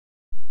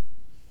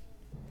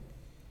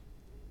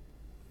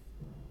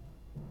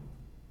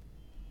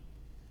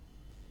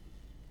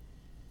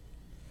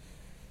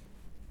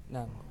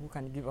Now, who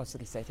can give us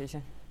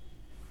recitation?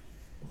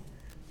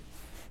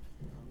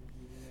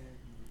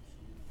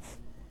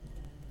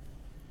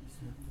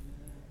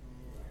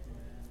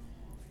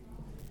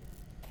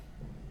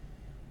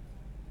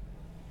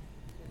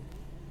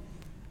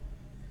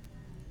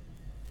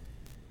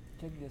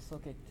 Check the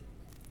socket.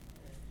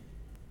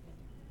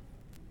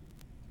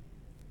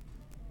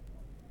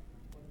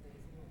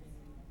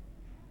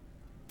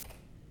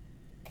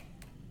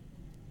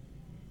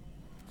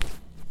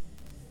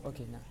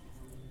 Okay, now.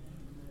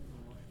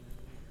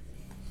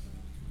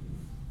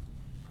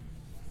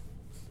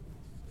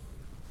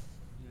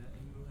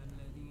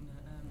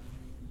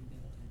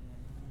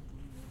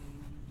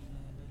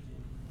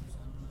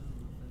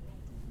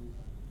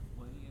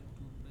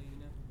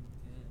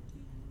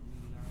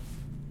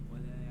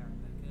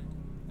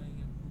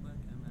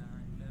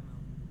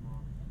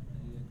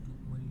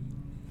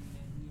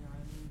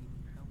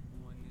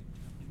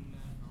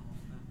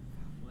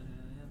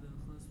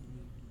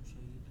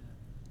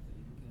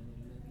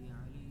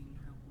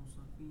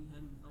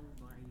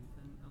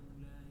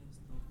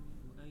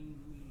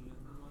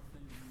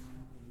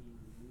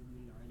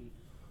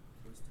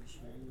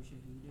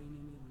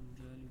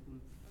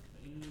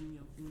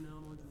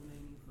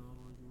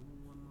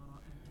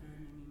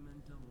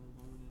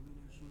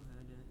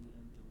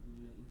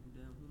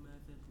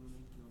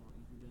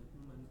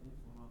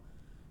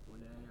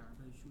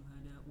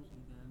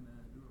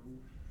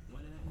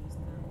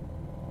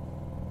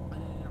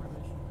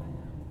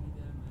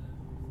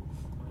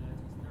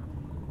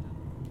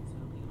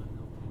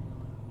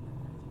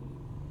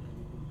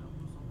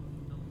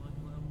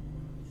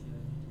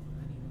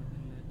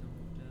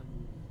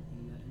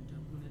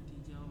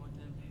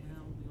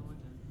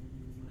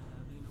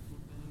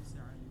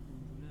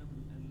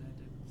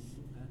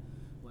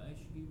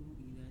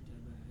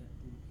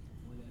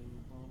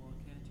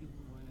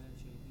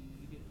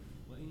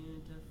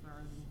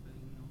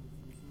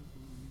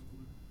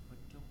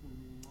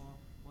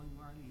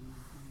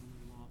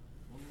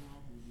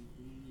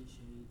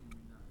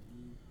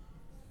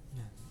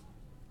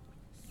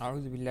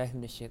 أعوذ بالله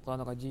من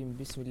الشيطان الرجيم.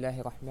 بسم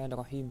الله الرحمن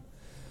الرحيم.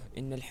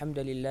 إن الحمد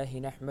لله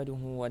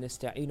نحمده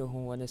ونستعينه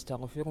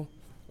ونستغفره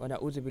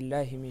ونعوذ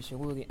بالله من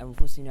شرور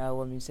أنفسنا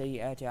ومن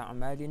سيئات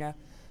أعمالنا.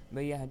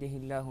 من يهده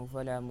الله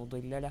فلا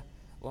مضل له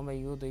ومن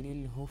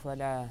يضلله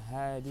فلا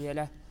هادي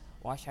له،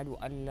 وأشهد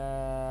أن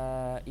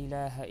لا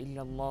إله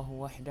إلا الله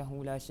وحده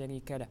لا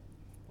شريك له،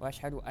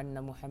 وأشهد أن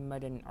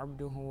محمدا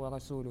عبده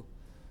ورسوله.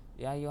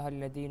 يا أيها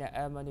الذين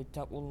آمنوا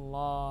اتقوا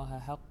الله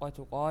حق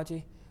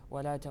تقاته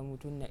ولا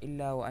تموتن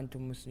إلا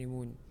وأنتم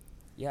مسلمون.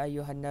 يا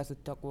أيها الناس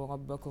اتقوا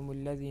ربكم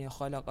الذي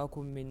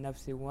خلقكم من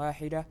نفس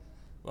واحدة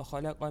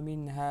وخلق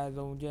منها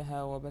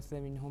زوجها وبث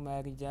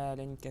منهما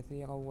رجالا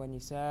كثيرا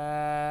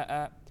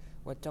ونساء،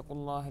 واتقوا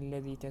الله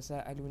الذي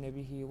تساءلون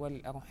به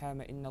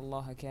والأرحام إن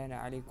الله كان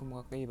عليكم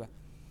رقيبا.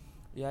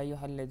 يا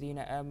أيها الذين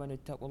آمنوا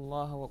اتقوا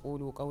الله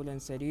وقولوا قولا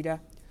سديدا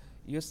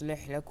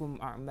يصلح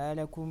لكم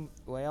أعمالكم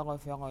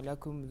ويغفر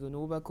لكم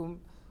ذنوبكم،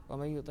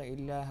 ومن يطع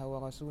الله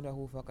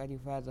ورسوله فقد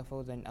فاز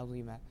فوزا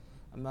عظيما.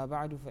 أما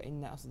بعد،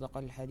 فإن أصدق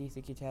الحديث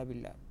كتاب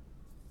الله،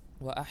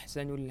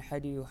 وأحسن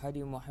الحدي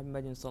هدي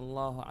محمد صلى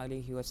الله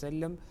عليه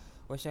وسلم،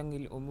 وشر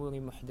الأمور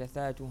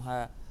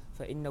محدثاتها،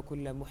 فإن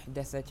كل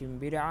محدثة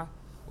بدعة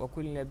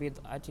وكل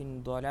بدعة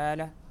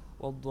ضلالة،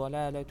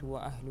 والضلالة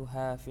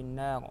وأهلها في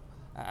النار.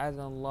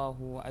 أعاذنا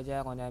الله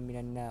وأجارنا من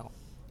النار.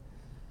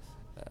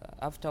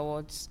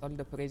 Afterwards, all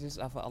the praises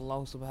are for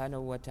Allah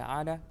subhanahu wa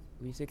ta'ala.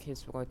 We seek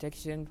His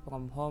protection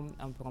from harm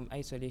and from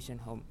isolation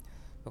home,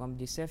 from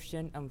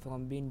deception and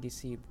from being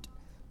deceived.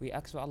 We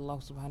ask for Allah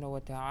subhanahu wa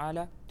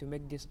ta'ala to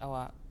make this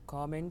our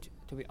comment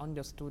to be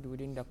understood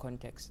within the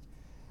context,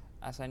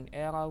 as an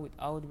error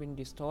without being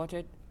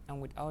distorted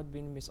and without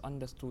being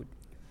misunderstood.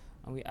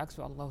 And we ask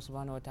for Allah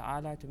subhanahu wa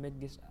ta'ala to make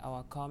this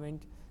our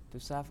comment to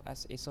serve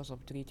as a source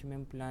of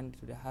treatment plan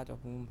to the heart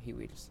of whom He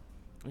wills.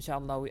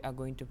 Inshallah, we are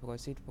going to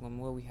proceed from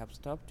where we have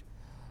stopped.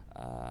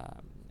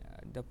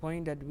 The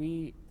point that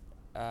we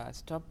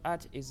stop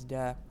at is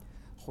the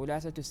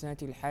خلاصة السنة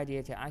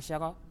الحادية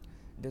عشرة,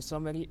 the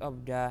summary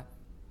of the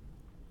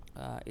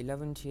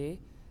 11th year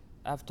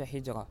after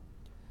Hijrah.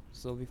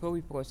 So before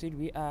we proceed,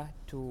 we are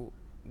to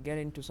get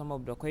into some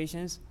of the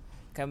questions.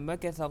 كم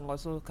مكث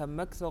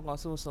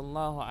الرسول صلى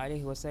الله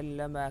عليه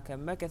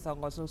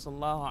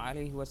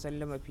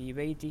وسلم في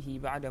بيته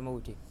بعد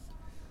موته.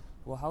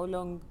 For how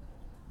long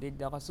did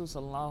the Rasul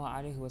sallallahu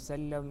alaihi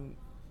wasallam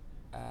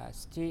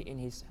stay in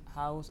his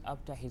house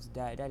after his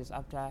death, that is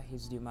after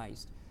his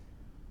demise?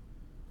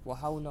 For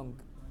how long?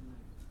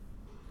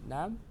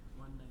 Naam?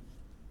 One night.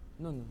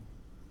 No.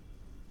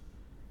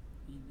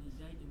 He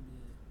died in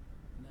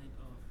the night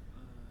of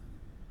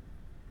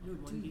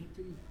Monday.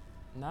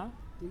 Nah?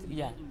 He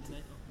Yeah. died in the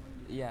night of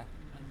Monday. Yeah.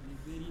 And they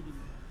buried him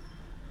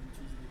on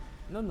Tuesday.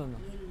 No. No.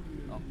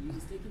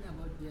 He's talking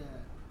about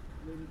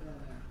when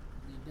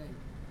they died.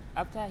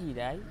 After he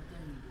died,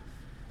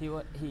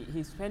 After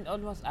he spent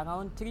almost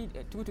around 2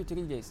 to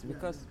 3 days,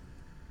 because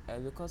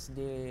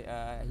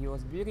he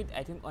was buried,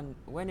 I think, on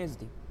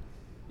Wednesday,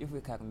 if we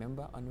can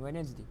remember, on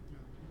Wednesday.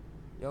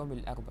 يوم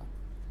الأربعاء.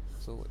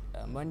 So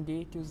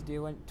Monday, Tuesday,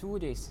 2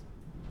 days,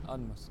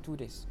 almost 2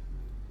 days.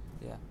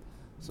 Yeah.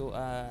 So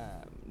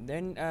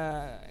then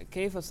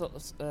كيف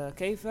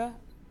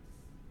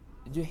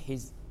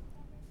جهز?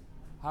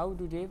 How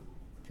do they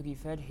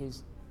prepare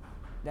his,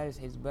 that is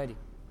his body?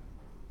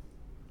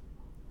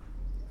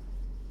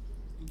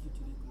 into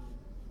three clothing.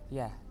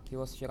 Yeah, he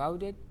was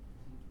shrouded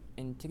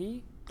in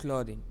 3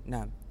 clothing.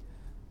 Now,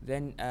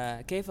 then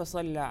كيف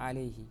صلى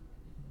عليه?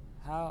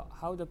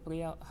 How the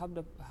prayer,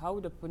 how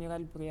the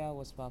funeral prayer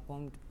was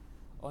performed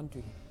onto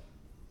him?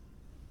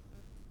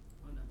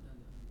 One after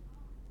the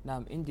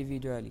other. Now,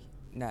 individually.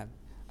 Now,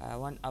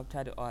 one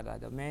after the other,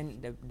 the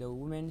men, the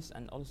women,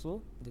 and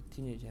also the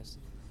teenagers.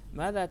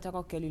 ماذا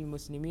ترك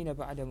للمسلمين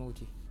بعد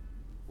موته?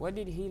 What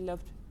did he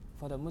left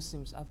for the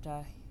Muslims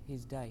after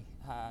his die?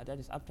 That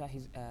is after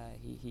his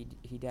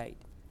he died.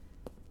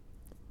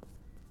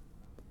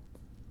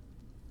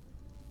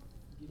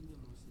 Give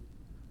them also.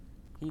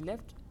 He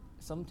left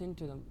something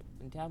to the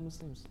entire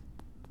Muslims.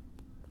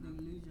 The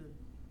religion.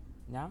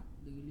 Now,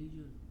 The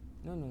religion.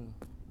 no.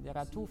 There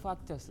are 2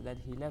 factors that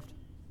he left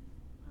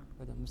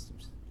for the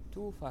Muslims.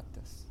 2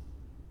 factors.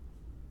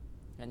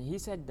 And he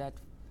said that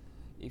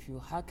if you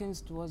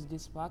hearkens towards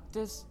these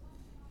factors,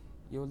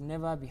 you will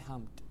never be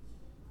harmed.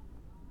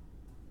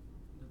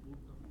 The book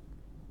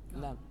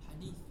of Naam.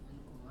 Hadith and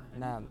Quran.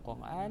 Naam,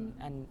 Quran,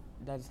 and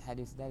that is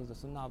hadith, that is the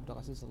sunnah of the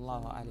Rasul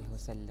sallallahu alayhi wa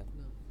sallam.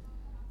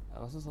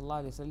 No. Rasul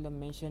sallallahu alayhi wa sallam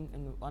mentioned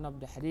in one of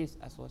the hadith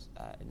as was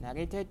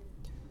narrated,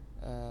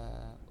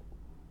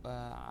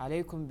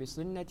 عليكم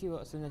بسنتي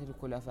وسنة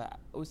الخلفاء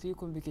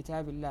أوصيكم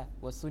بكتاب الله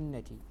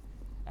وسنتي.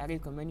 I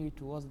recommend you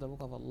towards the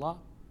book of Allah,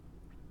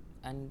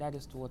 and that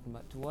is towards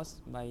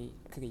my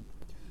creed.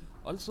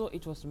 Also,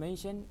 it was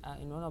mentioned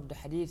in one of the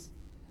hadith,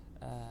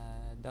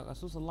 the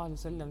Rasul sallallahu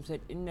alayhi wa sallam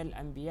said, إن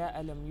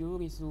الأنبياء لم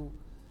يورثوا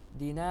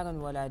دينارا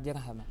ولا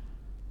درهما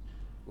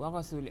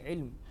ورثوا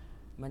العلم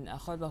من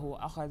أخذه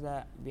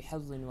أخذ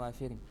بحظ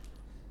وافر.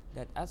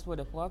 That as for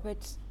the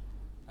prophets,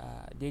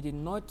 they did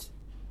not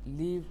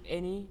leave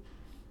any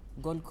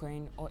gold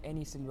coin or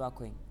any silver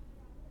coin.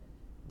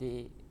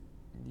 They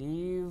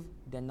leave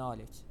the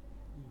knowledge.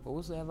 For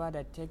whosoever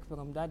that take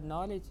from that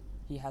knowledge,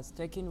 he has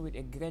taken with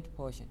a great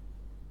portion.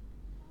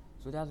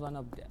 So that's one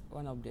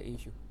of the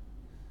issue.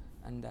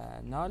 And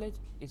knowledge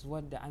is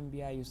what the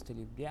Anbiya used to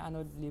live. They are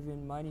not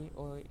leaving money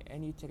or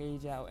any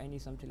treasure or any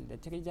something. The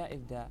treasure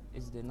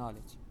is the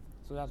knowledge.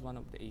 So that's one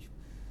of the issue.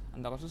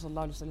 And the Rasul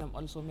sallallahu alaihi wasallam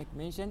also make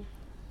mention,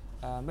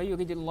 ما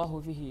يريد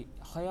الله فيه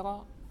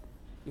خيرا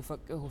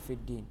يفقهه في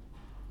الدين.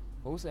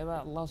 For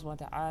whosoever Allah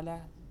subhanahu wa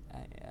ta'ala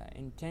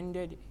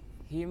intended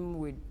him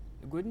with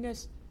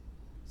goodness,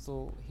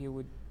 so he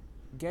would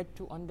get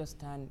to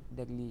understand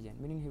the religion,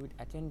 meaning he would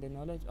attain the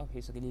knowledge of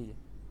his religion.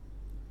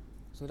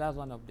 So that's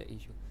one of the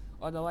issue.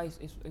 Otherwise,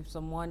 if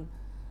someone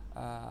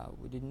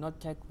did not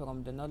take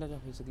from the knowledge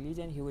of his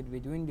religion, he would be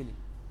dwindling.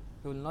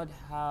 He will not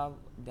have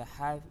the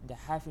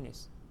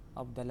happiness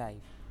of the life.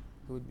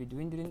 He would be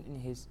dwindling in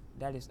his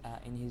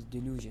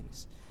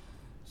delusions.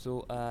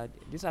 So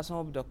these are some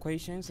of the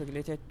questions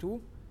related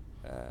to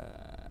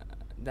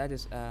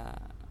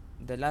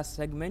the last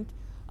segment,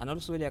 and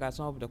also there are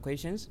some of the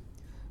questions.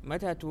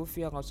 متى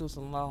توفي الرسول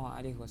صلى الله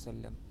عليه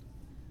وسلم?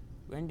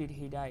 When did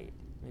he die?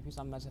 May peace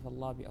and mercy of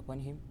Allah be upon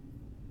him.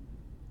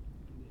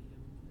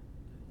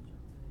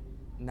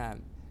 نعم.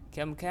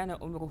 كم كان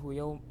عمره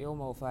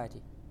يوم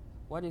وفاته?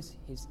 What is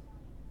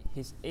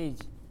his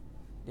age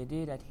the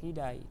day that he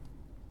died?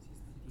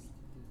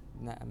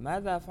 نعم.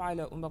 ماذا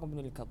فعل عمر بن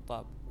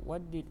الخطاب?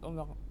 What did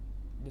Umar,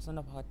 the son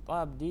of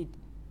Khattab, did?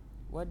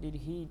 What did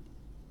he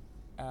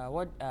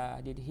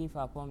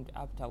perform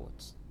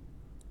afterwards,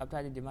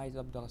 after the demise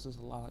of the Rasul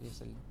sallallahu alaihi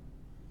wasallam?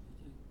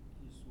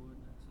 He swore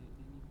that said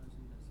any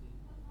person that said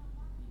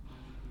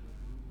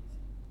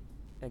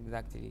he died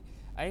Exactly.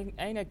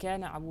 أين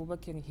كان أبو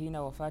بكر حين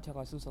وفاة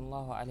الرسول صلى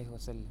الله عليه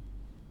وسلم?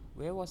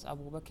 Where was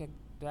Abu Bakr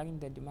during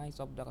the demise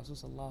of the Rasul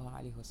صلى الله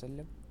عليه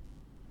وسلم?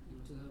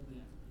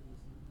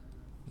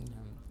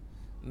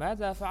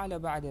 ماذا فعل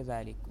بعد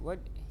ذلك? What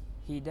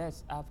he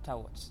does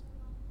afterwards?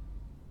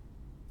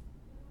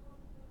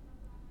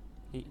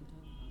 He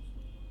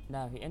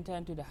entered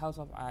into the house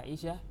of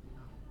Aisha.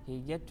 He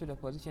get to the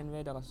position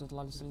where the Rasul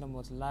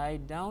was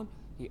lied down.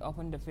 He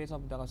opened the face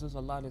of the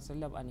Rasul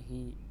and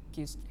he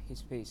kissed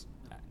his face.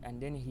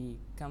 And then he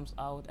comes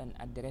out and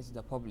addressed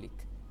the public.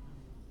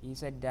 He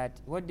said that,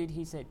 what did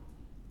he say?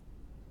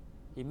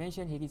 He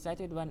mentioned, he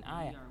recited one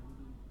ayah.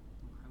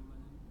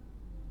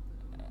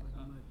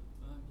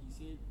 He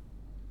said,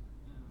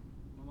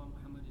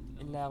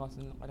 إلا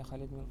رسول قد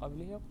خلت من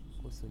قبله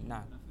رسل.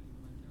 نعم.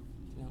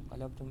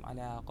 انقلبتم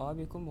على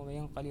أعقابكم ومن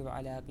ينقلب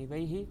على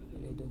عقبيه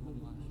فليدعو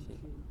الله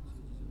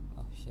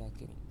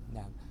شاكرين.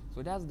 نعم.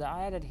 So that's the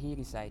ayah that he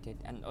recited,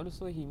 and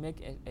also he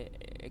make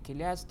a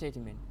clear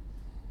statement.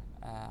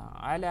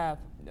 على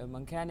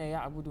من كان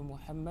يعبد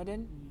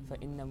محمدا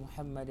فإن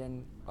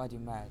محمدا قد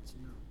مات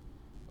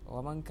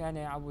ومن كان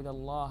يعبد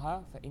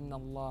الله فإن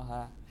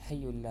الله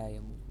حي لا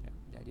يموت.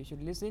 That you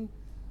should listen.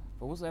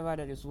 For whosoever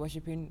that is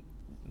worshipping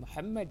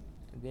Muhammad,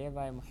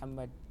 thereby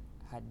Muhammad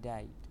had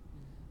died.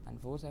 And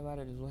for whosoever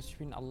that is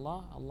worshipping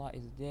Allah, Allah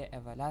is there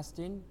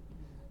everlasting.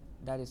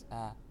 That is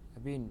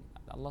being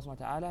Allah subhanahu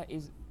wa ta'ala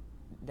is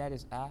that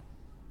is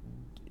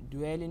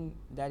dwelling,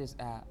 that is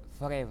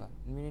forever,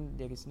 meaning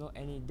there is no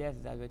any death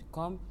that will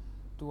come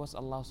towards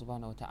Allah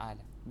subhanahu wa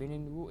ta'ala,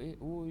 meaning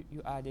who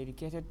you are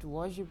dedicated to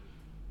worship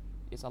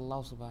is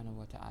Allah subhanahu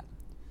wa ta'ala.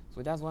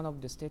 So that's one of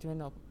the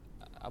statement of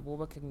Abu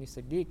Bakr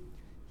as-Siddiq.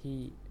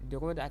 He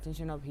drew the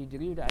attention of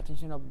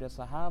the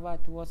Sahaba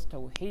towards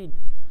Tawheed,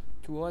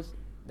 towards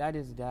that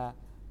is the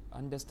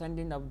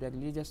understanding of the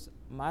religious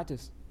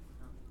matters.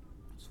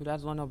 So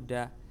that's one of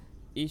the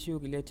issue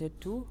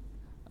related to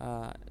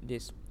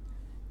this.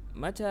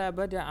 متى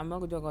بدأ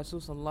مرض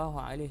الرسول صلى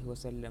الله عليه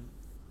وسلم?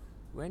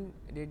 When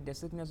did the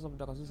sickness of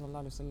the Rasul صلى الله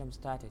عليه وسلم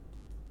started?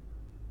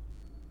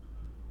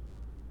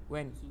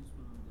 When? Since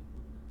from the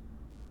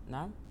food,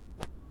 Now?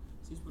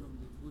 since from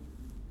the food,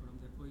 from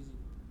the poison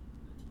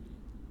that he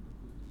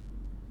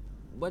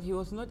ate. But he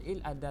was not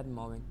ill at that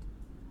moment.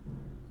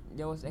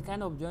 There was a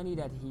kind of journey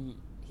that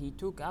he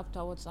took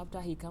afterwards.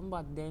 After he came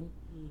back, then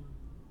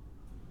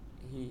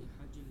he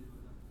Hajj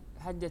al-Wada.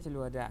 حجة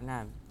الوداع.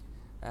 نعم.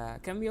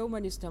 كم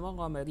يوما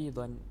استمر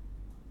مريضا?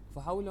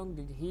 For how long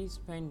did he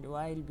spend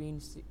while being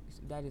sick,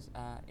 that is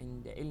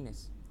in the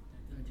illness?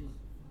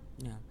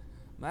 نعم.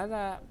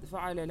 ماذا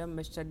فعل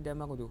لما اشتد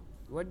مرضه?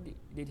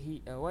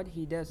 What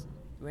he does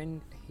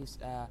when his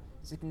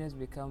sickness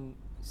become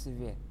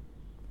severe?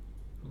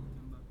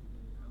 Come back to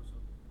the house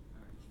of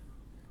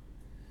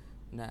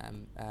Aisha.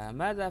 نعم.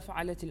 ماذا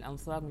فعلت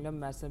الأنصار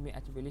لما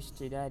سمعت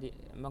بالاشتداد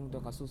مرض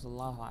الرسول صلى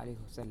الله عليه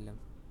وسلم؟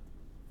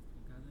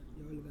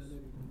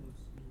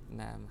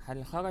 نعم.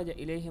 هل خرج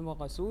إليهم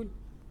الرسول؟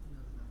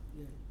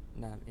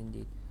 نعم,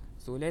 indeed.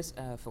 So let's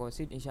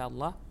proceed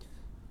inshallah.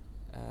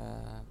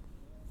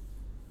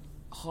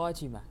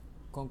 خاتمة,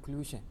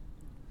 conclusion.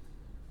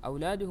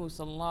 أولاده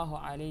صلى الله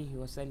عليه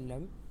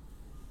وسلم,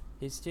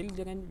 his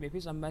children, may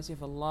peace and mercy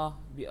of Allah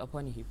be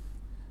upon him.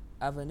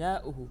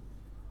 أبناؤه,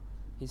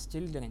 his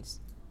children.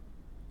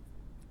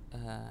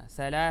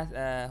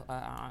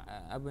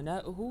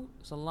 أبناؤه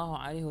صلى الله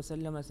عليه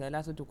وسلم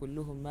ثلاثة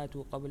كلهم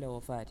ماتوا قبل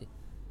وفاته.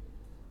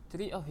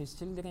 3 of his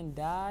children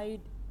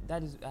died,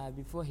 that is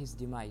before his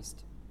demise.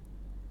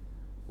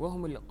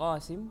 وهم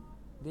القاسم,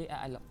 they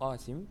are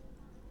القاسم.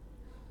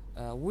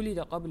 ولد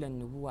قبل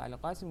النبوة.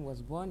 القاسم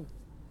was born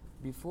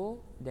before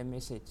the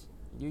message.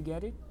 Do you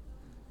get it?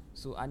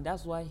 So, and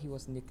that's why he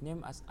was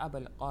nicknamed as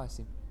Abul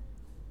Qasim.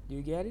 Do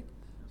you get it?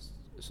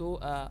 So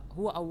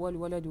هو أول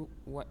ولد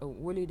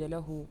ولد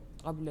له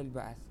قبل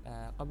البعث.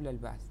 قبل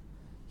البعث.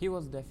 He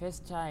was the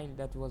first child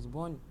that was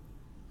born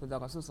to the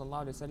Rasul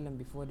sallallahu alaihi wasallam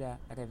before the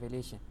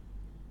revelation.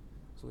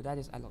 So that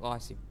is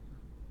Al-Qasim.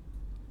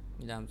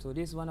 So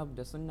this is one of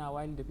the sunnah,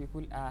 while the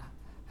people are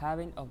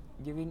having of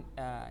giving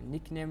a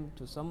nickname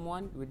to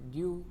someone with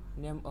due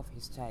name of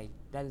his child.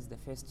 That is the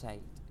first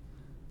child.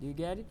 Do you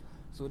get it?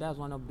 So that's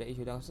one of the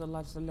issues. The Rasul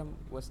sallallahu alaihi wasallam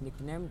was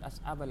nicknamed as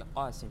Abul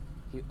Qasim.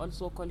 He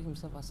also called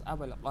himself as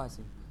Abul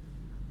Qasim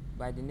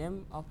by the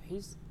name of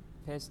his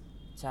first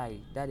child,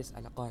 that is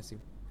Al-Qasim.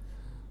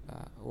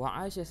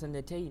 وعاش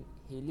سنتين,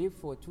 he lived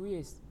for 2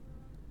 years.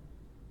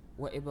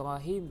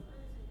 وإبراهيم,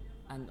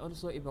 and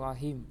also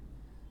Ibrahim,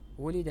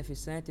 ولد في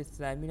السنة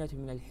الثامنة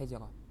من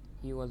الحجرة.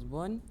 He was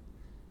born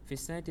في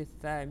السنة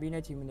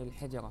الثامنة من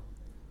الحجرة,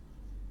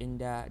 in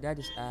the, that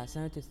is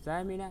سنة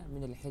الثامنة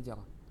من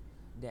الحجرة,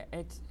 the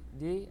 8th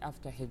day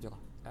after Hijrah.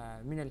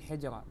 من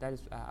الحجرة, that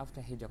is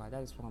after Hijrah,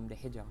 that is from the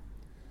Hijrah.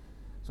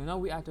 So now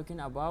we are talking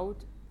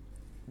about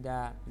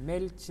the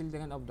male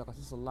children of the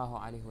Rasul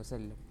sallallahu alaihi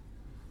wasallam.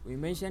 We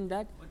mentioned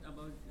that What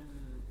about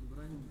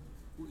Ibrahim?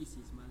 Who is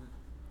his mother?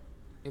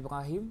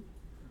 Ibrahim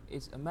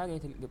is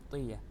married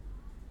al-Qibtiyya.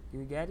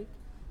 You get it?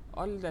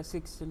 All the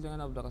 6 children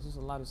of the Rasul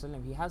sallallahu alaihi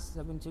wasallam, he has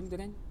 7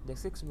 children. The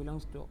 6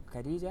 belongs to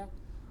Khadija,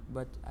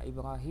 but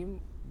Ibrahim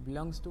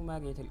belongs to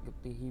Mariyat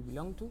al-Qibtiyya. He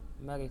belonged to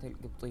Mariyat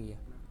al-Qibtiyya.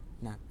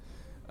 Now,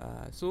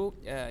 so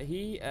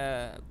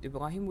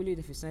Ibrahim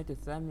ولد في السنة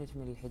الثامنة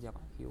من الحجرة.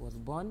 He was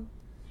born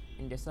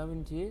in the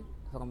 7th year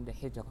from the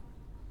Hijrah.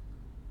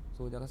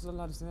 So the Rasul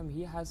sallallahu alaihi wasallam,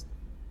 he has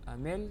a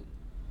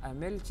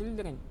male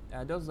children,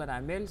 those that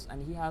are males,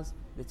 and he has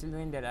the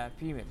children that are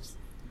females.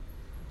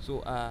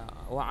 So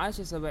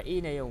وعاش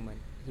 70 يوما,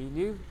 he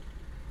lived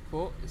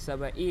for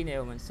 70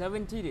 يوما,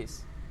 70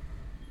 days.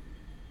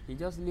 He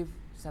just lived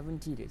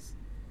 70 days.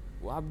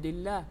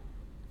 وعبد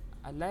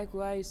and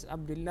likewise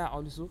Abdullah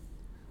also,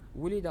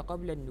 ولد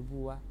قبل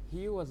النبوة,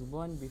 he was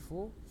born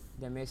before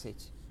the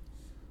message.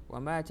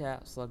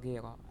 ومات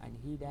صغيرا, and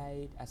he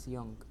died as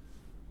young.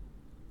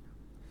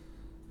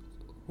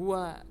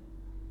 هو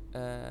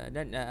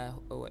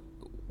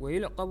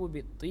ويلقب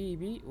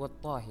بالطيب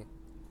والطاهر.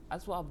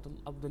 As for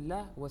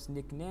Abdullah was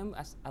nicknamed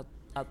as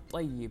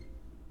الطيب.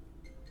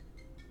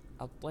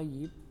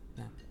 الطيب.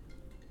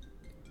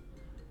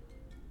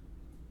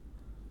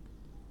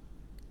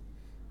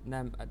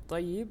 نعم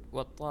الطيب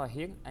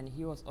والطاهر, and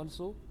he was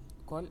also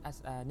called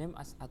as name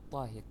as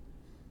الطاهر.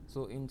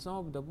 So in some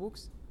of the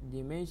books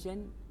they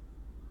mention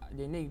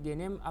they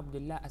name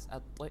Abdullah as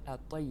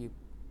At-Tayyib.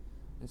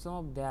 In some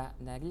of the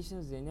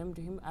narrations, they named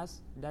him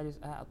as that is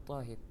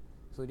At-Tahir.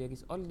 So there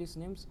is all these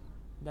names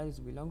that is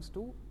belongs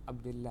to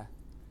Abdullah.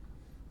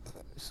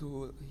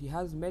 So he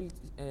has male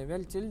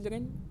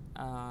children,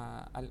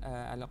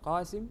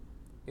 Al-Qasim,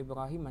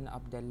 Ibrahim and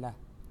Abdullah.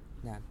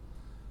 نعم.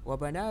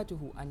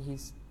 وبناته and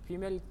his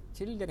female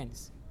children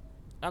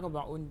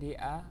أربع, they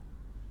are,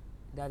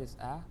 that is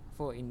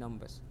 4 in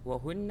numbers.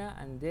 وهن,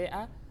 and they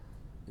are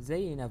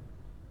Zainab,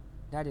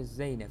 that is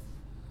Zainab.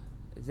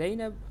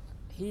 Zainab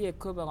هي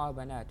كبرى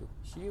بناته,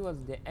 she was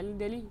the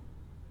elderly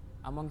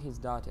among his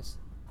daughters.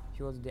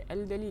 She was the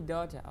elderly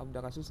daughter of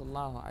the Rasul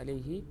sallallahu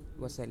alayhi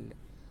wasallam.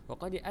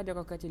 وقد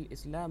أدركت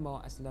الإسلام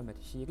وأسلمت,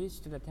 she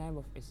reached to the time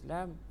of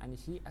Islam and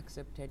she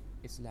accepted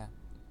Islam.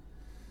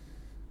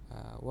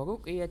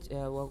 ورقية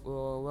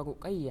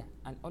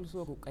and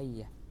also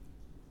رقية,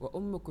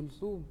 وأم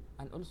كلثوم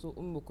and also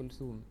أم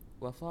كلثوم,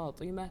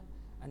 وفاطمة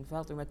and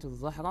فاطمة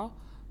الزهراء,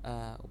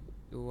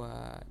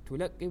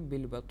 وتلقب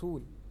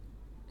بالبطول,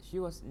 she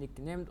was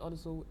nicknamed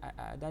also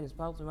that is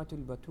فاطمة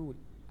البطول.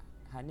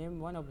 Her name,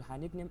 one of her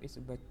nickname is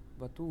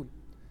Batul,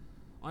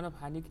 one of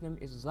her nickname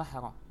is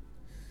Zahra.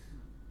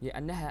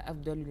 لأنها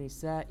أفضل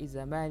نساء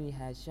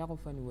زمانها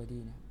شرفا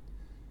ودينا,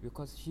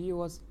 because she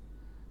was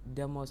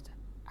the most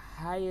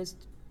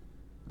highest,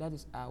 that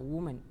is a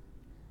woman,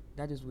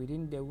 that is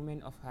within the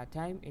women of her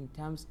time in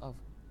terms of,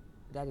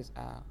 that is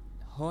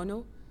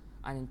honor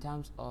and in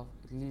terms of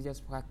religious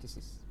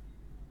practices.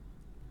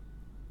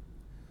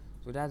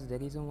 So that's the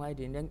reason why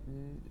they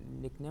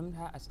nicknamed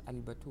her as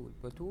Al-Batul.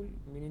 Batul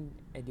meaning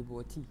a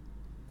devotee,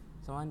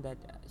 someone that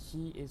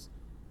she is,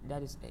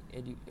 that is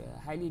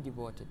highly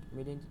devoted,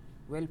 meaning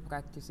well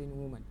practicing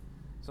woman,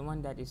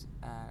 someone that is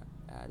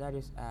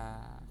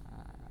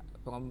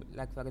from,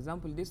 like for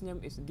example, this name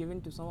is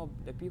given to some of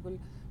the people,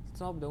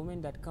 some of the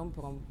women that come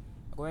from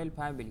royal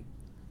family,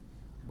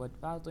 but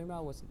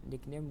Fatima was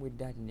nicknamed with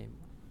that name,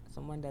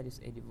 someone that is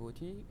a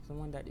devotee,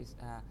 someone that is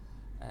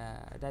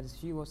that is,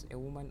 she was a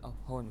woman of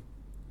honor.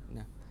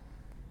 No.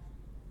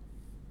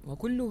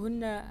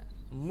 وكلهن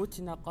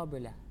متن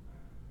قبل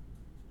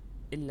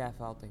إلا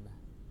فاطمة,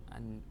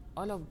 and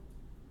all of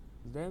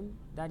them,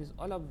 that is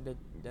all of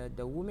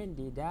the women,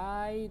 they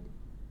died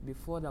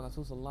before the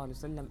Rasul sallallahu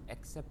alaihi wasallam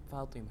except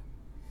Fatima.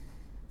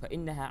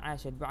 فإنها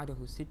عاشت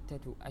بعده 6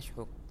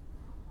 أشهر,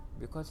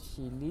 because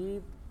she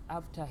lived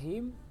after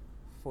him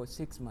for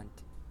 6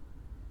 months.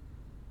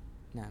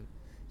 نعم.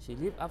 She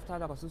lived after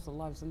the Rasul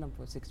sallallahu alaihi wasallam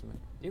for 6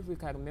 months. If we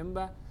can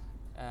remember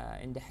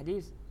in the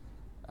hadith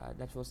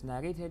that was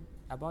narrated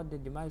about the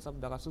demise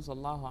of the Rasul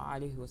sallallahu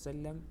alaihi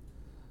wasallam,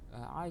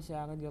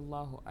 Aisha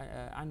radiallahu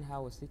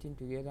anha was sitting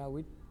together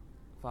with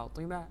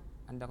Fatima,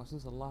 and the Rasul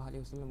sallallahu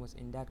alaihi wasallam was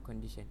in that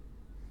condition.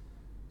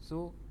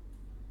 So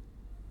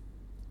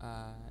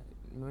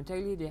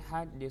momentarily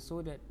they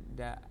saw that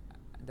the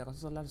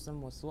Rasul sallallahu alaihi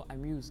wasallam was so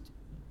amused,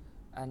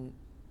 and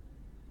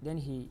then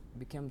he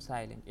became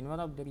silent. In one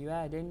of the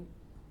riwayah, then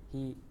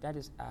he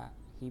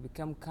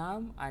became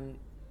calm, and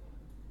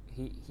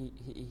he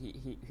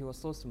was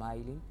so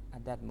smiling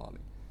at that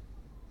moment.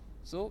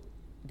 So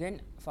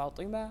then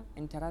Fatima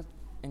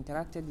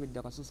interacted with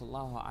the Rasul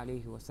sallallahu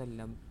alaihi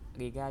wasallam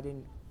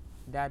regarding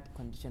that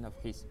condition of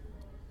his.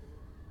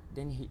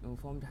 Then he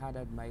informed her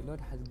that my Lord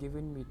has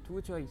given me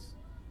 2 choices.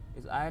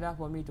 It's either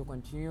for me to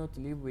continue to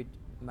live with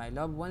my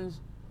loved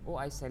ones, or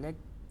I select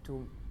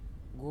to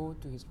go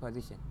to his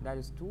position, that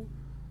is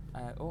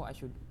or I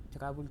should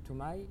travel to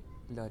my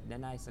Lord.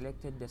 Then I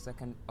selected the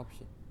second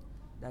option,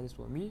 that is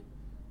for me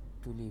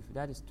to live,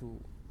 that is to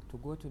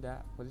go to the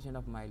position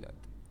of my Lord,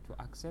 to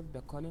accept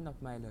the calling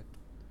of my Lord.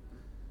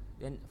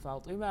 Then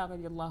Fatima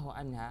radiallahu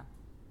anha,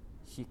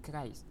 she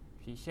cries,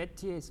 she shed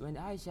tears when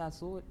Aisha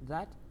saw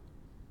that.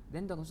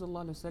 Then the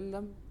Rasulullah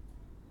sallallahu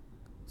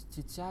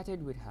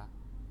chit-chatted with her,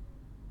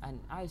 and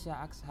Aisha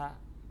asked her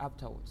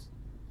afterwards,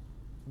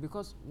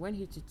 because when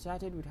he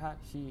chit-chatted with her,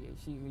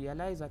 she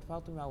realized that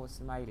Fatima was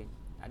smiling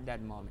at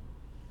that moment.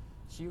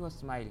 She was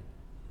smiling.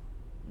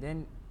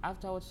 Then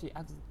afterwards she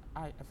asked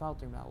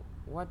Fatima,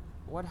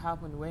 what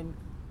happened when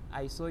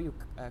I saw you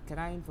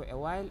crying for a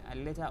while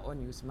and later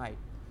on you smiled?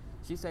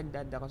 She said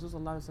that the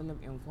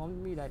Rasulullah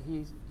informed me that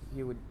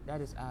he would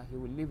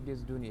leave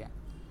this dunya.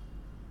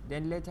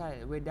 Then later,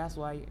 that's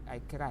why I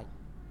cried.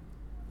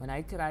 When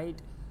I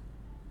cried,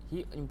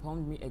 he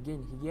informed me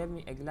again. He gave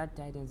me a glad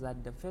tidings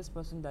that the first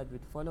person that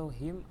would follow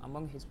him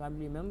among his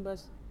family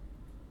members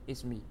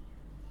is me.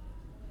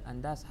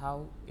 And that's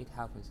how it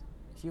happens.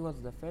 She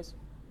was the first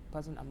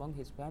person among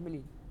his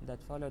family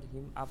that followed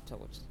him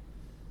afterwards,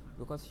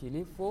 because she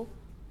lived for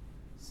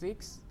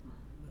 6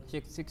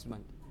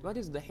 months. What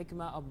is the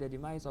hikmah of the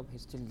demise of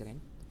his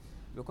children?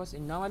 Because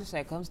in normal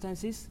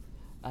circumstances,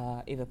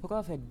 if a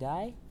prophet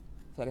died,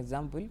 for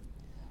example,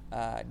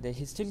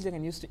 his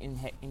children used to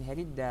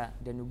inherit the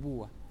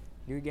nubuwah.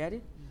 Do you get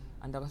it?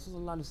 And the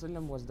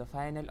Rasulullah was the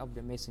final of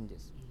the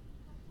messengers.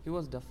 He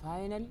was the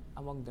final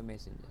among the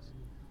messengers.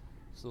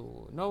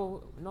 So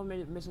no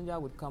messenger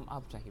would come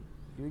after him.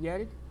 Do you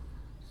get it?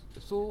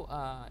 So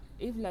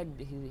if like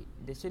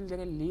the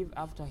children live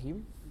after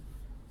him,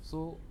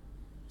 so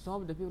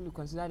some of the people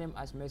consider them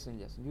as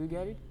messengers. Do you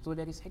get it? So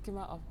there is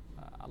hikmah of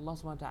Allah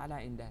subhanahu wa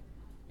ta'ala in that.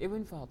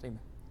 Even Fatima,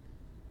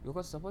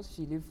 because suppose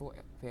she lived for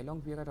a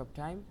long period of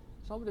time,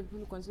 some of the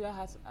people consider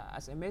her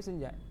as a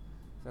messenger,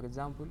 for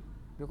example,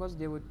 because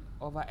they would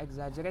over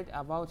exaggerate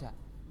about her.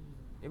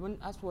 Even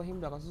as for him,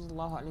 the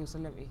Rasulullah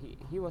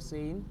he was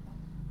saying,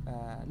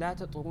 لا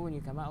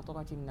تطروني كما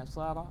أطرت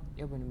النصارى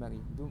ابن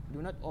مريم.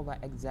 Do not over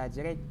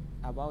exaggerate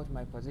about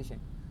my position,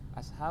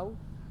 as how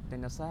the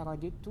Nasara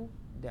did to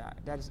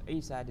that is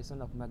Isa, the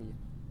son of Maryam.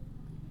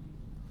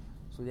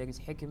 So there is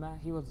hikmah.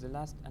 He was the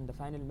last and the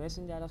final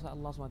messenger. That's why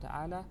Allah subhanahu wa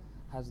ta'ala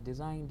has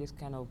designed this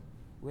kind of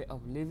way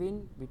of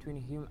living between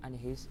him and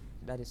his,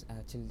 that is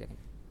children.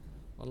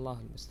 Wallahu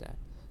al-musta'an.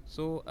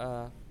 So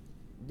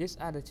these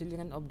are the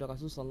children of the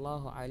Rasul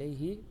sallallahu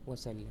alayhi wa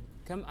sallam.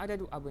 Kam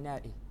adadu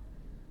abna'i.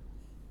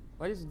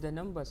 What is the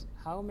numbers?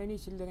 How many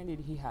children did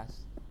he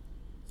has?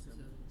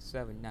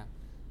 Seven. Now,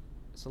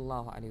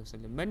 sallallahu alayhi wa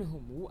sallam. Man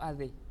hum? Who are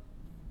they?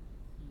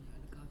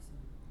 Al-Qasim,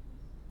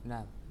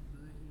 Now,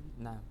 Ibrahim,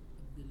 now,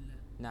 Abdullah,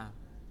 now.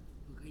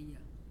 Ruqayya,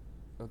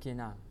 Okay,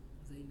 now,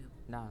 Zainab,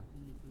 now,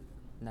 Kulthum,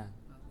 now.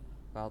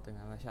 Fatima.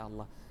 فاطمة ما شاء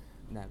الله.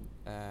 نعم.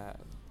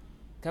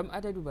 كم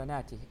عدد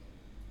بناته?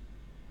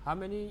 How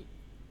many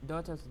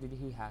daughters did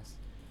he has?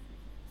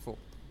 4.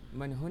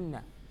 من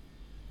هن?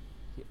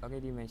 He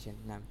already mentioned.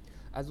 نعم.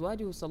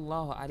 أزواجه صلى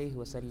الله عليه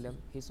وسلم,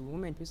 his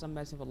women, peace and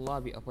blessings of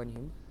Allah be upon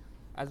him.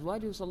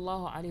 أزواجه صلى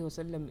الله عليه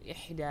وسلم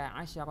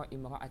 11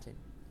 امرأة.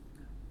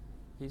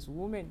 His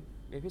women,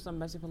 peace and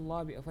blessings of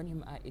Allah be upon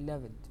him, are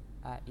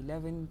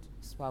 11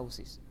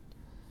 spouses.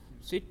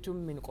 6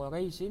 من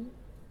قريش,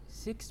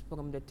 6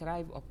 from the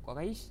tribe of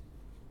Quraysh,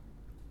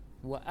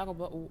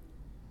 وأربع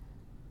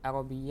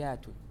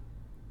عربيات,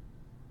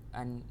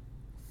 and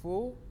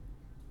 4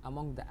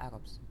 among the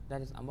Arabs,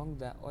 that is among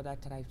the other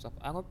tribes of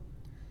Arab,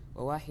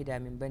 وواحدة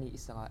من بني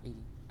إسرائيل,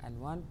 and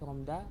 1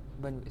 from the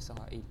Banu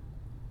Israel.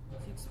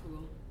 6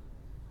 from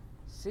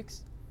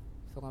 6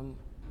 from,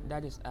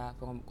 that is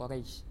from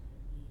Quraysh.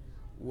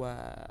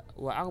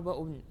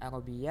 وأربع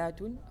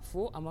عربيات,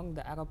 4 among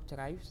the Arab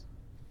tribes,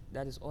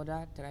 that is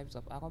other tribes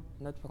of Arab,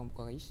 not from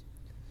Quraysh.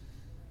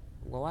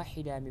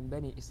 وواحدة من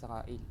بني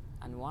إسرائيل,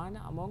 and 1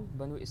 among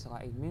Banu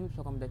Israel, means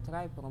from the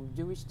tribe, from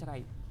Jewish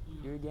tribe.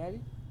 You get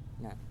it?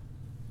 No.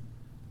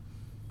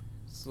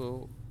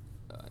 So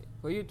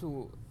for you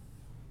to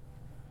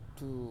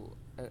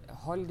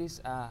hold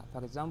this,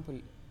 for example,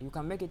 you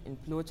can make it in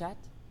flowchart.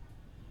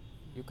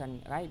 You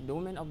can write the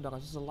women of the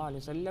Rasulullah sallallahu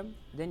alaihi wasallam,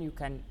 then you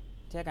can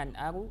take an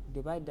arrow,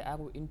 divide the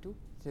arrow into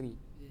 3.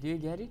 Do you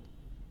get it?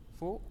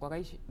 4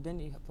 Quraysh,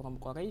 then from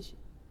Quraysh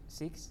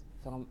 6,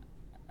 from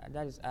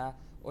that is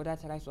other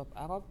tribes of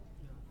Arab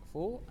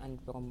 4, and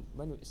from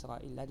Banu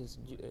Israel, that is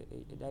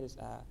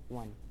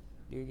 1.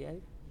 Do you get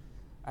it?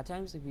 At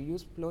times, if you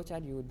use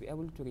flowchart, you would be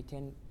able to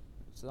retain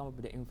some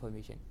of the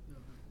information,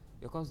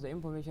 because the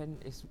information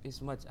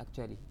is much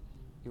actually.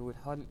 You would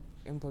hold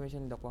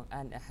information in the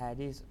Quran,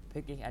 Hadith,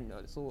 Fiqh, and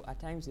so at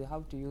times you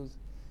have to use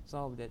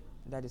some of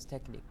that is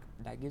technique,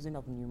 like using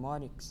of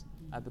mnemonics,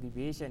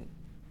 abbreviation,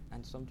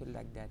 and something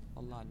like that.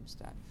 Allah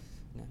understand.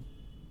 No.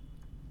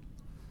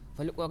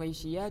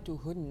 فالقريشيات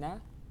هن,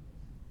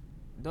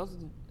 those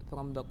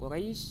from the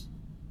Quraysh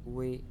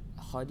were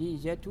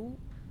Khadijatu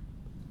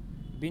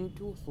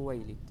bintu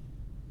Khuwaylid.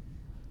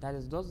 That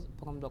is, those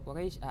from the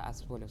Quraysh are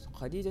as follows: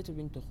 Khadijatu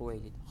bintu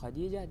Khuwaylid.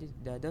 Khadija,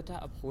 the daughter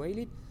of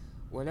Khuwaylid.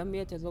 ولم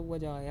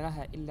يتزوج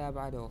غيرها إلا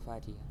بعد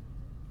وفاتها.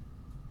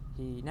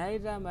 He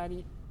neither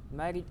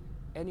married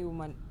any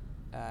woman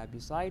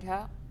beside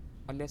her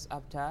unless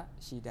after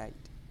she died.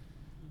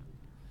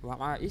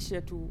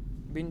 وعائشة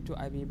بنت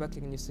أبي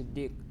بكر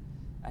الصديق,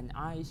 and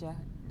Aisha,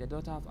 the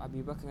daughter of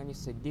Abu Bakr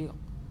al-Siddiq,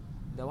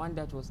 the one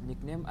that was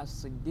nicknamed as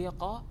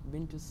Siddiqa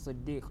bint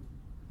al-Siddiq,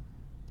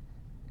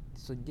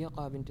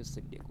 Siddiqa bint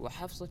al-Siddiq.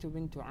 وحفصة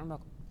بنت عمر,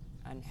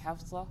 and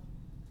Hafsa,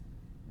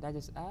 that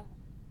is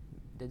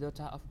the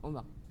daughter of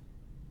Umar.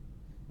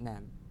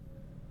 Naam.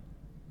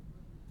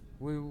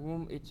 With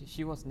whom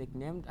she was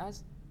nicknamed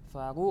as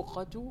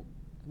Faruqatu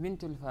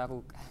bint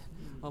al-Faruq.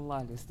 Allah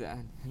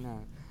al-Musta'an.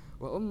 Naam.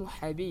 وأم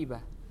حبيبة,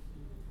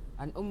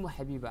 and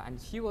Habiba, and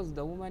she was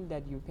the woman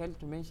that you failed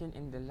to mention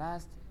in the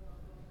last,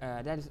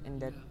 that is in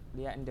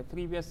the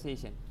previous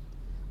session.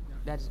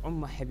 That's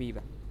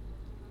Habiba,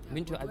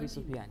 bint Abi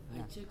Sufyan.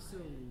 I checked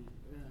some.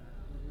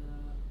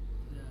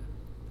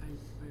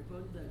 I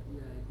found that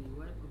the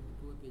wife of the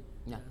Prophet.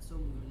 Yeah. There are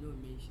some we did not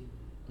mention.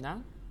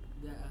 Now?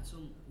 There are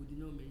some we did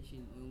not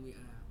mention when we are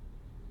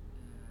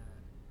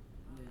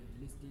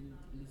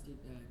listed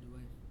the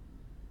wife.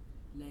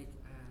 Like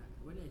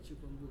when I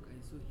check one book, I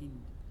saw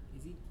Hind.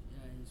 Is it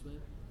his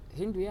wife?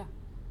 Hindu, yeah.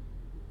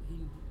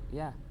 Hind.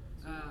 Yeah.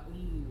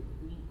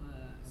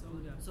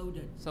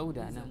 Sauda.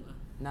 Sauda,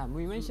 now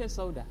we mentioned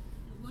Sauda.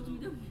 What we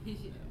don't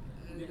mention?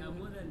 There are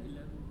more than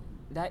 11.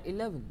 There are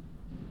 11.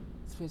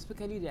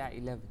 Specifically, there are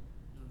 11.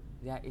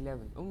 There are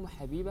 11.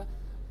 Habiba,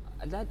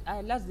 that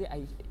last day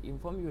I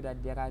informed you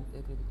that there are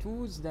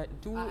two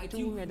I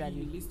think women that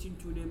we you, listing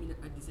two names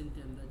at the same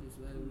time. That is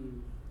why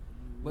we.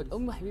 but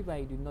Habiba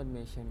I did not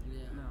mention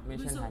Yeah. No.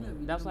 mention Even her sometimes name.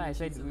 we That's don't why I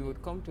mention said we would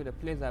something. come to the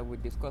place that we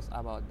discuss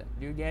about that.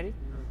 Do you get it?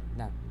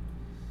 Now,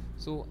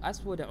 so as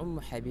for the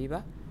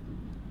Habiba,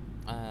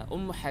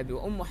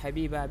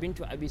 Habiba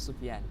bintu Abi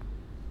Sufyan,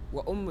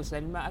 wa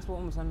Salma. As for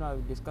Salma,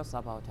 we discuss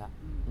about her.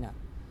 Now,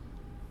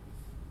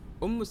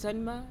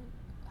 Salma,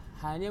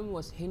 her name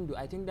was Hindu.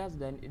 I think that's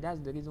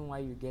the reason why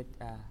you get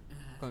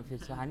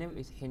confused. So her name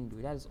is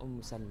Hindu. That's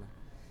Salma.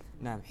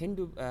 Now,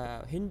 Hindu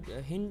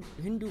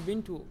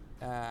bintu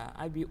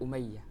Abi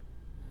Umayyah.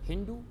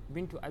 Hindu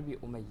bintu Abi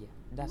Umayyah.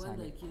 That's The her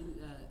one name. that killed,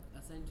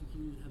 assigned to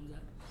kill Hamza.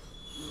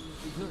 No.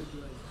 It's not the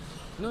one.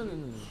 No. It's not the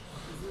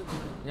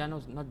one. Yeah, no,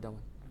 not that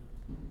one.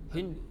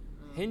 Hindu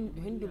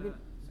Umayyah, bin.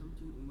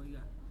 something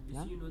Umayyah. Is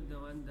Yeah? she not the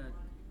one that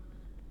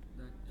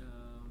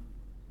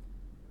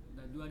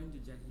during the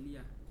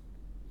Jahiliyyah,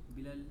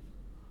 Bilal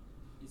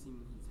is in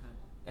his hand?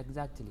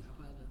 Exactly. Her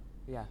father.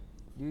 Yeah.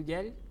 Do you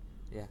get it?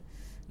 Yeah.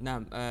 Now,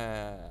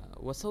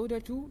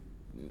 وسودة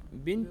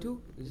بنت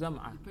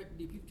زمعة. Repeat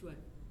the fifth one.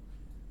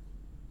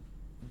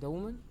 The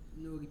woman,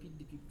 No, repeat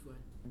the fifth one.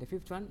 the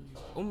fifth one,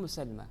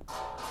 Salma.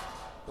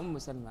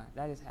 Salma.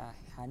 That is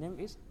her name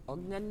is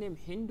original name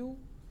Hindu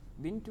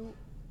bintu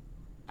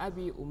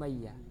Abi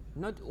Umayyah,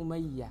 not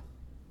Umayyah.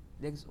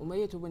 There is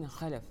Umayyah bin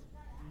Khalaf.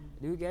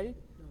 Do you get it?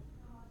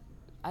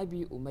 No.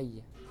 Abi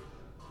Umayyah.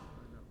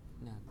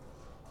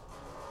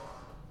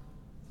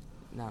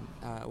 نعم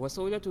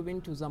وسودة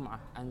بنت زمعة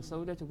and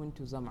سودة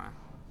بنت زمعة.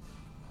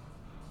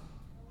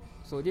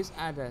 So these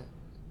are the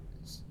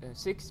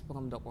 6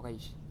 from the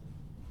Quraysh.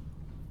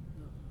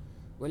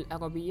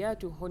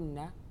 والعربيات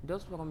هن,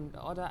 those from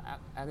the other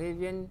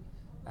Arabian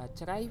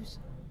tribes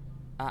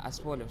are as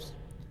follows.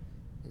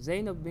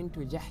 Zainab bint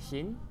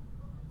Jahshin,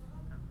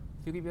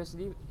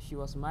 previously she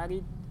was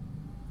married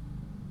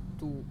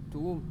to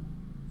whom?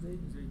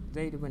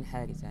 Zayd bin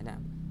Haritha.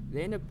 نعم.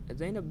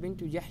 زينب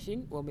بنت جحش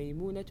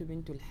وميمونة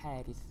بنت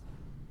الحارث.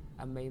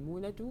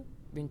 ميمونة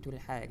بنت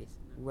الحارث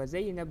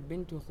وزينب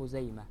بنت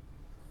خزيمة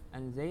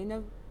and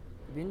زينب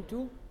بنت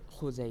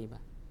خزيمة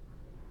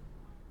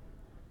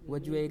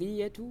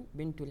وجويرية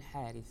بنت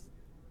الحارث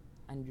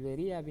and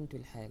جويرية بنت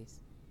الحارث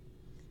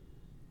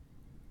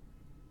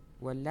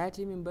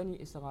واللاتي من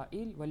بني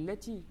إسرائيل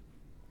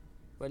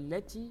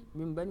والتي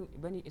من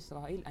بني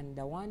إسرائيل and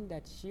the one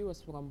that she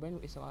was from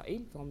بني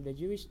إسرائيل from the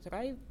Jewish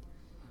tribe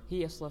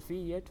هي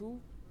صفية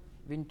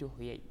بنت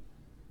حيي.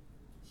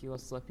 She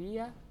was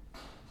Safiya,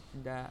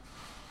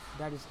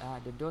 that is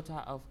the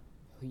daughter of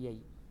Huyay.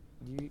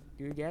 Do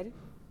you get it?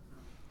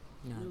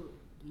 No.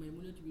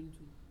 Maimunatu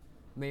bintu.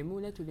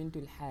 ميمونة بنت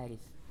الحارث.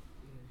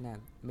 نعم.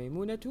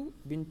 ميمونة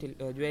بنت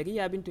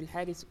جويرية بنت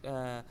الحارث.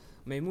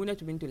 ميمونة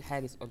بنت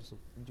الحارث also.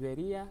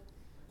 Juwairiya,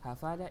 her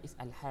father is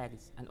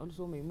Al-Harith, and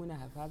also Maimuna,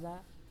 her father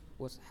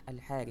was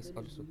Al-Harith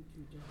also.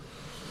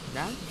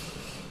 نعم.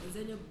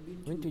 Zainab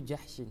بنت bintu.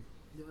 جحش.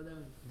 The other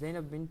one.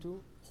 زينب بنت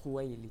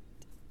خويلد.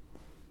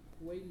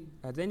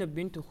 Huwaylid. زينب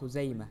بنت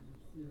خزيمة.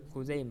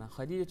 خزيمة.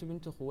 خديجة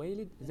بنت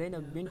خويلد.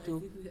 زينب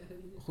بنت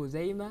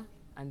خزيمة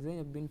and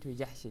زينب بنت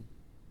جحش.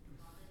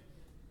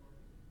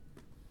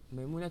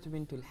 ميمونة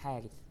بنت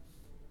الحارث.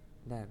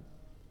 نعم.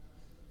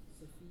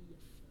 Safiya.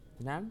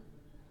 نعم.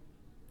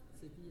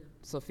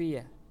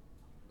 Safiya.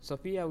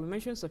 صفية, we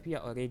mentioned Safiya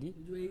already.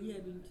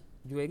 Juwairiya bint.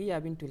 جويرية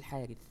بنت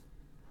الحارث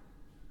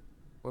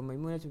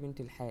وميمونة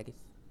بنت الحارث.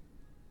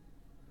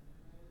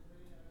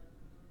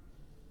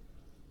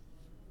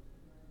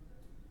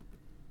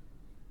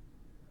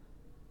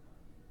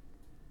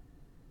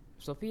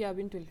 Safiya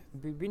bint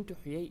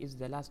Huyay is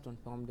the last one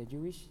from the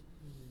Jewish,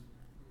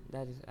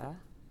 that is a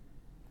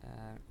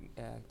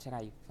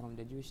tribe, from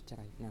the Jewish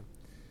tribe. نعم.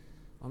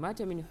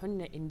 ومات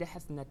منهن عندها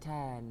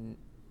اثنتان.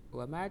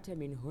 ومات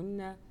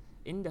منهن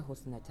عنده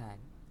اثنتان.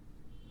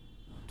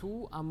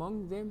 2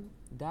 among them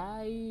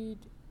died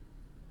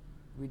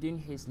within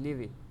his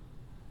living.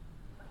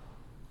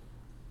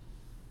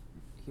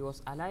 He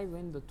was alive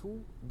when the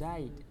 2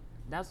 died.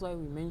 That's why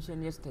we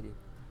mentioned yesterday.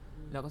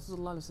 The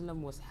Rasulullah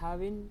was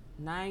having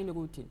 9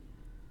 routine.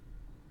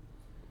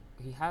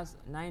 He has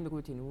 9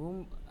 routine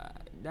room.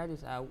 That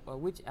is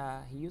which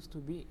he used to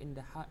be in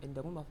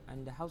the room of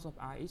in the house of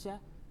Aisha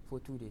for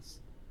 2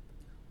 days,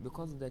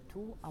 because the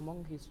 2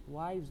 among his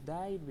wives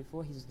died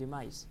before his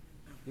demise.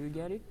 Do you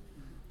get it?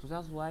 So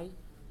that's why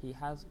he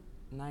has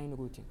 9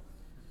 routine.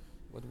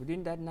 But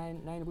within that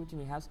 9 routine,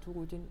 he has 2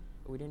 routine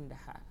within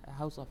the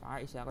house of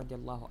Aisha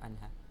radiallahu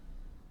anha.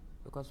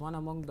 Because one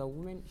among the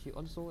women, she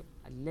also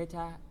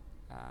later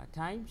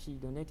time she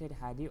donated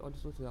her day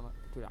also to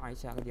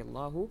Aisha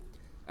radiallahu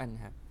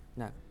anha.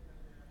 Now,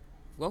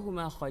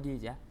 وهما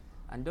Khadija,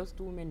 and those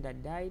 2 women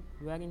that died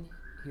during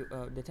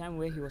the time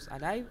where he was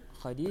alive,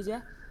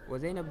 Khadija wa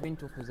Zainab bint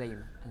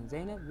Khuzaymah, and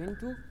Zainab bint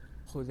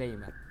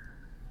Khuzaymah.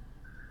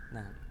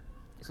 Now,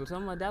 so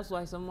that's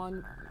why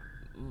someone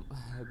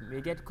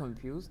may get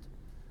confused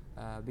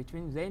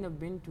between Zainab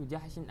bint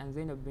Jahshin and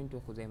Zainab bint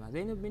Khuzaymah.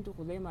 Zainab bint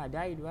Khuzaymah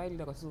died while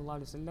the Rasulullah sallallahu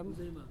alaihi wasallam.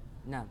 Huzaima.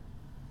 Now,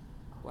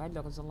 while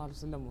the Rasul sallallahu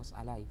alaihi wasallam was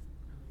alive.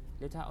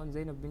 Later on,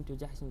 Zainab bint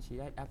Jahshin, she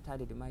died after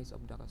the demise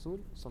of the Rasul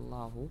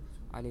sallallahu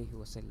alaihi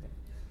wasallam.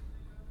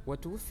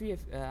 وتوفي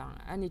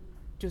عن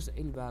التسع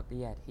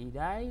الباقيات. He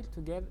died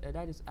together,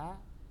 that is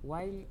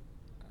while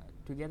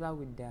together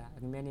with the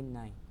remaining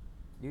 9.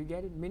 Do you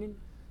get it? Meaning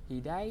he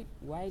died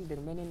while the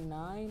remaining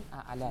 9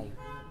 are alive.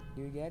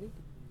 Do you get it?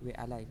 We're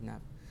alive now.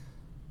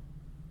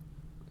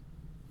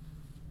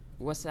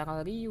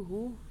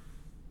 وسراريه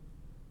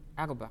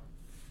أربع.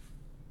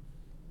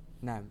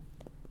 نعم.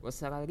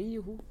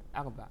 وسراريه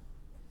أربع.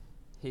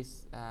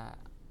 His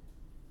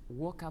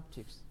war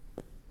captives,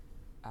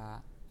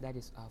 that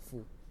is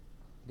 4.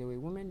 There were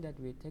women that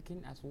were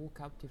taken as war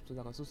captives to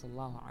the Rasul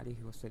sallallahu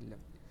alaihi wasallam.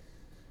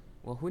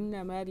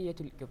 وهن مارية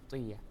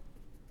القبطية,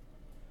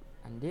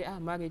 and they are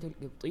مارية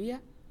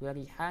القبطية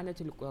وريحانة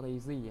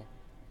القريظية,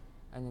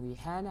 and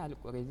ريحانة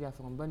القريظية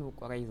from Banu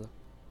Qurayza.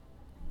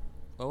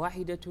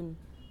 وواحدة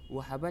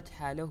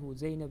وهبتها له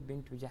زينب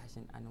بنت جحش,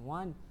 and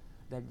one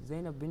that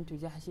Zainab bint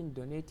Jahshin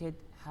donated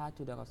her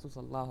to the Rasul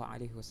sallallahu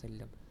alaihi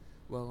wasallam.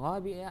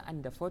 والرابعة,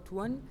 and the 4th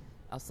one,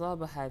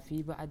 أصابها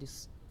في بعد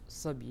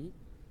الصبي,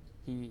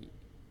 he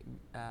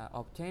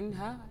obtained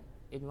her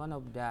in one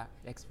of the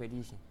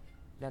expedition.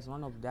 That's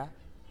one of the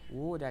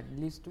war that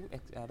leads to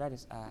that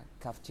is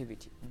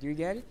captivity. Do you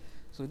get it?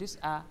 So these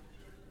are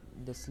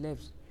the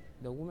slaves,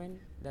 the women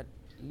that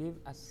live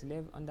as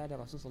slave under the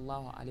Rasul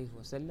sallallahu alaihi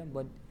wasallam,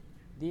 but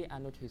they are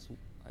not his.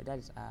 That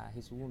is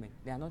his women.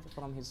 They are not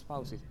from his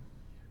spouses.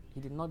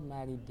 He did not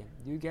marry them.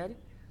 Do you get it?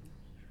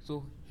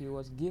 So he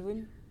was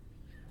given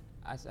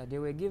as they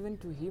were given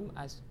to him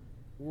as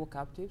war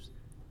captives.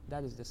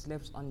 That is the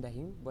slaves under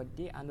him, but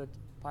they are not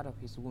part of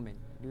his women.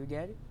 Do you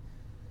get it?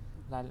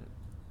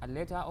 And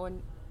later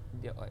on,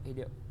 they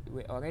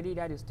were already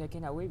that is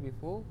taken away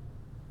before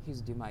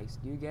his demise.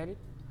 Do you get it?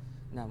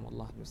 Naam,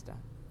 Allah understand.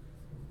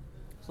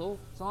 So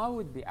someone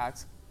would be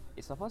asked,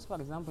 suppose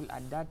for example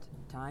at that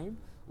time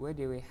where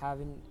they were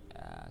having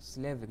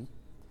slavery,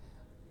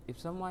 if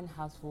someone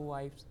has 4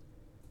 wives,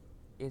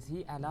 is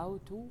he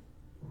allowed to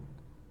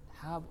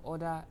have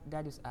other,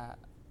 that is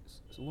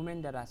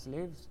women that are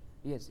slaves?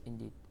 Yes,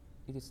 indeed,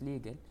 it is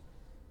legal.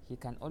 He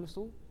can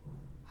also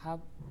have,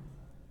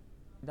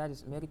 that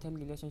is marital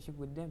relationship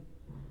with them,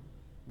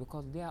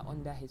 because they are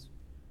under his,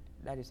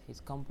 that is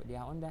his company. They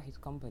are under his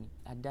company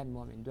at that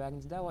moment.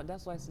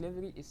 That's why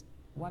slavery is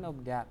one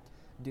of the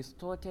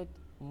distorted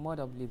mode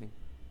of living.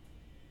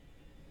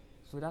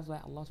 So that's why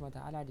Allah subhanahu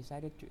wa ta'ala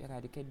decided to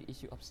eradicate the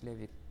issue of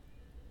slavery.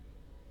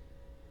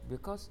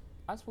 Because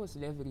as for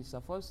slavery,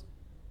 suppose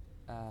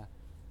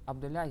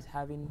Abdullah is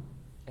having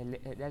a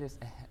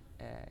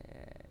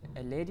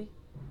lady,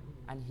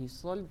 and he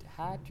sold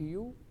her to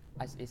you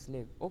as a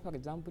slave. Or for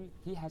example,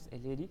 he has a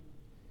lady,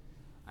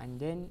 and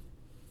then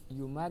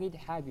you married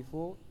her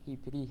before he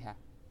freed her.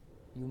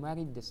 You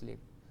married the slave.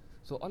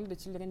 So all the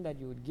children that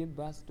you would give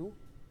birth to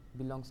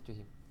belongs to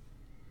him.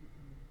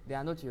 They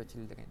are not your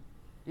children.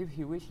 If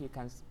he wish, he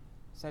can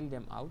sell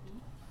them out.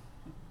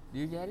 Do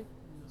you get it?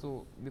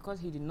 So because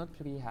he did not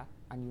free her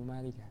and you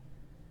married her,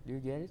 do you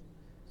get it?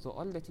 So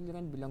all the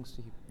children belongs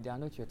to him. They are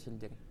not your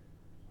children.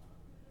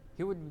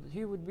 He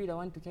would be the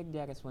one to take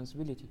their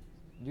responsibility.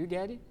 Do you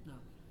get it? No.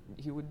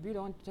 He would be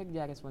the one to take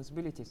their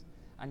responsibilities,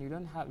 and you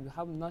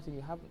have nothing.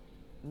 You have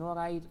no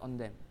right on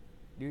them.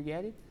 Do you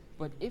get it?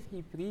 But if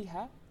he freed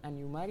her and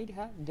you married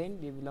her,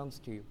 then they belongs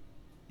to you.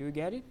 Do you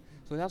get it?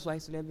 So that's why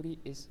slavery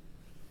is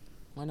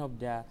one of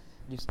the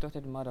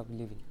distorted mode of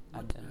living.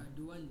 But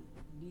the one,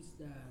 this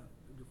the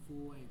 4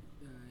 wives,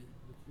 the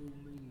 4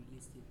 women you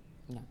listed,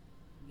 No.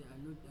 they are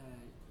not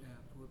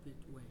prophet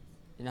wives,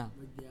 No.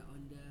 but they are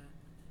under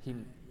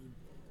Him.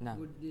 No.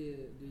 But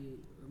the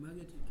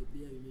Margaret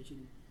Kibia you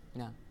mentioned,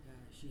 No.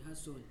 she has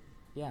son.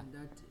 Yeah. And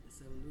that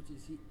son, which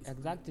is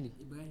Exactly.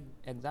 Ibrahim.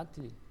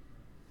 Exactly.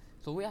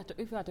 So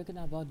if we are talking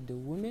about the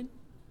women,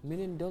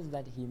 meaning those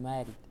that he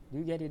married. Do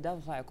you get it?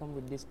 That's why I come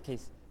with this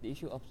case, the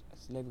issue of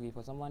slavery,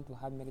 for someone to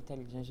have marital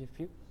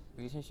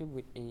relationship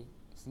with a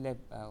slave,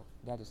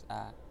 that is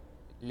a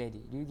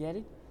lady. Do you get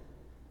it?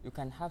 You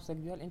can have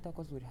sexual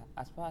intercourse with her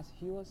as far as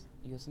he was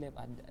your slave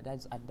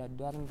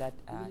during that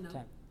time.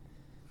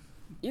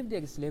 If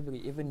there is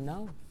slavery, even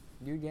now,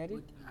 do you get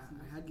it? But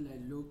I had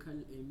like local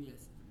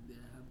emirs. They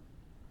have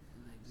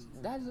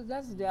like this.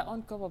 That's their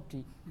own cup of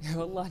tea.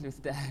 Allah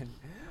understand.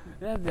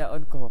 That's their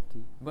own cup of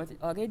tea. But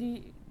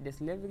already the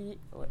slavery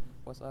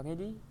was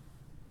already,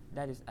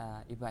 that is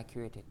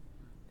evacuated.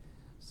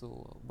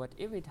 So, but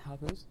if it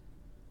happens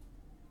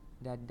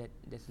that the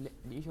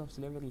issue of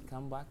slavery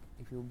come back,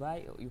 if you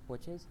buy or you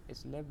purchase a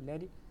slave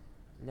lady,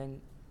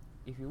 then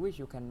if you wish,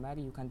 you can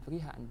free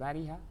her and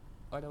marry her.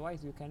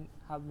 Otherwise, you can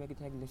have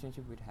marital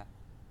relationship with her.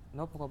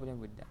 No problem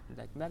with that.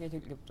 Like marriage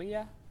with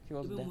Qibtiyya, she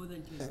was Even there. more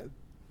than 10.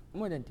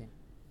 More than 10.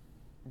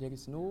 There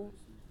is no,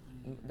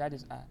 there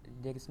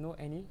is no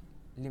any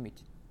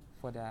limit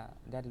for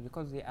that is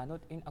because they are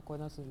not in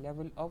accordance with the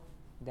level of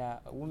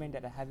the women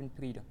that are having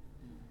freedom.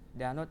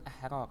 They are not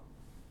ahrar.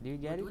 Do you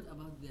get But it? what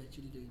about their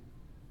children?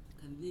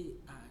 can they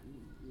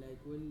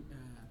like when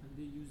Can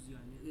they use your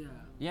name?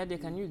 yeah Yeah, they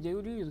can use. They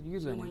would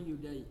use so on when it. you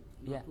die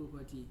your Yeah.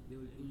 property They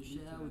will you inherit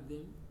share your- with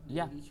them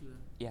Yeah. enrich you.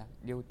 Yeah,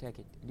 they would take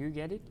it. Do you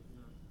get it?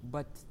 No.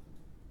 But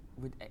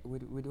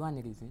with one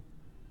reason.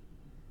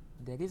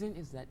 The reason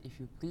is that if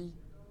you free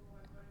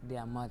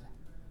their mother,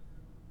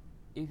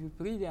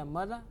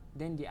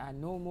 then there are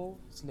no more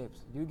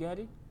slaves. Do you get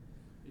it?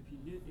 If you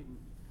did,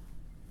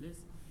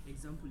 let's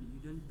example, you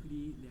don't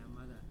free their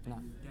mother and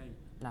No. you die,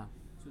 Now,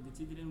 so the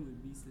children will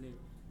be slave.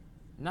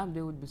 now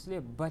they would be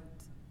slaves, but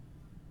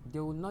they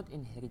will not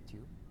inherit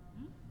you.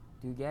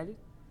 Do you get it?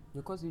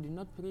 Because you did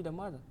not free the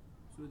mother.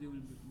 So they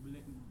will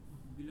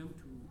belong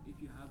to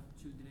if you have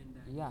children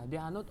that. Yeah, they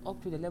are not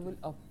up to the level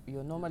of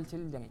your normal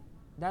children.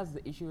 That's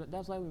the issue.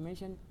 That's why we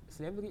mentioned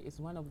slavery is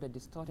one of the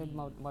distorted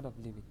mode of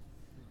living.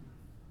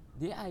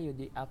 They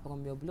are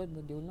from your blood,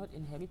 but they will not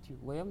inherit you.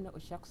 ويمنع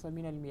الشخص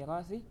من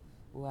الميراث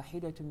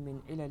واحدة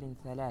من علل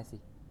ثلاث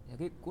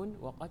رق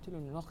وقتل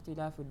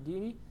واختلاف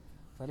الدين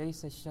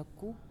فليس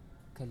الشك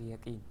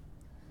كاليقين.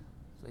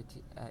 So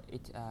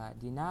it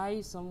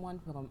denies someone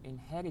from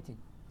inheriting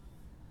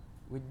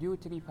with due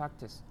three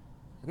factors: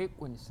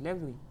 رق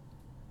slavery,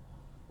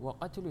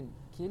 وقتل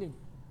killing,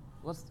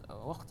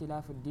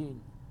 واختلاف الدين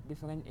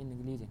different in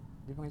religion,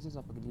 differences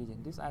of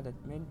religion. These are the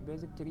main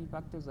basic three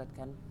factors that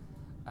can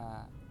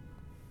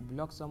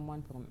block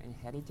someone from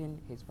inheriting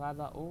his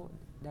father, or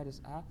that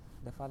is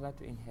the father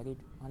to inherit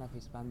one of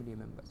his family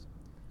members.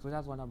 So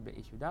that's one of the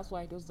issues. That's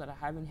why those that are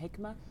having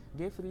hikmah,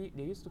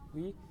 they used to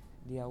free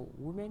their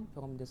women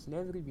from the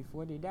slavery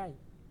before they die,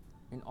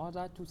 in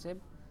order to save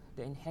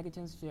the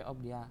inheritance share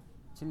of their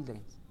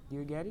children. Do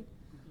you get it?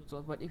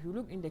 So, but if you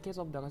look in the case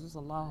of the Rasul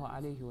sallallahu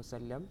alaihi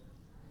wasallam,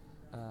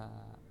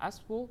 as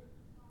for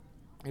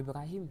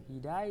Ibrahim, he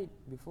died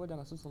before the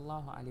Rasul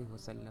sallallahu alaihi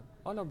wasallam.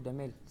 All of the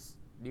males.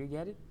 Do you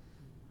get it?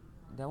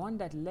 The one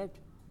that left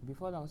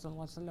before the Rasul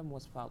sallallahu alaihi wasallam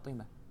was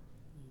Fatima.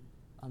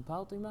 And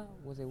Fatima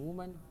was a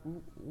woman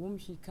whom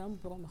she came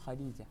from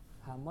Khadija.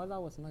 Her mother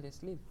was not a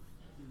slave.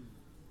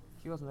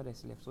 She was not a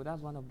slave. So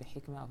that's one of the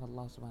hikmah of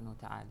Allah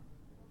subhanahu wa ta'ala.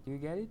 Do you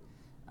get it?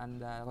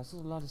 And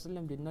Rasulullah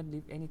sallallahu did not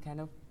leave any kind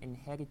of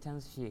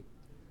inheritance share.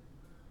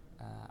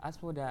 As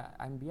for the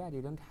Anbiya,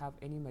 they don't have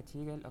any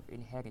material of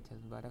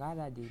inheritance, but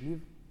rather they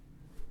leave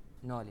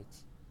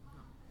knowledge.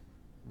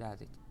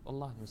 That's it.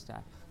 Allah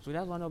musta'an. So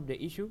that's one of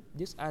the issue.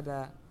 These are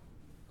the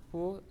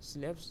 4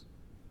 slaves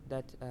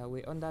that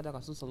were under the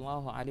Rasul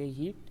sallallahu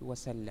alayhi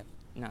wasallam.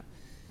 Now,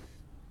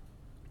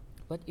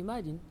 but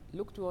imagine,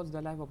 look towards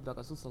the life of the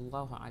Rasul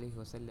sallallahu alayhi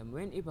wasallam.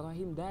 When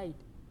Ibrahim died,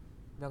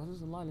 the Rasul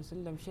sallallahu alayhi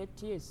wasallam shed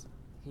tears.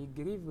 He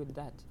grieved with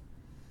that.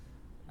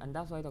 And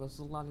that's why the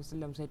Rasul sallallahu alayhi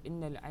wasallam said, إِنَّ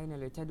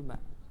الْعَيْنَ لَتَدْمَعُ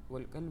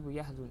وَالْقَلْبُ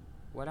يَحْزُنُ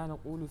وَلَا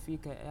نَقُولُ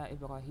فِيكَ يَا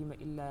إِبْرَاهِيمَ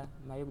إِلَّا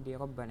مَا يُرْضِي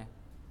رَبَّنَا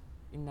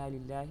إِنَّا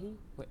لِلَّهِ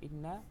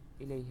وَإِنَّا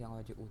إِلَيْهِ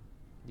رَاجِعُونَ.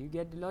 Do you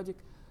get the logic?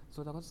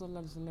 So the Rasul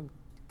sallallahu alayhi wasallam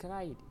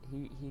cried,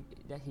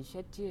 he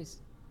shed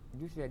tears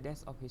due to the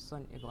death of his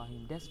son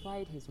Ibrahim,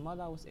 despite his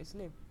mother was a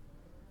slave.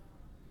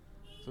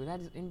 So that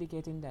is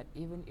indicating that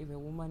even if a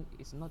woman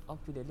is not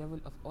up to the level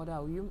of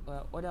other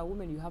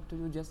women, you have to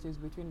do justice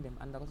between them.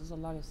 And the Rasul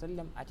sallallahu alaihi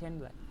wasallam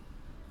attained that.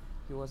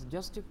 He was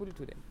justiful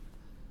to them.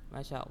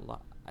 MashaAllah.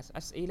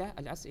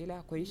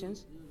 Al-as'ila,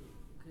 questions?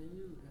 Can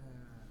you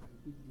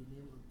repeat the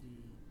name of the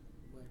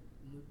wife,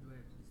 not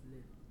wife,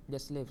 slave? The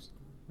slaves.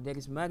 There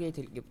is Mariyat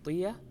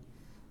al-Qibtiyya.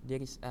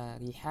 There is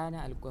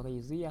Rihana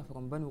al-Qurayziyya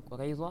from Banu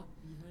Qurayza.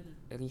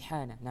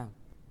 Rihana, now.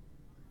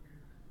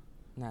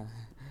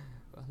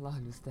 Allah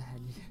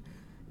al-Mustahani.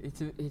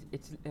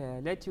 It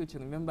let you to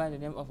remember the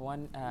name of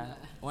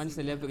one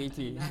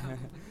celebrity.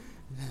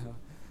 No.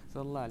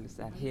 So Allah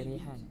al-Mustahani. Here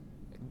Rihana.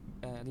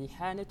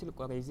 Rihana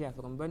al-Qurayziyya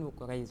from Banu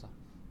Qurayza.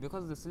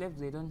 Because the slaves,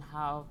 they don't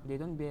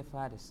bear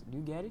fathers. Do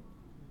you get it?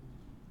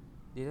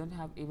 They don't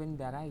have even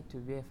the right to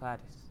bear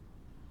fathers.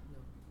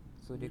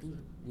 So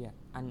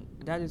and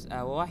that is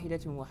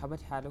واحدة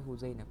وهبتها له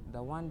زينب,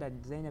 the one that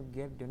Zainab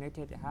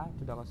donated her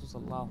to the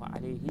Rasul sallallahu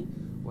alayhi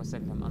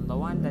wasallam, and the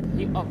one that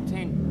he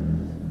obtained.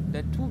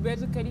 The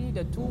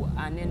two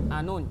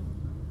are known.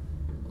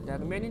 The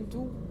remaining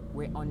 2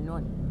 were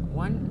unknown.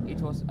 One,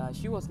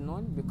 she was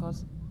known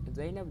because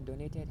Zainab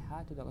donated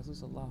her to the Rasul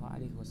sallallahu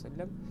alayhi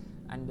wasallam,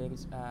 and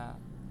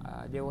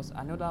there was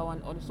another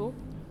one also,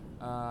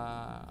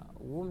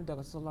 whom the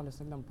Rasul sallallahu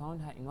alayhi wasallam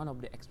found her in one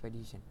of the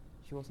expedition.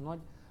 She was not.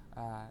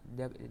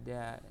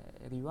 The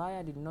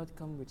riwayah did not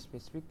come with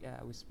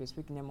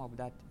specific name of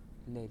that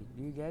lady.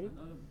 Do you get it?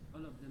 And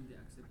all of them, they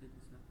accepted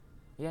Islam.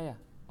 Yeah,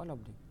 all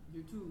of them.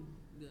 The 2,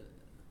 Yeah.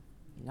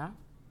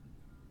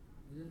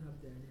 they don't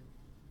have their name.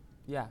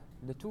 Yeah,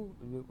 the 2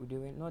 they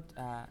were not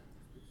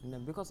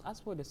because as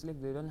for the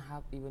slaves, they don't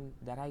have even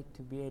the right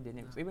to bear the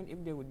names. Even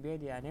if they would bear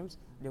their names,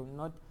 they would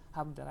not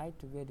have the right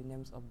to bear the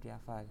names of their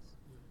fathers.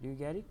 Do you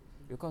get it?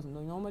 Because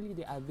normally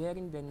they are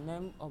bearing the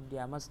name of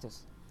their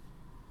masters,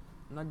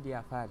 not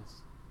their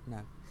fathers.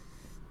 No.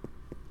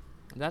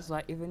 That's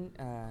why even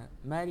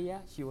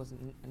Maria, she was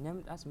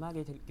named as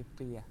Mariyat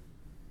al-Qibtiyya,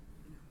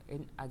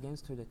 in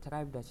against to the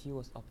tribe that she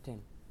was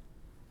obtained.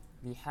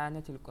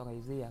 ريحانة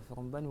القريزية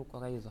from بنو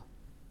قريظة.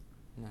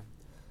 نعم.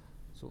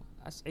 So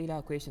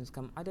أسئلة questions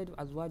كم عدد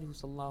أزواجه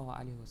صلى الله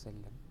عليه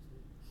وسلم?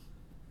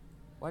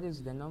 What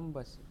is the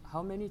numbers?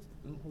 How many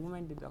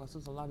women did the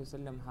Rasul صلى الله عليه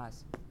وسلم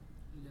has?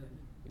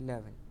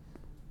 11.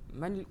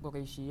 من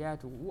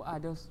القريشيات? Who are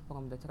those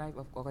from the tribe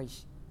of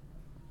Quraysh? 6.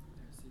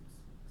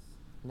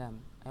 نعم.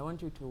 I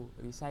want you to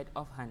recite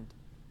offhand.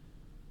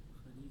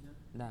 خديجة.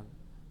 نعم.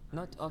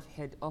 Not off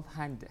head, off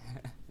hand.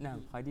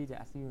 نعم. خديجة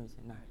as you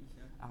mentioned. نعم.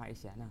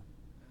 عائشة. عائشة. نعم.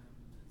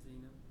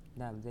 زينب.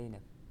 نعم.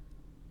 زينب.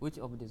 Which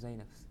of the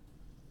Zainabs?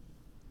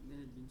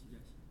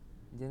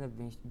 زينب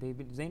بنت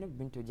جحش. زينب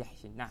بنت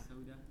جحش. نعم.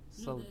 سوداء.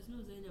 No, there's no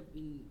Zainab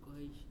in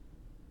Quraysh.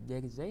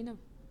 There is Zainab.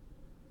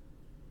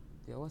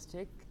 There was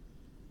check.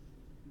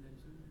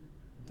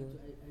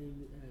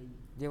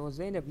 There was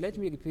Zainab. Let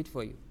me repeat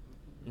for you.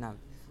 Now,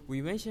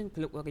 we mentioned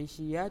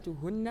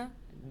Qurayshiyatuhunna.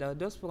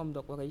 Those from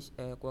the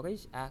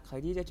Quraysh are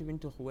Khadija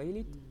bint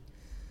Khuwaylid,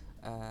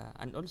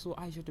 and also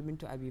Aisha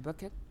bint Abi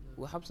Bakr,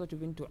 wa Hafsa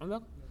bint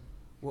Umar,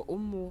 wa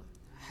Ummu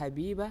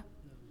Habiba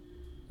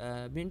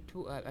bint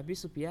Abi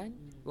Sufyan,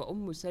 wa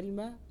Ummu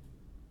Salma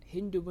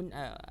Hind bin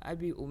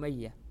Abi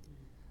Umayyah.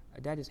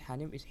 That is her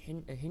name is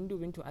Hind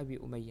bint Abi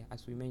Umayyah,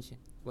 as we mentioned.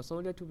 Wa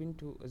Sauda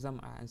bint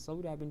Zam'a and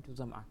Sauda bint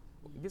Zam'a.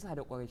 These are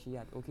the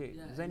Qurayshiyat. Okay,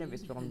 Yeah, Zainab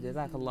is from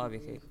Jazakallah bi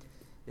khair.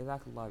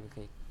 Jazakallah bi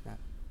khair. Now,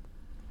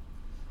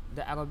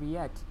 the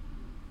Arabiyat.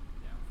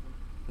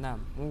 نعم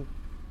مو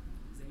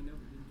زينب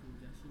بنت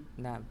جحش.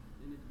 نعم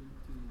زينب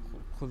بنت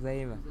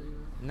خزيمة.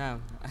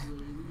 نعم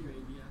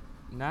جويرية.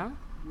 نعم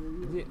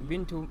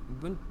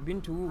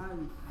بنت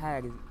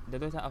حارث, the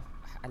daughter of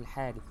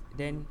Al-Harith.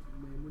 Then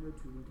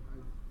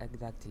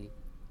exactly.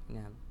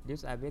 نعم.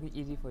 These are very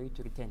easy for you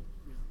to retain.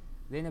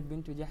 زينب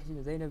بنت جحش,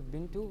 زينب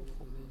بنت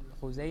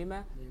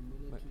خزيمة,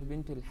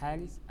 بنت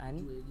الحارث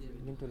and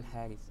بنت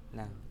الحارث.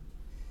 نعم.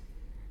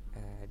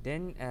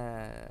 Then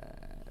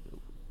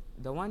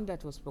the one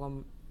that was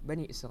from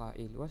Bani Israel,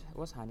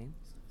 what's her name?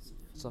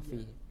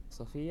 Sophia.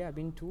 Sophia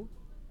bintu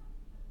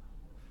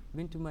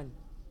man?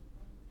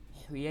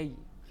 Huyay.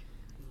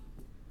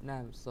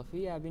 Naam,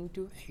 Sophia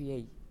bintu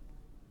Huyay.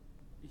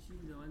 Is she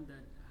the one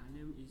that her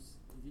name is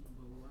it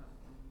Bawa?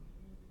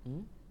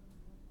 Hmm?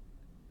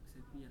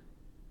 Sophia.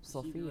 Is she the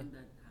Sophia. one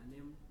that her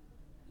name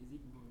is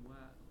it Bawa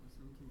or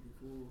something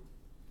before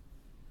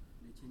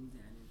they changed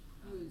their name?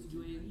 No, it's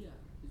Juwayriya.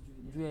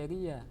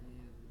 Juwayriya.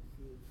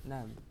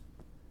 Naam.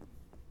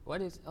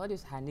 What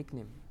is her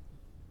nickname?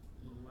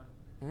 Bawa.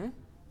 Huh?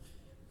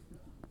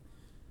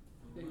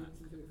 Bawa.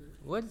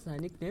 What is her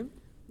nickname?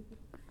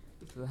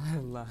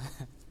 Subhanallah.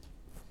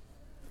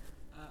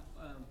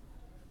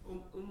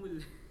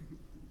 Umul.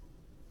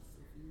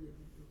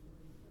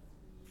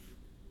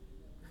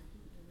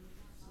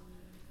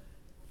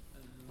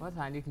 What's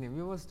her nickname?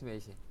 You must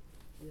mention.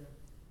 Yeah.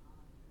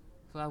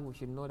 So we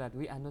should know that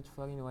we are not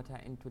pouring water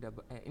into the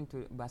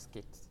into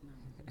baskets.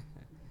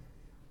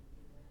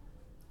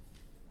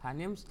 Her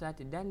name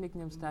started. That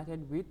nickname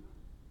started with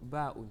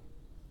Ba'un.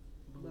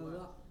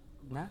 Bawa.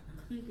 Nah?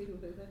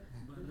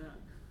 Bara.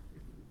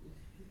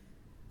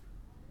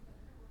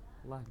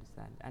 Allah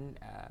understand. And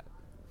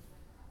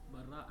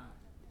Bara'a.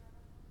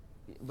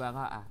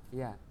 Bara'a,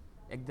 yeah,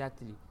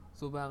 exactly.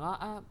 So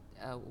Bara'a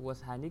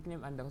was her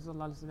nickname, and the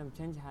Rasulullah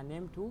changed her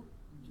name to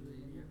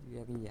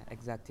Juwayriya,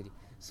 exactly.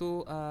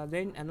 So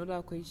then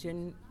another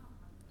question: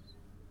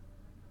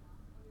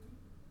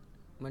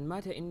 Man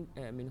mata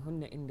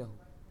minhunna indahu.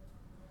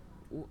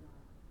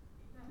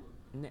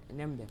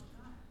 Name them.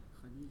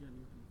 Khadija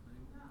bint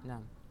Khuwaylid.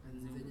 Naam. And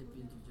Zainab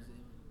bint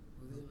Juzayma.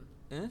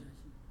 Eh?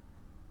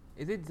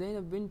 Is it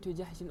Zainab bint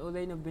Jahsh or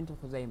Zainab bint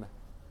Khuzaimah?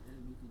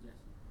 Zainab bint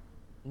Jahsh.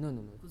 No.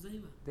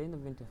 Kuzayma.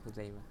 Zainab bint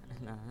Khuzaimah.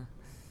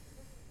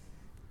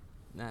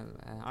 نعم.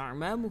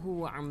 أعمامه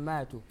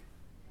وعماته,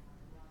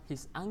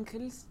 his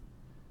uncles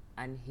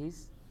and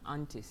his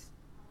aunties.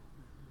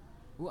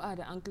 Who are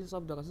the uncles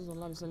of the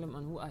Rasulullah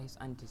and who are his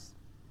aunties?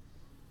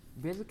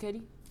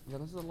 Basically, the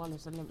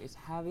Rasulullah is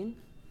having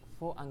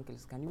 4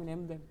 uncles. Can you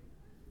name them?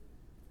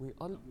 We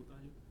all, Abu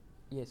Talib.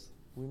 yes,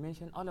 we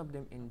mentioned all of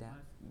them in the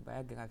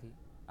biography.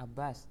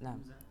 Abbas, no.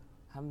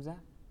 Hamza,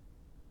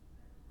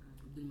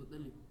 Abdul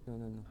Muttalib.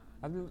 no.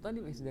 Abdul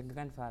Muttalib is the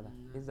grandfather.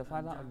 He's the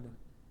father of them.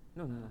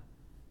 No.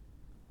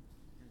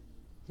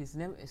 His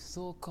name is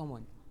so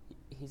common.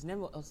 His name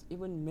was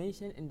even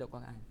mentioned in the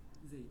Quran.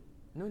 Zayd.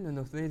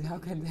 No. How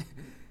can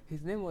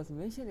his name was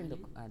mentioned in the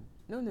Quran?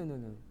 No.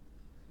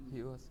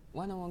 He was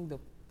one among the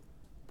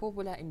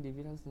popular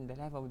individuals in the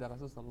life of the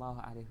Rasul sallallahu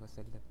alaihi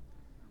wasallam.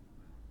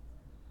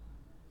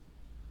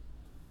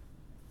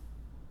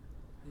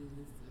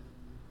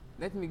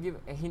 Let me give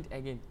a hint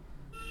again.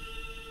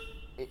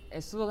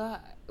 A surah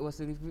was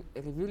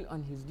revealed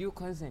on his due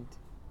consent.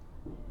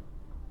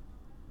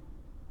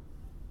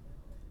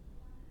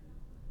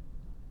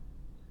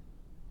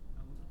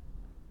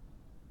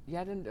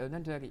 Yeah,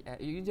 don't worry.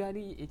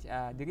 Usually,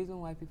 the reason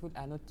why people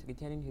are not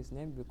retaining his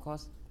name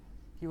because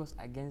he was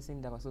against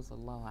the Rasul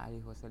sallallahu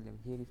alaihi wasallam.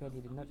 He referred,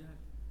 he did not. Abu Jahl.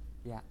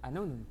 Yeah,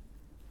 no.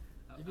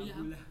 Abu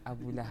Lahab.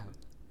 Abu Lahab.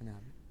 No.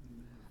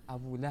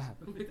 Abu Lahab.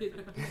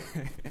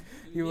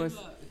 He was.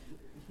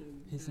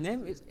 His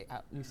name is.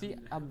 You see,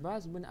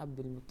 Abbas bin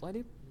Abdul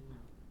Muttalib,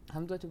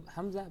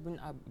 Hamza bin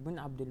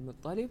Abdul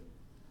Muttalib,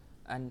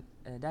 and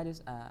that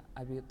is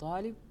Abi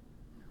Talib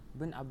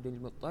bin Abdul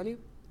Muttalib,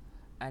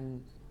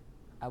 and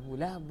Abu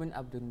Lahab bin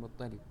Abdul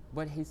Muttalib.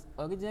 But his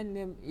original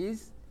name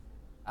is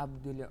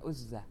Abdul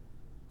Uzza.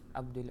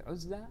 Abdul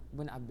Uzza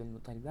bin Abdul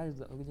Muttalib. That is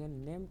the original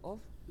name of.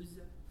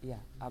 Uzza. Yeah,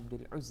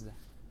 Abdul Uzza.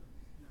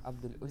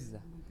 Abdul Uzza.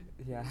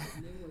 Yeah.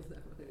 Name was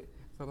that?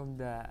 From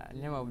the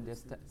name of the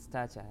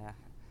stature. Yeah,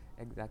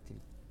 exactly.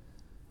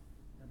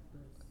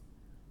 Abbas.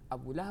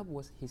 Abu Lahab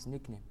was his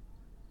nickname.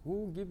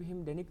 Who gave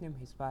him the nickname?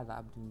 His father,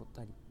 Abdul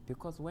Muttalib.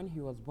 Because when he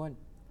was born,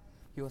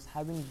 he was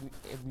having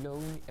a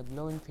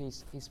glowing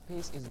face. His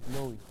face is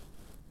glowing.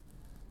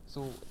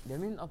 So the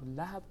meaning of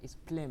Lahab is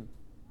flame.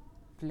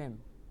 Flame.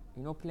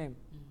 You know flame?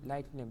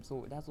 Light flame.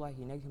 So that's why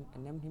he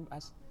named him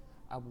as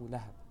Abu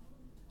Lahab.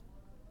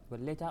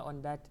 But later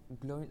on, that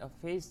glowing of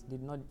face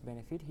did not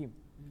benefit him.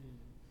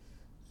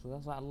 So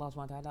that's why Allah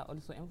subhanahu wa ta'ala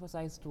also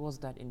emphasized towards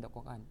that in the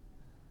Quran.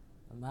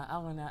 مَا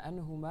أَغْنَى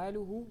أَنْهُ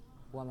مَالُهُ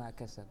وَمَا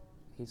كَسَبْ.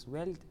 His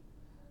wealth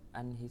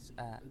and his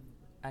that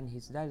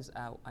is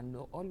and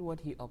all what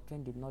he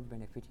obtained did not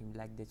benefit him,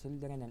 like the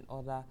children and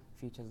other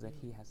features that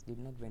he has did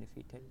not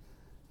benefit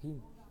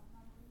him.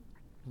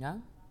 Yeah?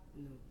 No.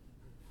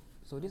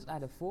 So these are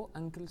the 4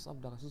 uncles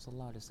of the Rasul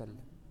sallallahu alaihi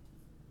wasallam.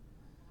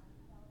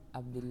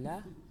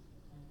 Abdullah,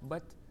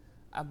 but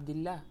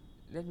Abdullah,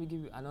 let me give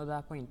you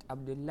another point.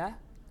 Abdullah,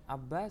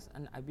 Abbas,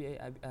 and Abi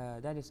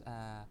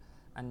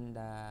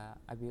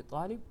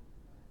Talib,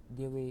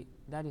 they were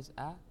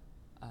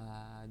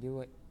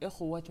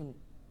إخوة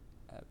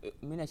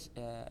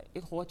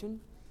إخوة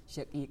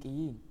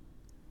شقيقين.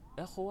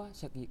 إخوة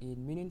شقيقين,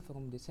 meaning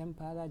from the same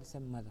father, the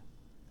same mother.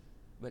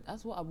 But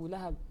as for Abu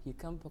Lahab, he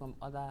come from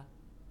other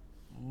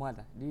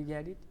mother. Do you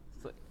get it?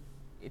 So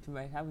it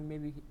might have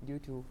maybe due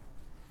to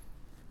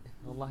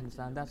Allah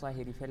understand. That's why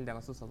he repelled the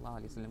Rasul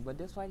sallallahu alaihi wasallam. But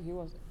that's why he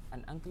was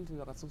an uncle to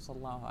the Rasul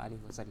sallallahu alaihi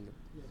wasallam.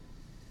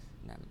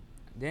 Yeah.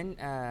 Then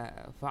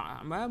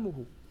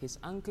فأعمامه, his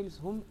uncles,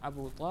 whom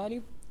Abu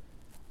Talib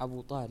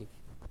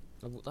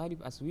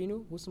as we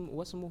know,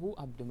 wasmuhu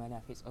Abdul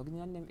Manaf. His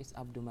original name is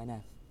Abdul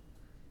Manaf.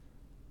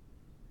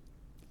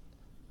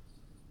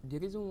 The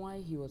reason why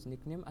he was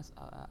nicknamed as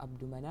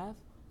Abdul Manaf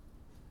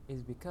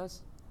is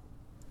because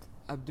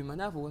Abdul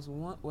Manaf was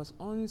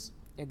once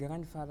a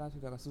grandfather to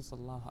the Rasul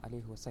sallallahu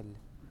alaihi wasallam,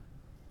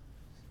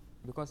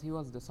 because he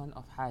was the son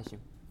of Hashim,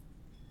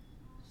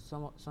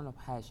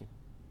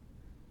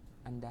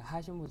 and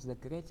Hashim was the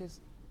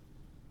greatest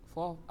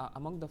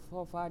among the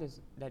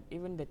forefathers, that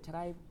even the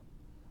tribe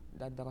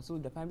that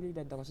the family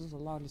that the Rasul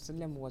sallallahu alaihi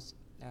wasallam was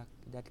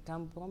that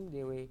come from,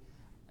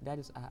 that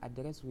is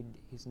addressed with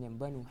his name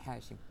Banu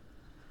Hashim.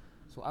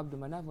 So Abdul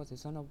Manaf was the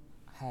son of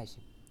Hashim.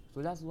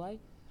 So that's why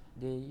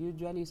they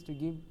usually used to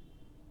give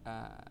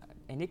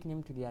a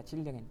nickname to their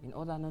children in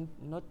order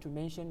not to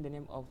mention the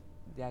name of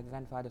their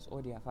grandfathers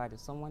or their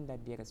fathers, someone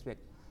that they respect.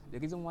 The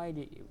reason why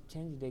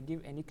they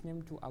give a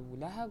nickname to Abu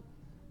Lahab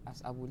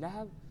as Abu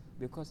Lahab,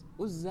 because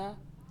Uzza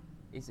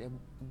is a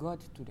god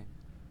to them.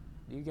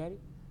 Do you get it?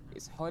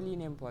 It's holy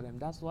name for them.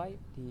 That's why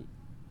they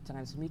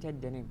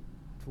transmitted the name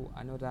to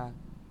another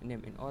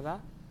name in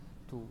order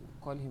to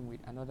call him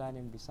with another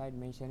name beside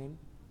mentioning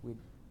with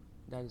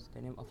that is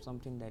the name of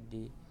something that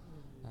they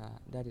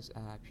that is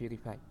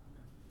purified.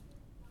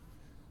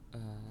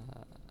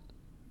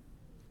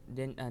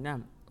 Then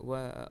Nam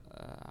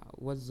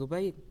was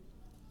Zubayr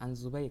and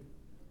Zubayr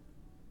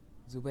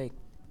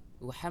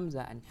wa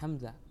Hamza and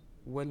Hamza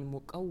wal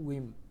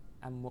Muqawwim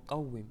and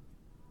Muqawwim.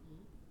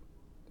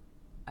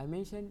 I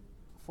mentioned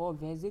 4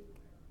 basic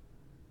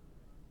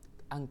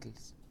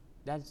uncles.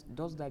 That's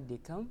those that they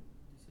come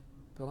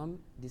from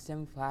the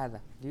same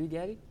father. Do you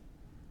get it?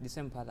 The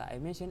same father. I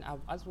mentioned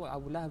as for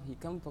Abu Lahab, he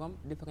come from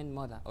different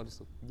mother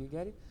also. Do you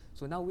get it?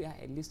 So now we are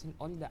listing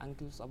all the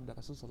uncles of the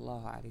Rasul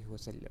sallallahu alaihi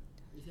wasallam.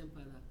 The same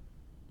father.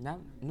 Now,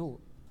 no,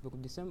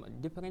 because the same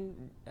different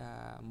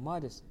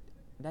mothers.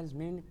 That is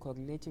mean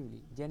correlatively,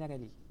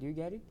 generally. Do you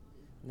get it?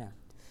 Now,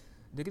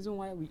 the reason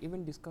why we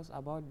even discuss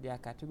about their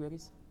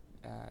categories,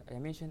 I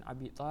mentioned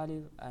Abi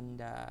Talib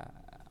and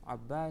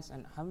Abbas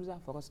and Hamza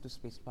for us to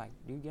specify.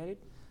 Do you get it?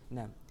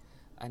 Now,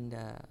 and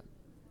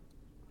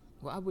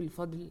wa Abu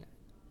al-Fadl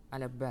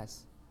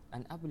al-Abbas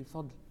and Abu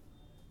al-Fadl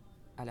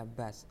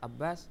al-Abbas,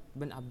 Abbas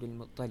bin Abdul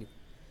Muttalib.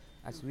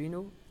 As we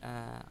know,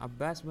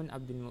 Abbas bin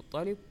Abdul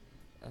Muttalib.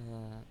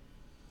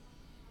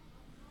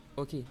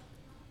 Okay,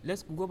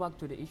 let's go back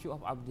to the issue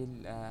of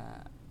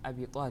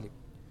Abi Talib.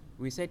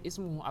 We said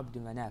ismuhu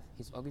Abdul Manaf.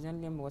 His original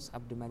name was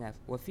Abdul Manaf.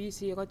 وفي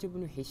سيرة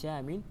ابن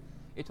هشام,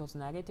 it was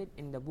narrated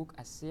in the book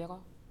As-Sirah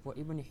for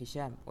Ibn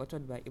Hisham,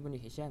 authored by Ibn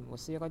Hisham,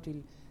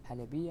 وسيرة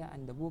الحلبية,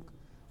 and the book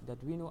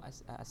that we know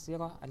as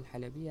As-Sirah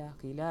al-Halabiyya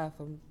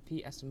khilafan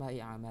fi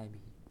asma'i amamihi.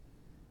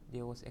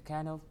 There was a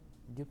kind of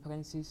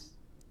differences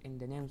in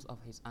the names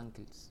of his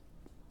uncles.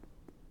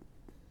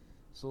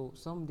 So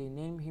some they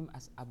named him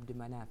as Abdul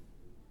Manaf,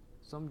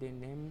 some they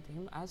named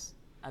him as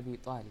Abi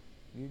Talib.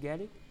 You get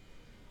it?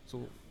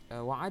 So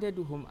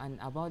وعددهم and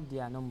about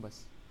their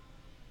numbers,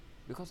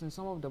 because in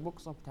some of the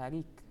books of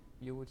Tariq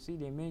you would see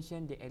they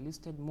mention they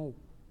enlisted more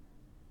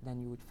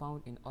than you would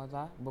found in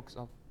other books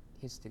of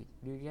history.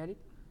 Do you get it?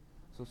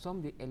 So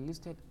some they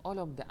enlisted all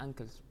of the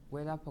uncles,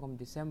 whether from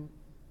the same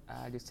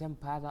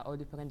father or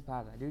different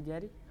father. Do you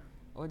get it?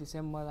 Or the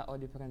same mother or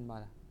different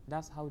mother.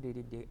 That's how they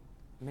did. They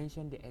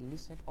mentioned they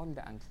enlisted all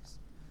the uncles.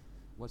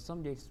 But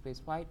some they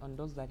specified on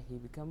those that he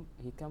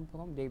came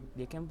from.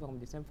 They came from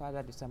the same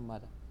father, the same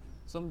mother.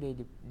 Some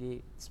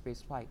they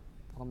specified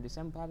from the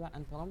same father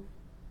and from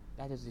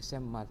that is the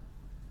same mother.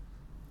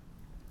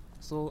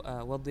 So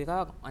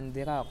والضرار and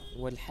ضرار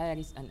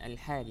والحارث and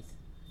الحارث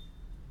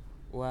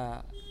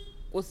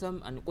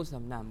وقسم and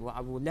قسم نعم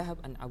وأبو لهب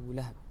and أبو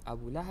لهب.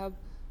 أبو لهب,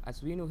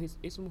 as we know, his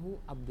اسمه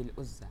عبد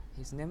العزى.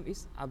 His name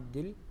is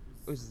عبد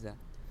العزى.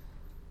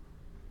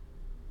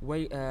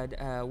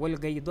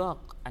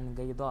 والغيضاق and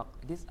غيضاق.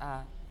 These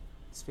are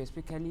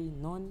specifically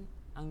known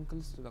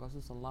uncles to the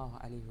Rasul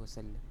sallallahu alaihi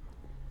wasallam.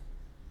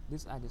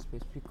 These are the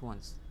specific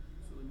ones.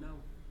 So now,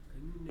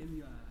 can you name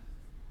your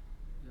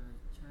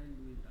child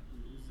with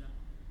Abdul Uzza?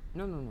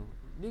 No.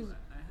 This So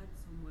I had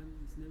someone,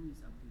 his name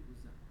is Abdul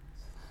Uzza.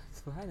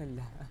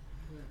 Subhanallah.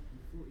 Yeah,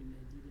 before in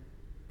Nigeria.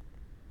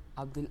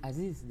 Abdul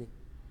Aziz de.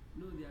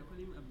 No, they are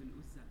calling him Abdul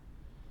Uzza.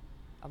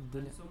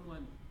 Abdul. And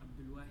someone,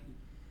 Abdul Wahid.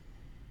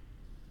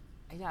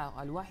 Yeah,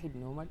 Al-Wahid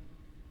normal.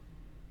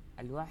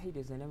 Al-Wahid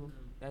is a name,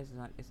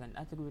 is an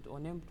attribute or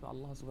name to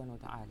Allah subhanahu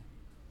wa ta'ala.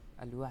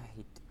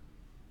 Al-Wahid.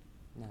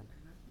 No.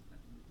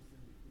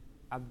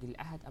 Abdul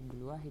Ahad,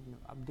 Abdul Wahid, no.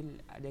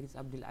 There is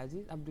Abdul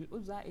Aziz, Abdul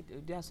Uzza.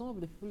 There are some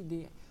of the people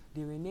they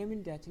were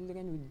naming their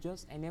children with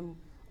just a name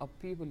of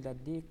people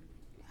that they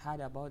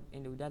heard about,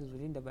 and that is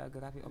within the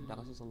biography of the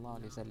Rasul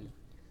sallallahu alaihi wasallam.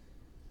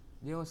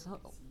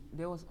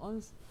 There was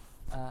once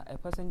a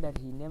person that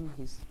he named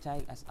his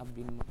child as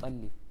Abdul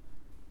Muttalib.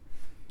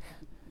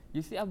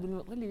 You see,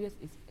 Abdul Muttalib, yes,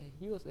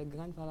 he was a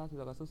grandfather to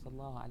the Rasul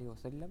sallallahu alaihi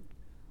wasallam,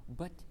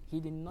 but he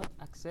did not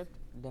accept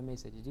the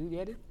message. Do you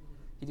get it?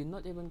 He did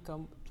not even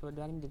come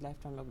during the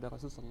lifetime of the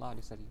Rasul sallallahu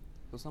alaihi wasallam.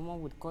 So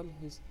someone would call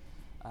his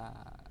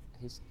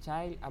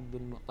child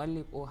Abdul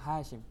Muttalib or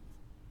Hashim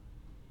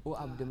or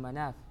Abdul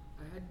Manaf.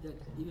 I had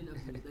that even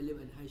Abdul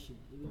Muttalib and Hashim.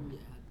 Even me,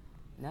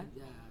 I had. Nah?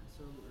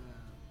 Some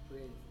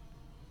friends.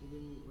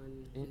 Even when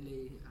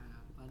they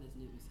father's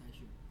name is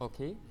Hashim.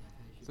 Okay.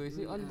 Hashim. So you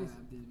see all Even, this.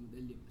 Abdul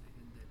Muttalib, I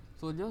had that.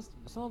 So just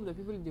some of the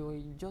people they were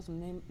just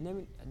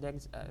naming. There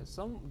is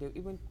some they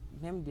even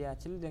named their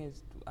children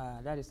as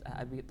that is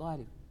Abi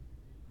Talib.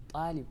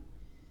 Talib.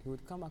 He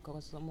would come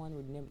across someone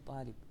with name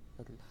Talib.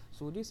 Okay.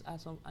 So these are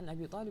some, and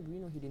Abi Talib,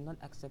 he did not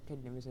accept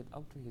the message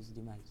up to his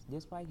demise.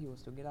 Despite he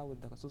was together with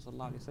the Rasul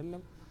sallallahu alaihi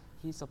wasallam,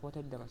 he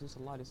supported the Rasul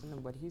sallallahu alaihi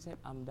wasallam, but he said,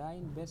 "I'm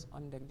dying based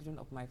on the religion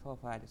of my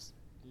forefathers."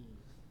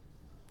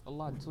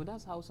 Allah. So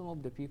that's how some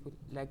of the people,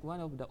 like one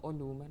of the old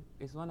women,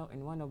 is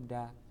in one of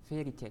the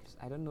fairy tales.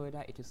 I don't know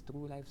whether it is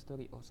true life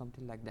story or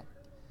something like that.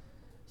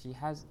 She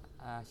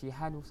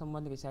had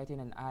someone reciting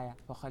an ayah,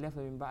 فَخَلَفَ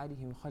مِن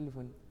بَعْدِهِمْ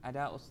خَلْفٌ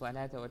أَدَاءُ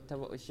الصَّلَاةَ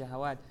وَاتَّبَعُوا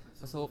الشَّهَوَاتِ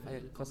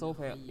فَسَوْفَ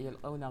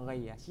يَلْقَوْنَ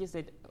غَيًّا. She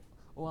said,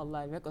 "Oh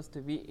Allah, make us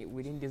to be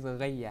within this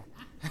ghayya."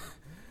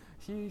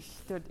 She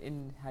stood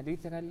in her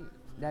literal,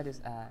 that is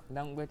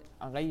language,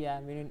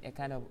 ghayya meaning a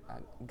kind of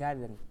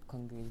gathering,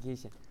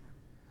 congregation.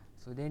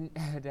 So then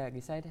the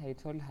reciter had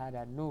told her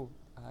that no,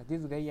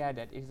 this ghayya,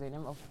 that is the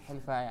name of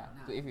hellfire.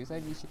 So if you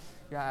said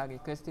you are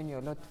requesting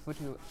your Lord to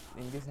put you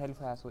in this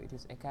hellfire, so it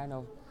is a kind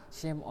of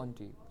shame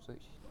unto you. So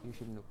you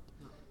should know.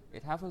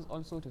 It happens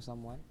also to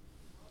someone.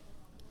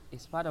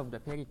 It's part of the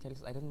fairy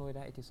tales. I don't know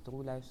whether it is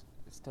true life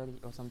story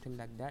or something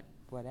like that,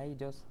 but I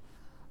just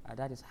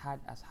that is hard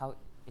as how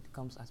it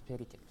comes as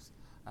fairy tales.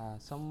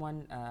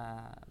 Someone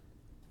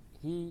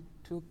he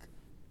took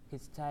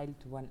his child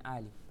to one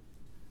alim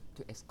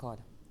to escort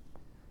him.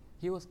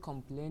 He was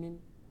complaining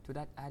to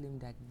that alim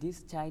that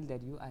this child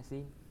that you are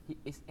seeing, he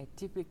is a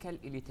typical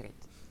illiterate.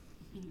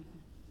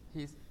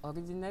 He is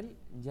original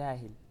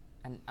jahil,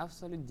 an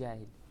absolute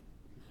jahil.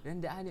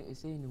 Then the alim is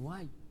saying,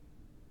 why?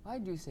 Why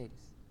do you say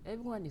this?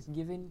 Everyone is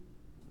given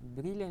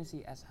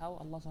brilliancy as how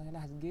Allah subhanahu wa ta'ala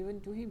has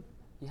given to him.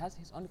 He has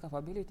his own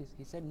capabilities.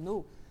 He said,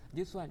 no,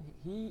 this one,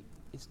 he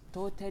is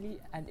totally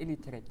an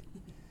illiterate.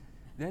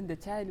 Then the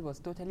child was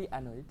totally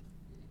annoyed.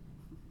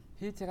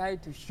 He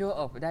tried to show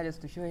off, that is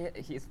to show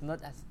he is not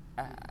as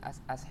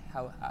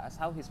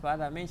how his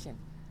father mentioned.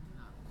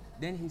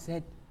 Then he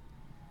said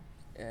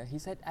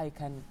I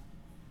can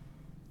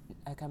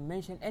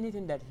mention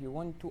anything that he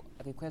want to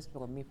request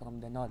from me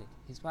from the knowledge.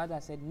 His father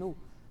said, no,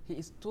 he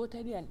is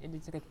totally an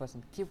illiterate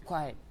person, keep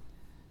quiet.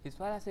 His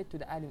father said to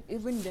the alim,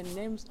 even the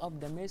names of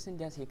the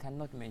messengers he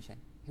cannot mention.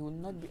 He will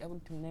not be able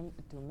to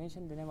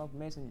mention the name of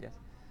messengers.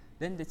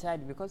 Then the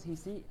child, because he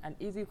see an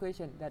easy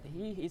question that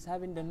he is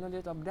having the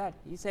knowledge of that,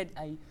 he said,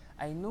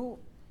 I know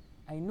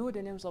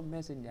the names of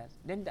messengers.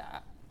 Then the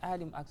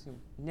alim asked him,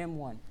 name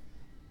one.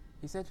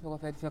 He said,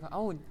 Prophet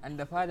Fir'aun. And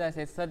the father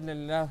said,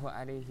 Sallallahu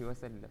Alaihi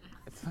Wasallam.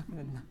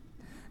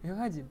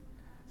 Imagine.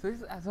 So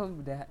these are some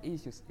of the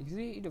issues. You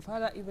see, the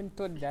father even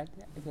thought that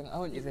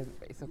Fir'aun is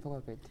a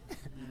prophet.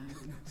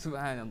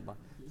 Subhanallah.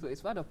 So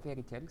it's part of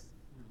fairy tales.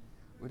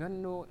 We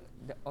don't know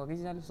the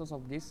original source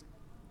of this,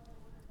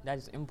 that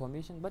is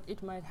information, but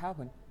it might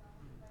happen.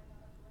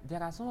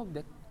 There are some of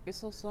the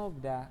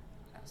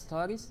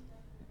stories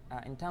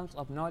in terms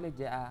of knowledge.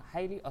 They are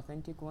highly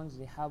authentic ones.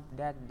 They have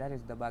that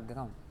is the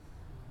background.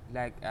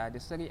 Like the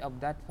story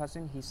of that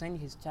person, he sent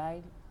his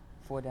child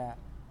for the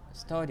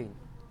studying.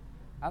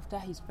 After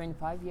he spent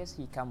 5 years,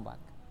 he came back.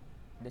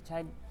 The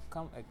child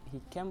he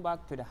came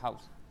back to the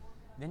house.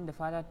 Then the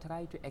father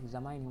tried to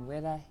examine him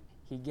whether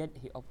he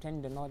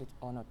obtained the knowledge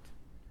or not.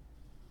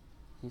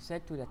 He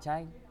said to the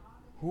child,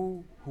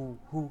 who?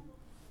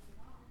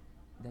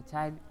 The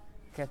child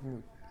kept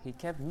mute. He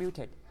kept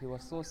muted. He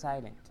was so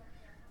silent.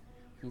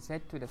 He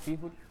said to the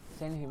people,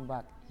 send him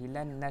back. He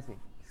learned nothing.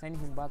 Send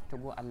him back to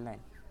go and learn.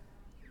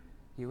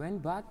 He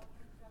went back.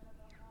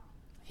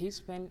 He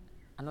spent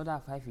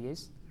another 5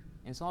 years.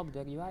 In some of the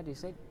riwayat they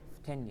said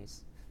 10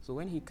 years. So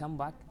when he came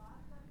back,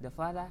 the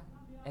father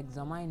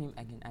examined him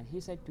again, and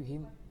he said to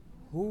him,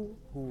 who?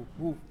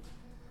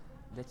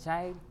 The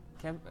child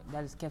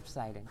kept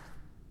silent.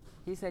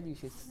 He said, you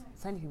should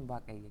send him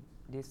back again.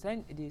 They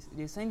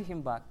sent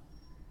him back.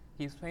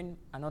 He spent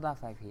another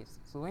 5 years.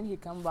 So when he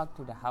came back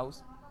to the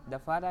house, the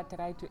father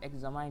tried to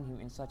examine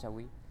him in such a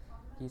way.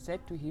 He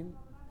said to him,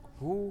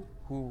 who?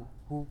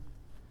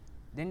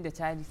 Then the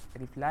child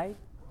replied,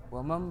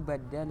 وَمَنْ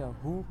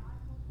بَدَّلَهُ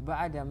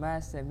بَعْدَ مَا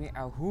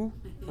سَمِعَهُ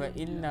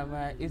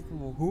فَإِنَّمَا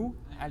إِثْمُهُ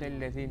عَلَى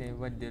الَّذِينَ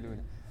يُبَدِّلُونَ.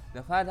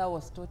 The father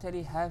was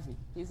totally happy.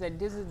 He said,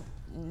 this is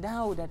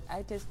now that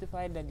I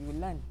testified that you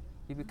learn.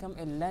 You become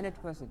a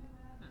learned person.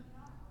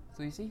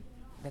 So you see,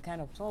 the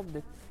kind of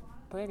the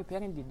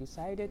parents they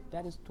decided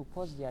that is to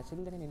post their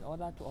children in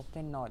order to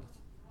obtain knowledge.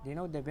 They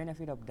know the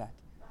benefit of that.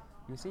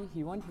 You see,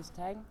 he wants his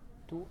child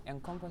to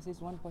encompass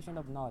one portion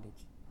of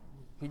knowledge.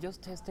 He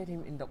just tested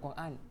him in the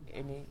Quran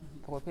in a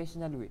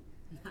professional way.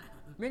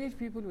 Many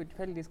people would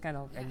fail this kind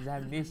of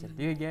examination.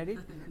 Do you get it?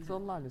 So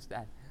Allah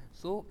understand.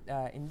 So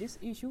in this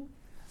issue,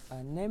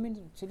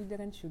 naming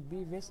children should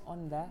be based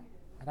on the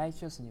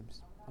righteous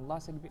names. Allah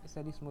said, بِئْسَ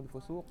الِاسْمُ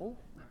الْفُسُوقُ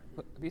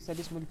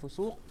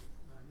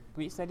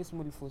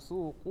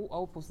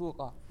أو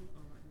فسوقا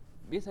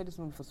بئس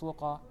الاسم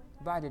الفسوق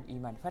بعد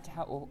الإيمان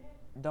فتحة أو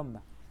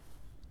ضمة.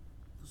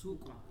 فسوق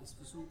is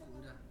فسوق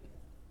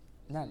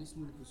نعم.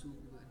 اسم الفسوق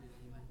بعد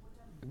الإيمان.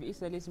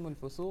 بئس الاسم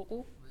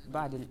الفسوق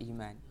بعد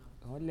الإيمان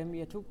ومن لم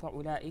يتب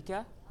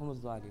فأولئك هم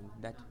الظالمون.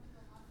 That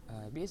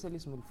بئس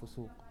الاسم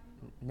الفسوق,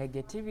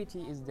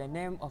 negativity is the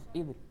name of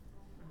evil.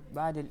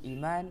 بعد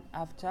الإيمان,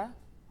 after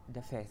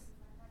the faith.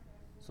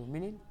 So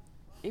meaning,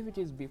 if it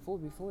is before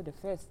the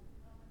faith,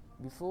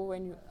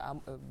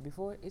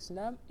 before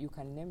Islam, you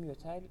can name your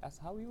child as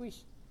how you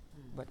wish.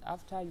 But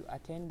after you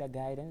attain the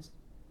guidance,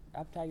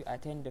 after you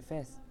attain the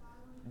faith,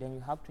 then you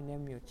have to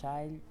name your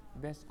child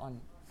based on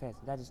faith.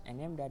 That is a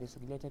name that is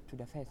related to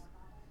the faith.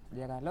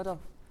 There are a lot of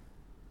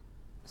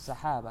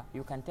Sahaba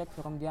you can take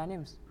from their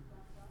names.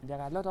 There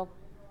are a lot of,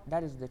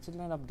 that is the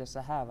children of the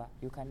Sahaba.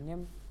 You can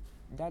name,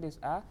 that is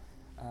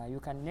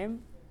you can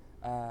name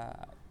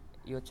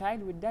your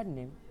child with that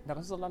name. The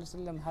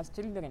Rasulullah has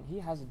children, he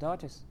has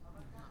daughters.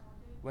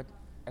 But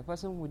a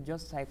person would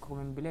just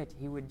circumambulate,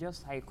 he would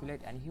just circulate,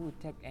 and he would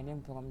take a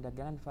name from the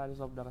grandfathers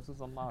of the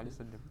Rasulullah.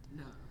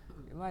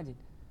 Imagine.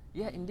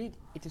 Yeah, indeed,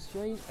 it is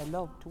showing a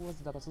love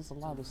towards the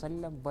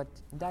Rasulullah, but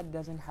that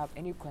doesn't have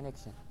any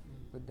connection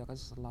with the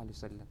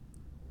Rasulullah.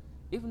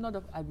 If not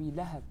of Abi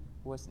Lahab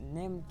was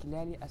named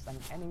clearly as an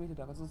enemy to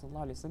the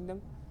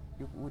Rasulullah,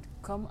 you would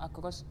come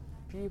across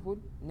people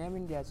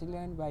naming their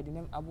children by the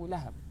name Abu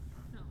Lahab.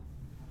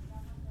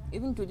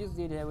 Even to this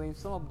day, there were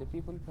some of the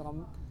people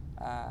from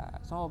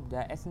some of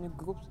the ethnic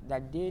groups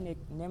that they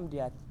name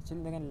their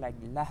children like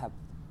Lahab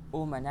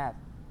or Manab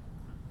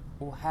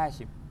or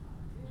Hashim.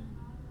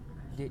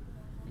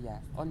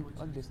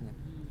 All this name.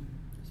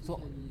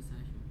 So,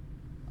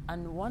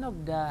 and one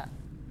of the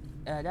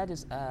that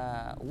is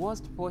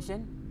worst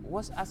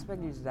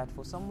aspect is that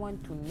for someone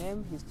to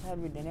name his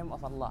child with the name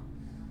of Allah,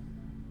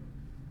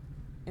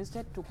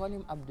 instead to call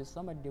him Abdul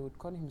Samad, they would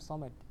call him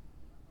Samad.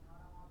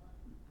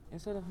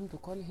 Instead of him to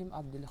call him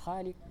Abdul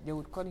Khaliq, they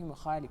would call him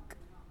Khaliq.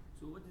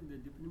 So what is the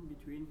difference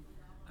between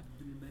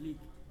Abdul Malik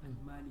and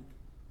Malik?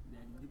 They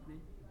are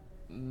different?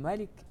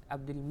 Malik,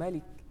 Abdul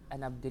Malik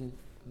and Abdul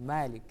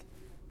Malik,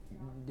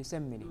 the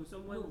same meaning. So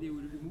someone they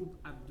will remove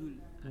Abdul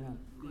and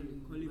they will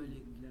call him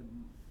Malik.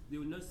 They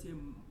will not say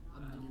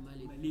Abdul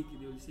Malik,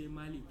 they will say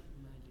Malik.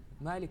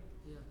 Malik.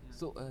 Yeah.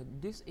 So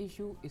this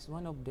issue is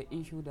one of the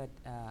issue that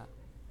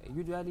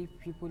usually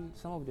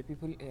some of the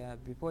people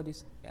before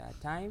this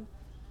time,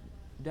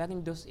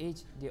 during those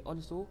age, they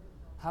also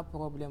have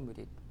problem with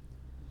it.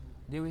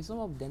 There were some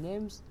of the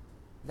names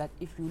that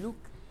if you look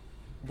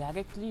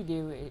directly,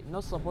 they were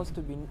not supposed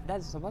to be.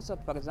 That's supposed to,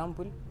 for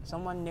example,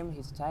 someone named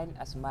his child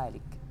as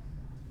Malik,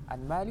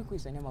 and Malik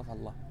is the name of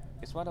Allah.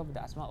 It's one of the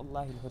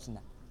Asma'ullah al-Husna,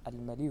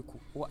 al-Maliku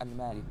or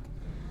al-Malik.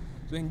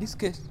 So in this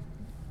case,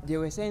 They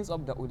were sayings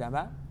of the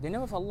ulama. The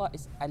name of Allah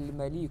is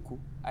Al-Maliku,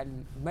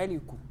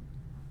 Al-Maliku,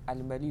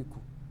 Al-Maliku.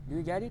 Do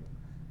you get it?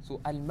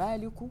 So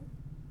Al-Maliku,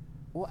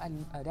 or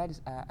that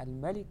is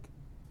Al-Malik,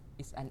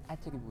 is an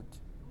attribute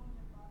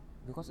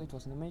because it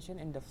was mentioned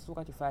in the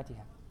Surah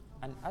Fatiha.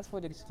 And as for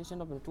the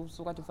recitation of the two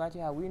Surah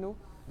Fatiha, we know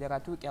there are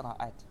two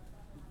qira'at.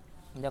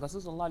 The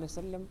Rasul sallallahu alaihi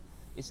wasallam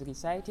is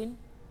reciting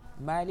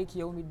Malik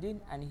Yawmiddin,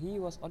 and he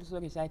was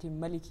also reciting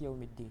Malik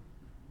Yawmiddin.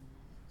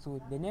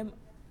 So the name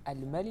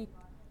Al-Malik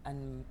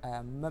and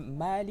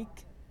Malik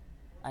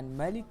and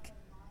Malik,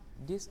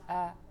 these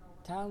are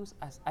terms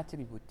as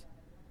attribute.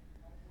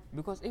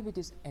 Because if it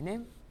is a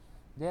name,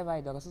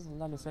 thereby the Rasul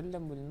sallallahu alaihi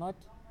wasallam will not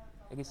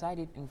recite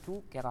it in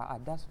two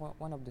qira'at. That's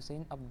one of the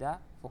saying of the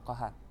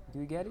fuqaha. Do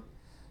you get it?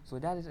 So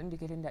that is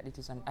indicating that it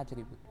is an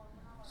attribute.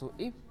 So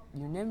if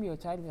you name your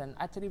child with an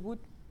attribute,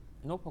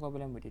 no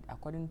problem with it,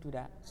 according to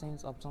the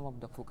sense of some of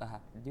the fuqaha.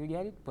 Do you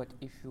get it? But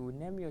if you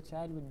name your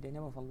child with the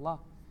name of Allah,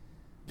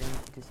 then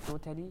it is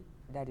totally,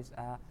 that is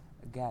a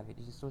garbage.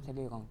 It is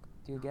totally wrong.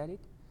 Do you get it?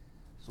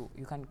 So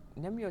you can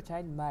name your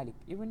child Malik.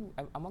 Even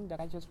among the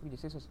righteous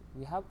predecessors,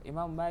 we have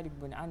Imam Malik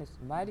bin Anas.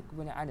 Malik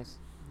bin Anas.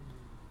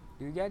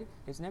 Do you get it?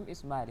 His name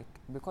is Malik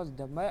because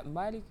the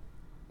Malik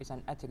is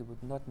an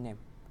attribute, not name.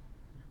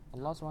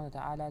 Allah subhanahu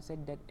wa ta'ala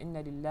said that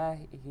inna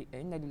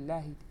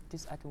lillahi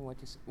tis'atun wa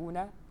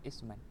tis'una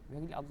isman.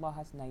 Really, Allah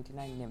has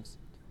 99 names.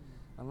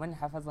 And when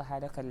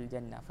hafazaha dakhala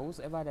al-jannah, for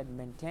whosoever that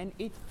maintain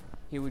it,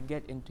 he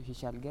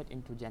shall get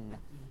into Jannah.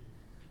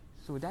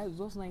 So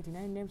those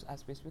 99 names are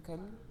specifically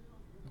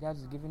that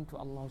is given to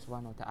Allah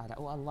subhanahu wa ta'ala,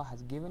 or Allah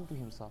has given to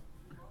himself.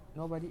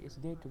 Nobody is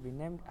there to be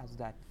named as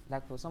that.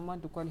 Like for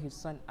someone to call his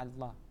son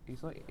Allah, you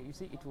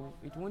see,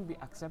 it won't be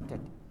accepted.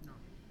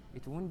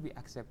 It won't be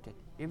accepted.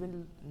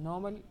 Even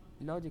normal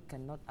logic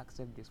cannot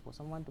accept this, for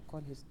someone to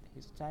call his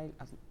child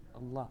as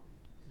Allah.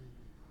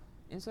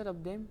 Instead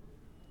of them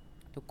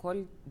to call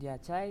their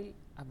child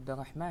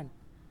Abdurrahman,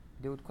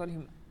 they would call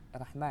him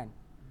Rahman.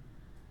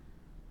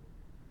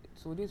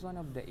 So this is one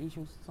of the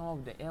issues, some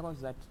of the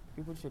errors that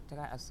people should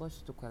try as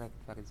such to correct,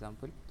 for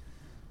example.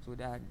 So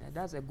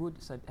that's a good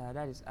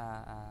that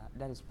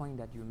is point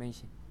that you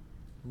mentioned.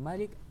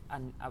 Malik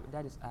and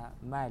that is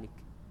Malik.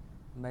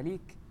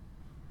 Malik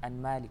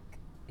and Malik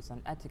is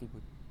an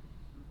attribute.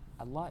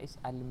 Allah is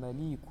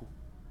Al-Maliku.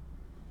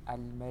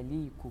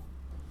 Al-Maliku.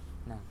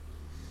 Now,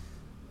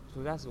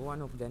 so that's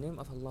one of the name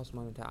of Allah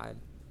subhanahu wa ta'ala.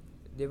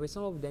 There were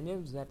some of the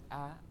names that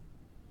are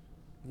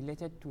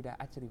related to the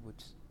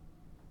attributes.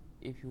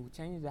 If you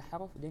change the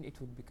harf, then it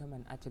would become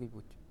an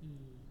attribute.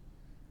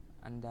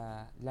 And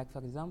like for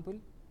example,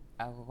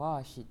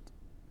 Al-Rashid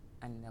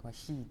and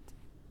Rashid.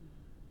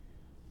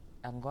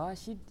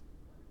 Al-Rashid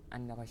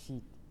and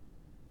Rashid.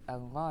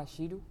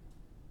 Al-Rashidu,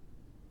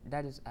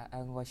 that is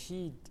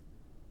Al-Rashid.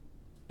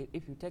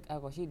 If you take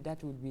Al-Rashid,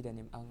 that would be the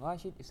name.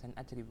 Al-Rashid is an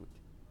attribute.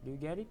 Do you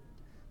get it?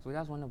 So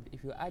that's one of the,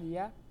 if you add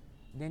ya,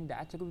 then the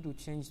attribute would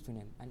change to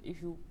name. And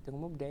if you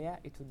remove the ya,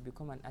 it would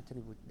become an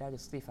attribute. That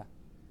is sifa.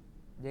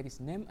 There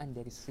is name and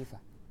there is sifa.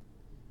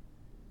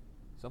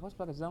 Suppose,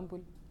 for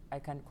example, I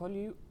can call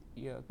you,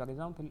 for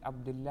example,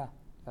 Abdullah,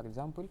 for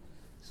example.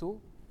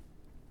 So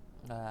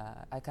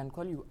I can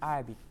call you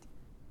Abid.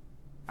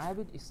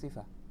 Abid is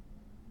sifa.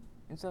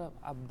 Instead of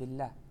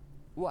Abdullah,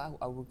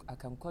 I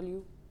can call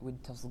you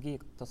with tasgir,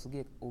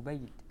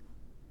 Ubayd.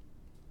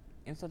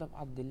 Instead of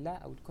Abdullah,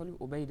 I would call you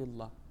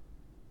Ubaydullah.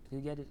 Do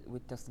you get it?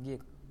 With tasgir.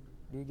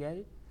 Do you get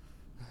it?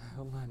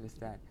 Allah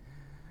understand.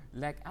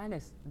 Like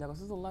Anas, the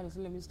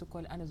Rasulullah used to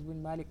call Anas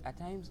bin Malik at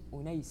times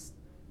Unais.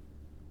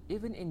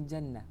 Even in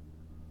Jannah,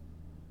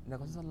 the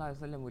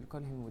Rasulullah would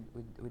call him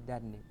with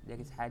that name. There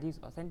is hadith,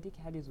 authentic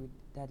hadith with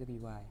that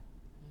riwayah.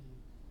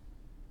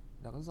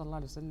 The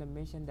Rasulullah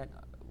mentioned that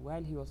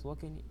while he was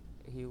walking,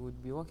 he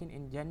would be walking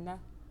in Jannah,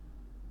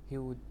 he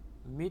would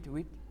meet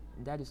with,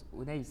 that is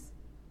Unais,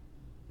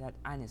 that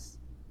Anas.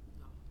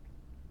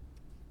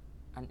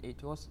 And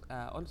it was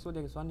also,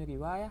 there is one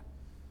riwayah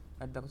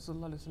that the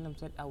Rasulullah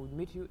said, I would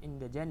meet you in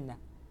the Jannah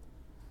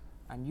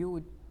and you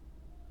would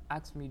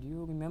ask me, do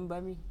you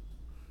remember me?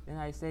 Then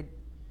I said,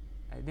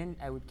 then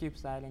I would keep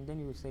silent. Then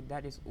you would say,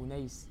 that is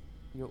Unais.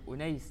 Your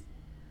Unais,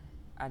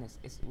 Anas,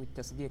 is with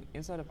tasgir.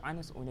 Instead of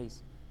Anas,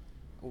 Unais.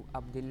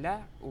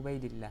 Abdullah,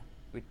 Ubaydillah,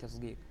 with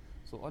tasgir.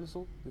 So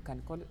also you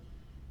can call it,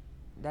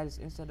 that is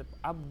instead of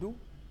Abdu,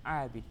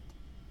 Abid,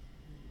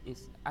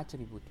 is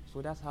attribute.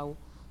 So that's how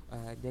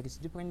there is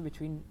difference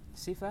between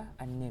sifa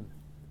and name.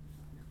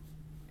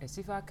 A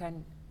sifa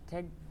can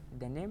take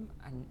the name,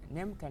 and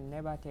name can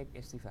never take a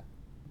sifa.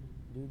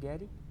 Do you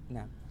get it?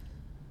 Now,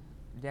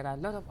 there are a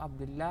lot of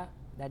Abdullah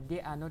that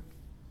they are not.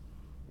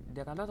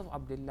 There are a lot of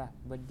Abdullah,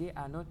 but they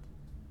are not.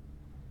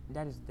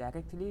 That is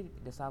directly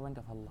the servant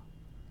of Allah.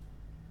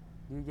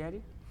 Do you get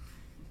it?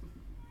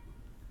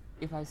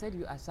 If I said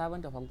you are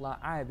servant of Allah,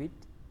 Abid,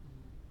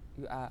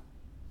 you are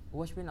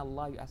worshipping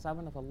Allah, you are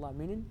servant of Allah,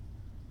 meaning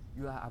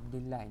you are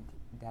Abdullah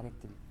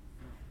directly.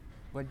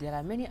 But there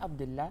are many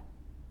Abdullah,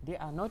 they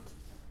are not,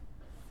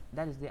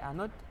 that is, they are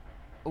not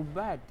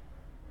Ubad,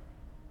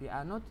 they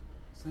are not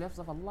slaves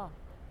of Allah.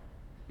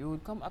 You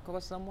will come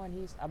across someone, he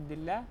is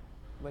Abdullah,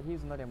 but he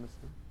is not a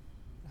Muslim.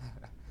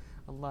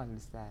 Allah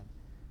understand.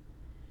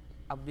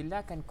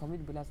 Abdullah can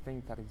commit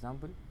blasphemy, for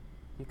example.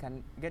 He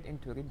can get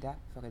into Ridda,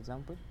 for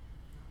example.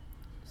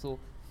 So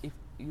if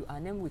you are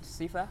named with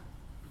Sifa,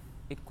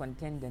 it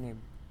contains the name.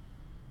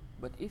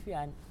 But if you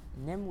are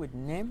named with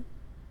name,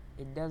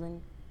 it doesn't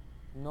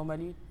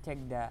normally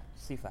take the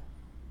Sifa.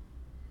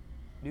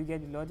 Do you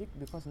get the logic?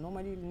 Because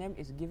normally name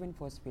is given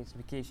for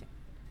specification.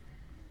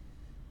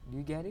 Do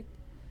you get it?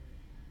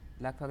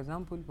 Like for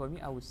example, for me,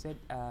 I would say,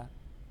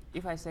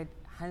 if I said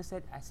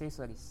handset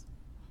accessories,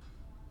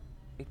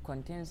 it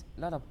contains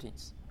a lot of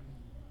things.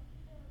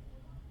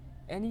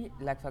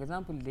 Like for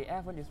example, the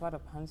iPhone is part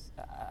of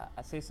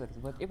accessories.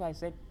 But if I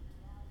said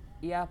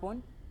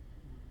earphone,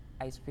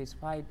 I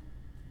specified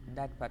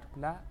that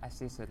particular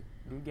accessory.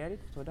 Do you get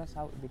it? So that's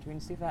how between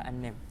sifa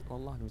and name.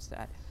 Allah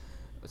musta'an.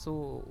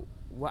 So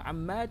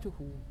وَعَمَّاتُهُ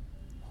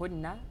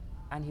hunna,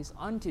 and his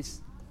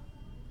aunties,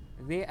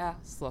 they are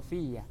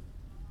Safiya,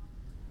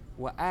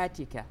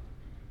 وَآتِكَ,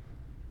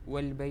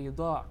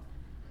 وَالْبَيْضَاء.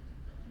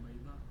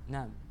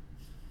 نعم.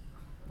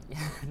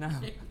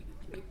 نعم.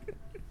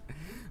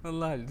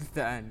 Allah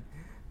al-musta'an.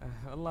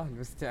 Allah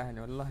al-musta'an.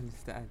 Allah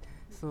al-musta'an.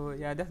 So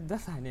yeah,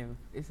 that's her name.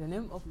 It's a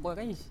name of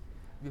Quraysh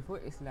before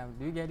Islam.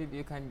 Do you get it?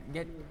 You can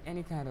get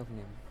any kind of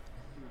name.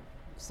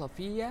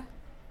 Safiya,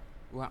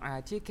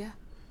 وَآتِكَ,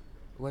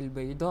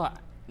 وَالْبَيْضَاء.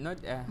 Not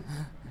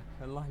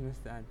Allah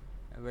al-musta'an.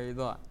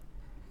 Bayda.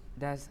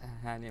 That's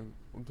her name.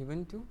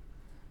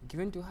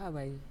 Given to her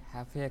by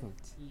her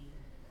parents.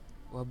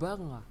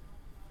 وَبَغَّى.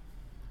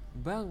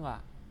 Bagha,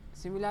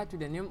 similar to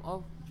the name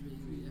of.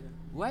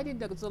 Why did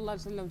the Rasulullah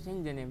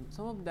change the name?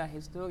 Some of the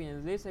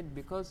historians, they said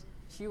because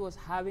she was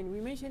having,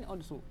 we mentioned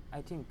also,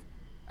 I think,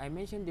 I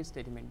mentioned this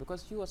statement,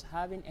 because she was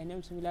having a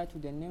name similar to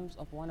the names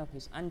of one of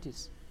his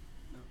aunties.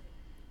 No.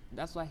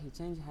 That's why he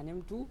changed her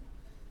name to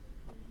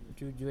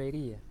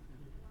Juwairiya.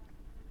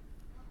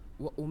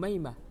 Wa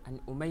Umayma and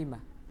Umayma.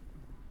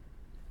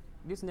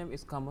 This name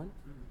is common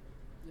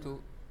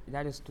to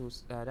that is to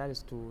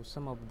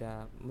some of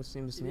the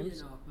Muslims' Even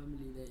names. in our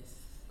family, there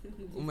is.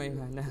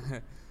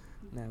 Umayma.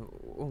 No,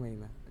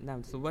 Umayma.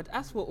 No. So, but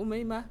as for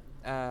Umayma,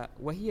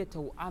 وهي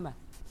توأمة.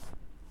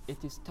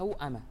 It is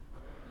توأمة.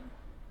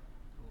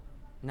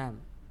 Nam.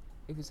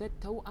 If you said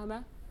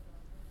توأمة,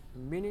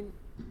 meaning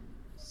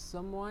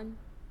someone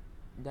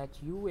that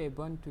you were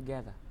born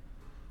together.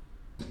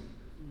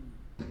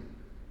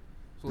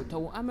 So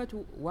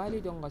توأمة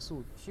والد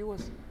رسول. She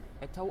was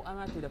a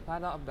توأمة to the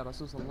father of the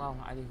Rasul sallallahu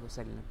alaihi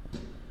wasallam.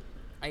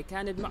 أي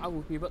كانت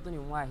معه في بطن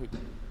واحد.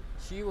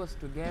 She was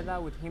together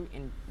with him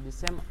in the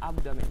same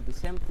abdomen, the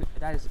same,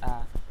 that is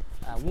a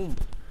womb.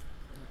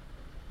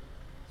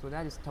 So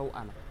that is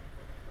توأمة.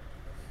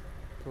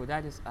 So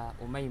that is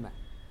Umayma.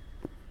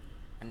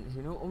 And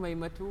you know,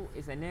 Umayma too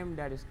is a name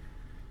that is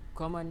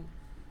common.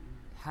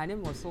 Her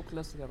name was so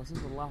close to the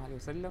Rasulullah sallallahu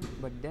alaihi wasallam,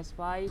 but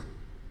despite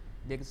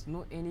there is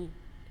no any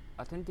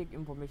authentic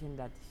information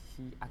that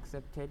he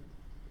accepted,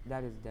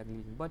 that is the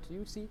religion. But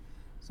you see,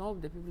 some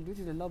of the people, due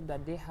to the love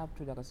that they have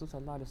to the Rasul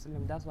sallallahu alaihi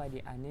wasallam, that's why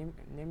they are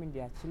naming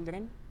their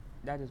children,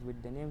 that is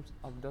with the names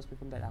of those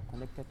people that are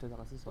connected to the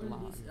Rasul sallallahu All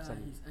alaihi these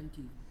wasallam. his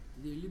aunties.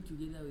 They live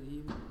together with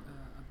him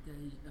after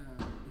his,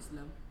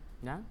 Islam.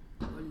 Yeah?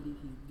 All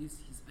his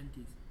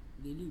aunties.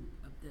 They live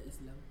after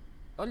Islam.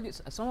 All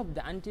this, some of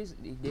the aunties,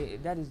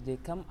 they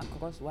come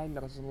across while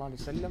the Rasulullah sallallahu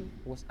alaihi wasallam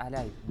was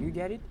alive. Do you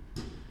get it?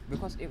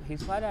 Because if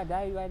his father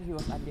died while he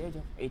was at the age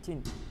of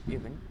 18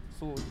 even.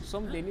 So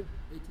some they live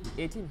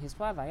 18. His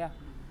father, yeah.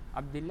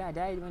 Abdullah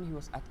died when he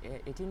was at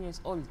 18 years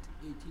old.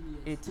 18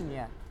 years. 18,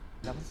 yeah.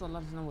 The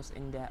Rasulullah was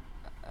in the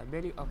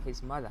belly of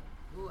his mother.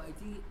 Oh, I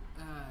think.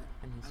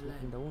 And he's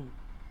alive. in the womb.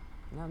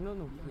 No.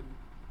 Yeah.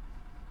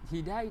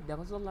 He died. The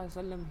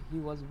Rasulullah he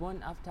was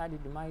born after the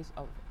demise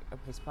of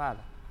his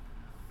father.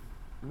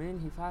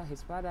 Meaning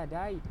his father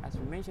died, as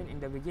we mentioned in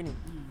the beginning,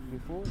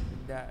 before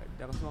the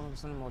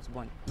Rasulullah was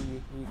born.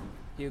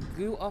 He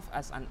grew up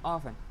as an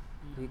orphan.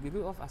 He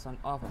grew up as an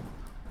orphan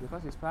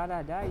because his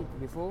father died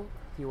before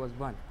he was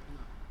born.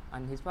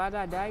 And his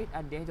father died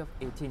at the age of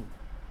 18.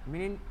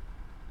 Meaning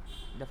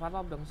the father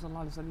of the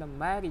Rasulullah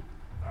married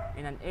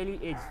in an early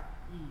age.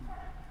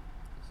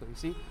 So you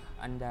see,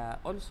 and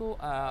also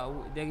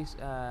there is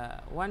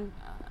one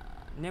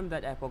name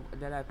that I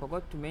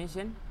forgot to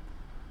mention.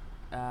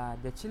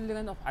 The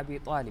children of Abi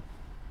Talib.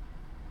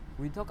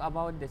 We talk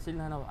about the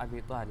children of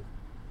Abi Talib.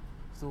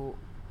 So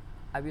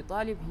Abi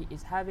Talib, he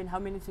is having how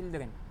many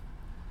children?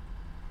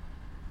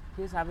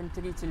 He is having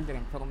 3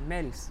 children from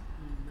males.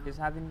 He's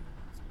having,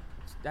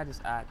 that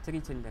is 3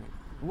 children.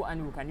 Who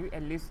and who? Can you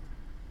at least?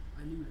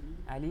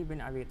 Ali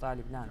bin Abi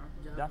Talib. Now,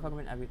 Ja'far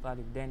bin Abi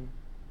Talib. Then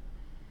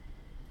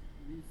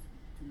These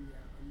two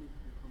are only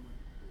common.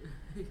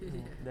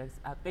 there's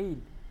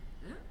Aqil.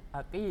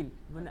 Aqil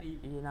bin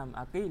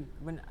Aqil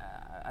bin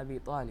Abi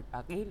Talib.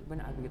 Aqil bin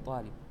Abi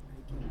Talib.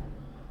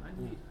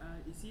 And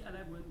is he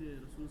alive when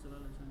the Rasul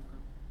sallallahu alaihi wasallam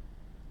came?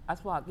 As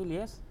for Aqil,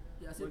 yes.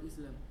 He accepted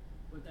Islam.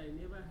 But I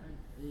never heard.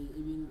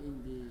 Even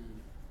in the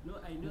No,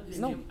 I know the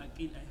No. name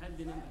Akil. I had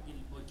the name Akil.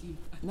 Akil.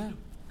 Nah.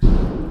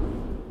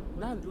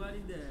 Nah. But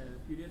during the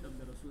period of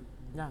the Rasul.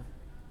 Nah.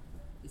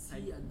 Is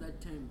he at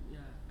that time? Yeah,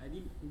 I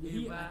didn't Did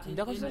he ever. attend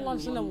The any Rasulullah one-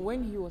 Sallam,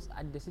 when he was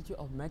at the city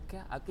of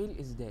Mecca, Aqil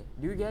is there.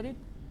 Do you get it?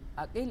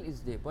 Aqil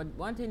is there. But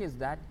one thing is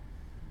that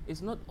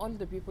it's not all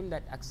the people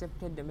that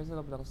accepted the message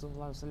of the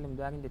Rasulullah Sallam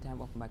during the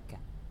time of Mecca.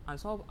 And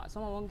some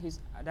among his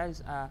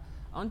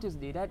aunties,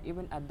 they died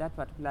even at that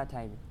particular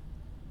time.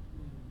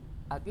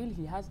 Aqil,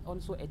 he has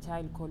also a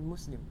child called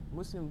Muslim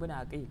bin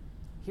Aqil.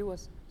 He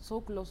was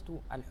so close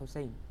to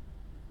Al-Hussein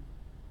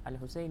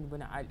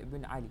bin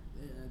Ali.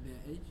 Their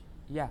age?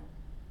 Yeah,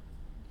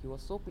 he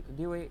was so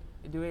they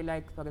were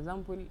like, for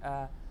example,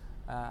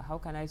 how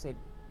can I say,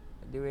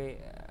 they were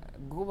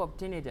group of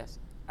teenagers,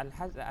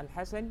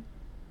 Al-Hassan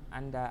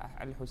and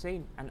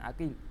Al-Hussein and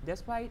Aqil.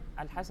 Despite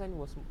Al-Hassan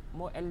was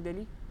more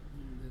elderly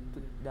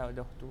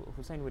to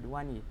Hussein with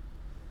 1 year.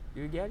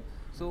 You get?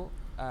 So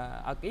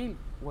Aqil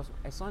was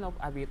a son of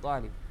Abi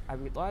Talib.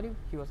 Abi Talib,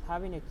 he was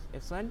having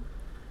a son,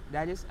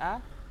 that is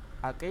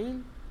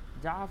Aqil,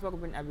 Ja'far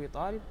bin Abi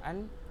Talib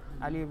and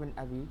Ali bin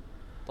Abi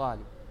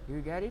Talib.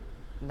 You get it?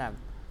 Now,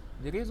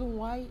 the reason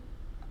why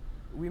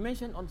we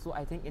mentioned also,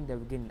 I think in the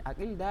beginning,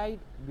 Aqil died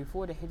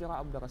before the hijrah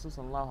of the Rasul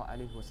sallallahu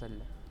alaihi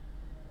wasallam.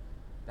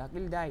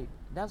 Aqil died.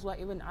 That's why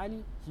even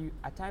Ali,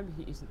 at times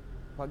he is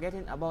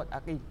forgetting about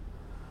Aqil.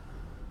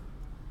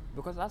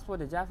 Because as for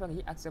the Ja'far,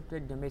 he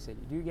accepted the message.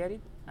 Do you get it?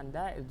 And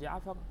that is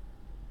Ja'far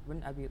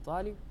bin Abi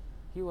Talib.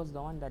 He was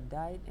the one that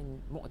died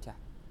in Mu'tah.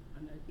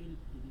 And Akil,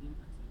 he didn't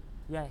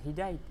accept. Yeah, he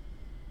died.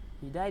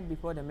 He died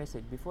before the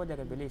message, before the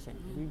revelation.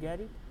 Do you get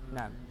it?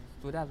 Now,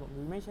 so that's what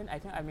we mentioned. I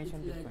think I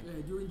mentioned It's this like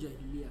one. during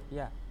Jahiliyyah.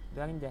 Yeah,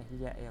 during the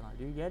Hijrah era.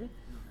 Do you get it?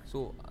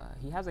 So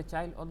he has a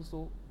child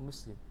also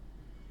Muslim.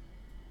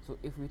 So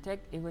if we take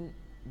even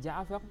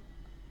Ja'far,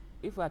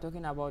 if we are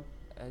talking about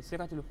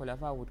Siratul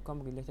Khulafa, would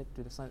come related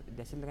to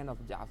the children of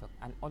Ja'far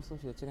and also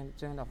to the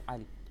children of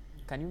Ali.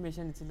 Can you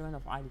mention the children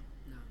of Ali?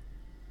 No.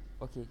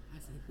 Okay,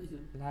 Hassan.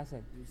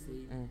 Al-Hassan. You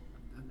say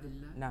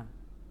Abdullah. Nah.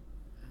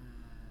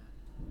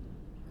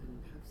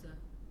 And Hafsa.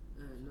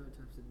 Not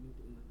Hafsa bint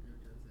Umar. Not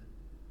Hafsa.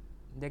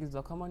 There is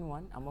a common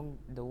one among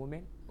the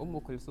women,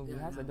 Kulsum. He Yeah,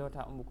 has a yeah.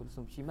 daughter,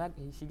 Kulsum.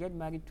 She get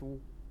married to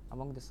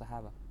among the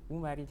Sahaba. Who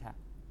married her?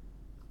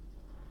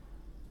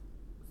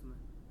 Uthman.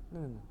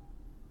 No.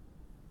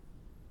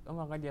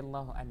 Umar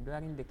radiallahu anhu,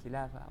 during the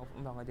Khilafah of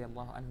Umar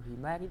radiallahu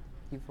anhu,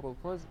 he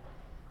proposed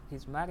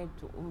his marriage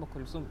to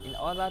Kulsum in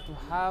order to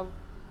have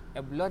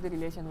a blood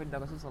relation with the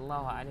Rasul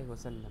sallallahu alaihi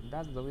wasallam.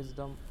 That's the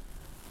wisdom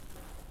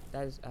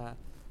that is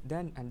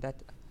done and that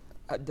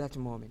at that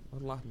moment.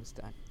 Allah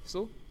musta'an.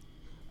 So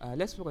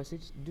let's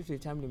proceed due to the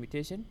time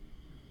limitation.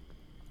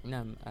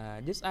 Now,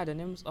 these are the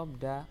names of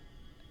the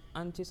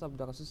aunties of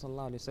the Rasul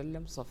sallallahu alaihi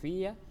wasallam: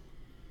 Safiya,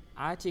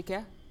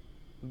 Atika,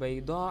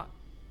 Bayda,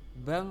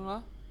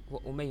 Barra, wa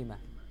Umayma.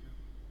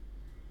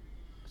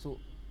 So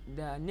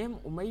the name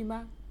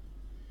Umayma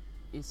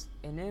is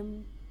a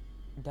name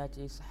that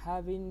is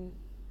having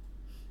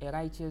a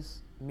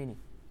righteous meaning.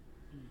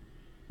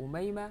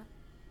 Umayma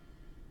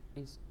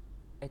is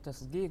a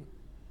tasgir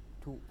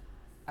to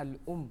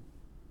al-um.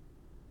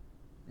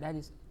 That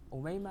is,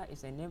 Umayma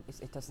is a name,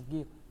 is a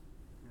tasgir.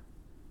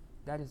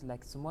 That is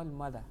like small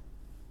mother.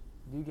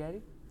 Do you get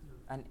it?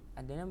 And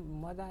the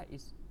name mother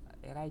is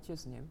a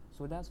righteous name.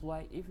 So that's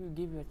why if you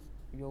give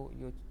your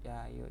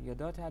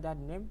daughter that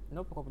name,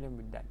 no problem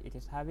with that. It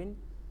is having,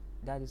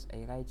 that is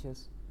a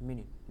righteous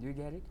meaning. Do you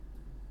get it?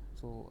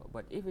 So,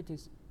 but if it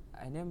is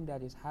a name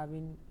that is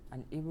having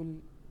an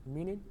evil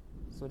meaning,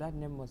 so that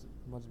name must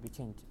be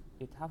changed.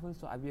 It happens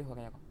to Abi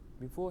Hurairah.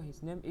 Before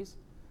his name is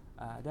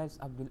that's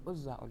Abdul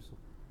Uzza also.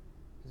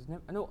 His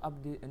name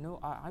Abi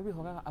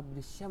Hurairah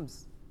Abdul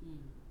Shams.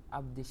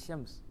 Abdul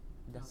Shams,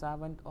 the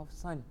servant of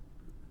sun.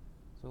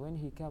 So when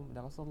he came,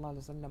 the Rasulullah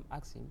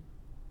asked him,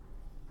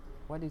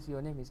 "What is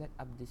your name?" He said,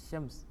 "Abdul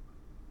Shams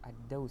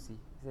ad-Dawsi."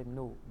 He said,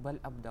 "No, Bal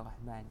Abdul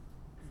Rahman."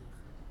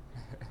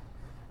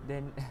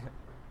 Then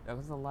the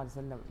Rasulullah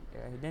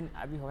then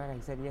Abi Hurairah,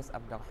 he said, "Yes,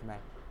 Abdul Rahman."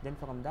 Then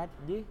from that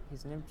day,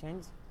 his name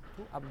changed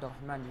to Abdul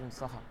Rahman bin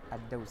Sakhar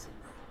ad-Dawsi.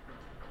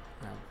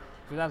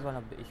 So that's one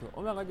of the issues.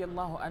 Umar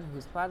radiallahu anhu,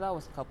 his father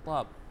was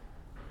Khattab.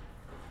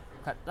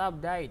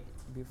 Khattab died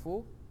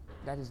before,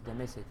 that is the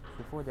message,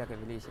 before the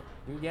revelation.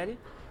 Do you get it?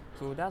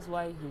 So that's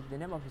why the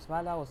name of his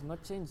father was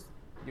not changed.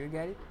 Do you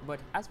get it? But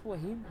as for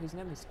him, his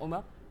name is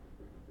Umar.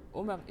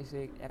 Umar is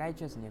a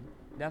righteous name.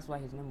 That's why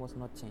his name was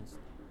not changed.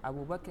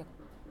 Abu Bakr,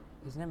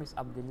 his name is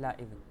Abdullah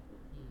even.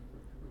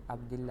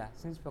 Abdullah,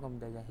 since from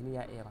the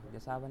Jahiliyyah era, the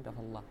servant of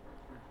Allah.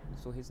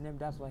 So his name,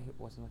 that's why he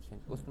was not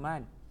changed.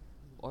 Uthman,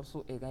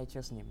 also a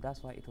righteous name.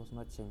 That's why it was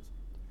not changed.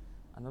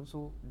 And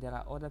also there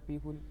are other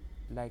people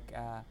like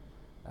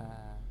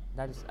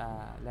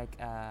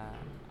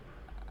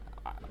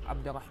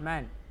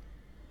Abdurrahman.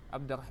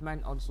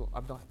 Abdurrahman also.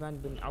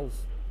 Abdurrahman bin Auf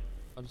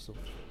also.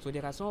 So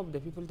there are some of the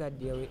people that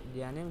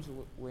their names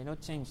were not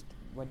changed,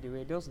 but there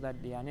were those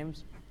that their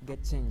names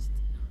get changed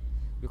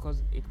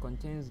because it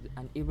contains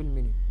an evil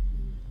meaning.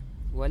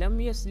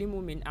 ولم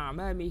يسلم من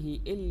أعمامه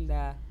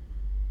إلا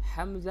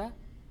حمزة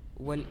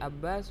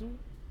والأباس.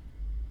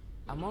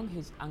 Among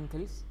his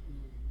uncles,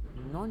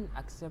 none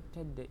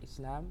accepted the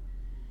Islam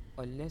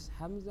unless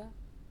Hamza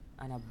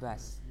and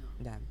Abbas.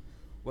 نعم.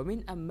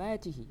 ومن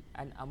أماته,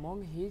 and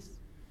among his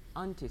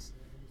aunties,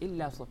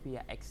 إلا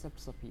صفية, except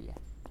صفية.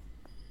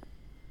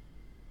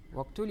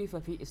 واختلف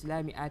في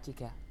إسلام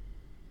آتكة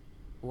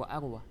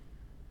وأروى.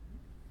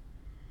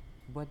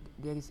 But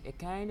there is a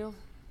kind of,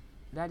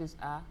 that is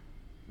a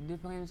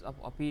difference of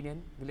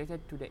opinion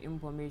related to the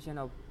information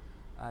of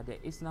the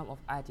Islam of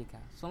Attica.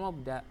 Some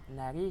of the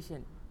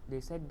narration,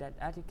 they said that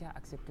Attica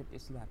accepted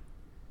Islam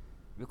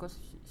because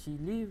she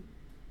lived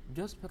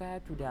just prior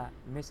to the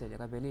message,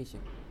 revelation.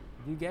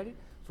 Do you get it?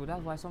 So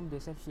that's why some they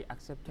said she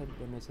accepted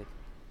the message.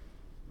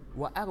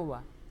 Wa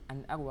Arwa,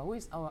 and Arwa.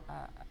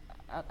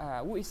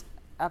 Who is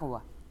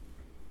Arwa?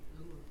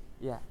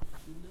 Yeah.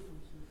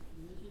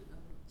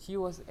 She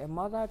was a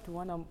mother to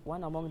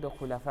one among the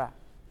Khulafa.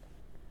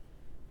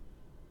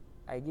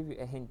 I give you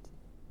a hint.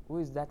 Who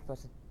is that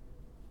person?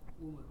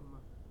 Umar.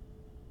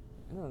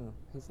 No,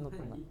 he's not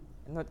Umar.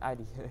 Not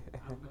Adi.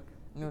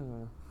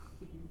 No.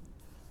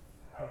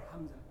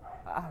 Hamza.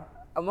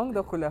 Among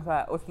the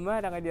Khulafa,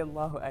 Uthman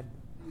radiallahu anhu.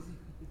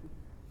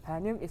 Her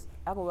name is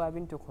Arwa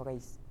bint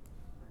Quraysh.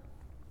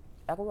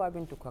 Arwa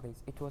bint Quraysh.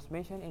 It was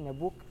mentioned in a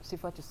book,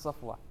 Sifat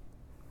al-Safwa.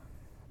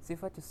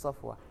 Sifat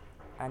al-Safwa.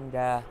 And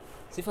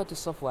Sifat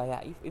al-Safwa,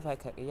 yeah, if I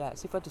can, yeah,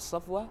 Sifat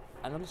al-Safwa,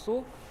 and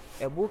also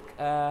a book,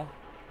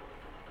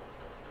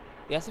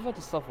 Sifat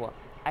al-Safwa.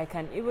 I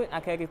can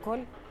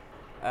recall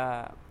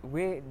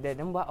where the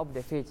number of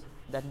the page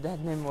that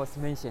name was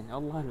mentioned.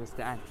 Allah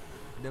musta'an.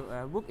 The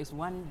book is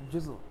one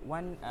juzl,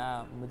 one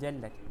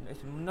mujallad.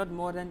 It's not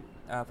more than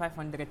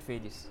 500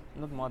 pages,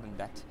 not more than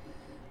that.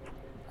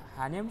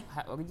 Her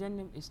original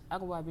name is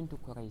Arwa bint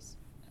Quraysh.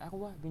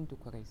 Arwa bint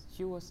Quraysh.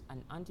 She was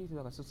an auntie to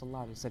the Rasul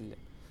sallallahu alaihi wasallam.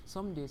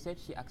 Some they said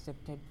she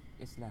accepted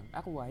Islam.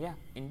 Arwa, yeah,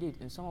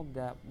 indeed. In some of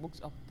the books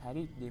of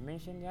Tariq, they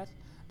mention yes,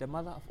 the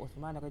mother of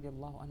Uthman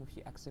radiallahu anhu,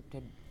 she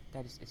accepted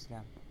that is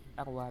Islam.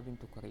 Arwa bint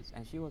Quraysh,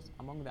 and she was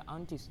among the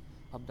aunties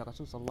of the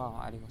Rasul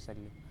sallallahu alaihi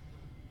wasallam.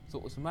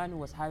 So Uthman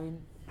was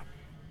having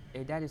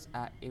a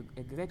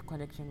great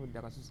connection with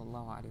the Rasul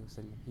sallallahu alaihi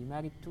wasallam. He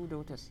married two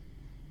daughters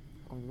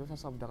from the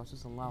daughters of the Rasul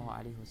sallallahu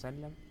alaihi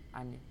wasallam,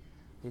 and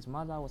his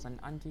mother was an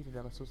auntie to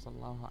the Rasul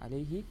sallallahu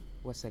alaihi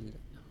wasallam.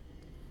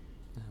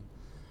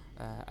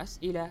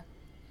 أسئلة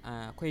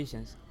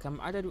questions. كم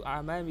عدد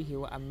أعمامه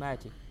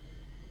وأماته?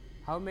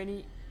 How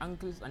many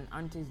uncles and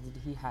aunties did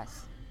he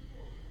has?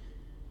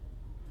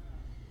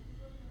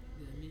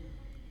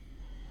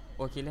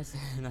 Okay, let's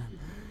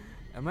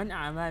من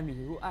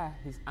أعمامه? Who are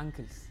his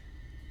uncles?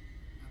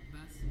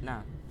 Abbas.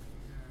 نعم.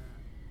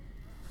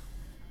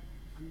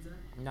 Hamza.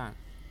 نعم.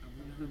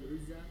 Abu Lahab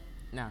Uzza.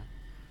 نعم.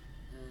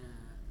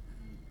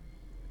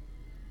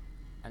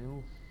 And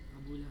who?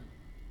 Abu Lahab.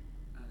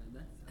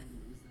 That's Abu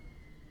Uzza.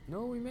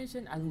 No, we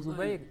mentioned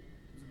Al-Zubayr.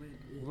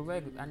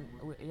 Zubayr, and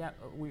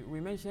we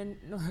mentioned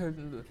no.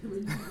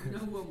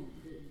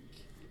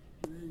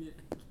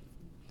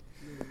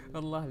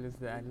 Allah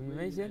المستعان. We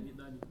mentioned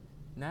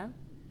نعم.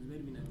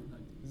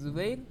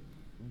 Zubayr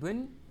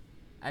bin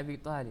Abi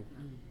Talib.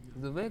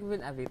 Zubayr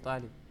bin Abi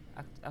Talib.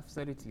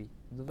 Absolutely.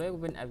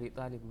 Zubayr bin Abi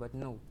Talib, but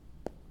no.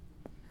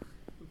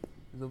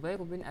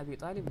 Zubayr bin Abi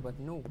Talib, but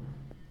no.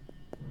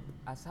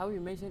 As how we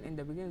mentioned in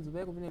the beginning,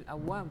 Zubayr bin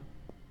al-Awwam.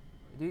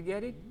 Do you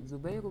get it?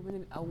 Zubayr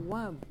bin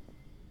al-Awwam.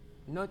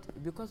 Not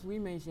because we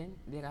mentioned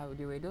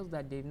there were those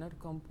that did not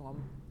come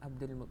from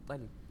Abdul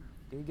Muttalib.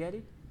 Do you get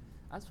it?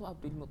 As for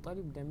Abdul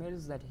Muttalib, the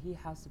males that he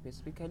has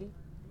specifically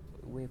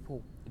were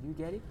 4. Do you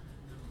get it?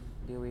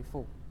 They were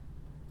 4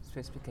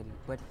 specifically.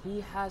 But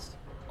he has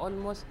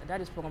almost,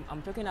 that is from,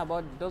 I'm talking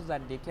about those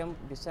that they came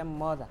the same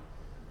mother.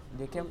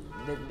 They came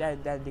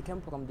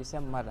from the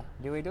same mother.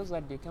 There were those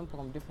that they came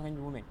from different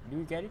women. Do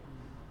you get it?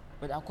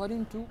 But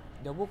according to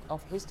the book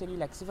of history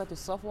like Sifat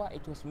al-Safwa,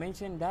 it was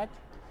mentioned that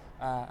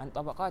and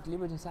Tabaqat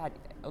Ibn Sa'd,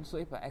 also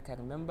if I can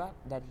remember,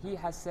 that he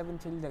has 7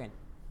 children.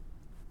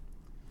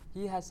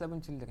 He has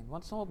 7 children.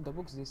 What some of the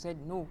books they said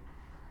no,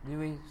 there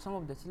were some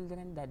of the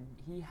children that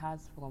he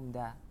has from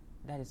the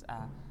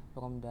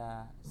from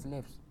the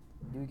slaves.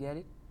 Do you get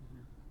it?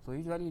 So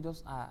usually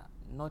those are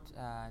not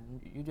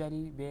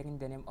usually bearing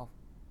the name of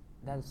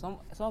that. Some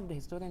of the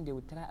historians they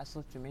would try as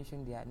such to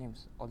mention their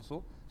names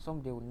also.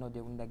 Some they will not,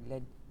 they will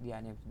neglect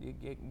their names. Do you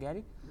get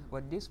it?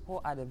 But these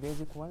 4 are the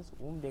basic ones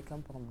whom they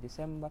come from the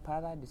same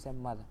father, the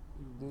same mother.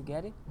 Do you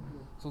get it?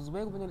 So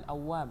Zubayr bin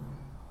al-Awwam.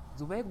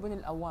 Zubayr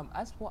bin al-Awwam.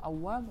 As for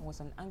Awwam was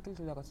an uncle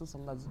to the Rasul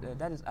sallallahu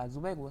that is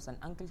Zubayr was an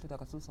uncle to the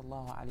Rasul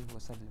sallallahu alaihi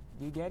wasallam.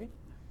 Do you get it?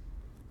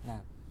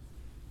 Now,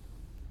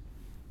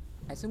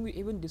 I think we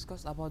even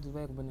discussed about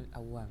Zubayr bin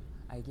al-Awwam.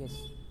 I guess.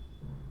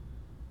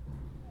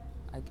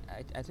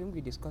 I think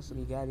we discussed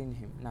regarding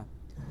him. Now,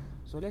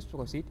 so let's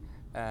proceed.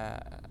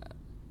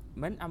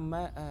 Man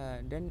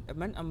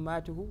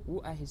ammatuhu,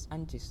 who are his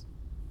aunties?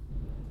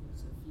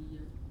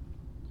 Safiya.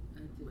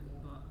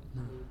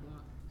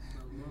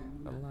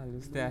 Allah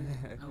understand.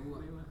 Abu.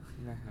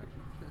 نعم.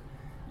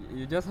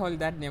 You just hold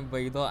that name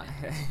بيضاء.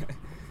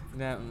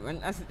 نعم.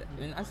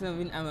 من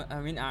أسلم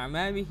من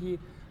أعمامه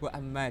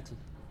وأماته,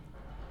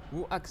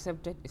 who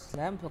accepted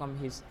Islam from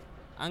his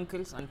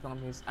uncles and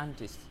from his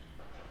aunties.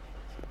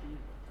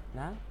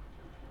 نعم.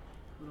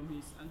 From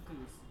his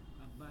uncles,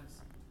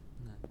 Abbas.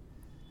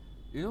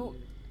 You know,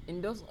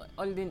 in those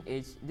olden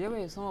age, there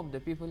were some of the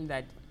people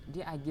that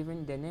they are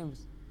given the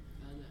names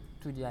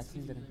to their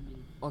children.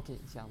 Okay,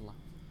 inshallah.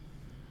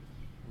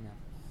 No.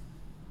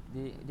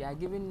 They are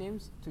given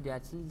names to their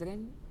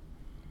children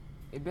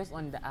based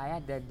on the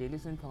ayat that they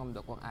listen from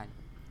the Quran.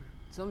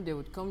 Some they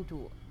would come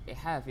to a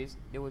hafiz,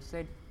 they would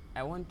say,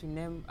 I want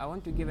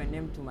to give a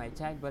name to my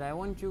child, but I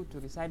want you to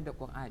recite the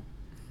Quran.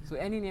 So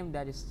any name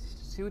that is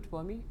suit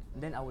for me,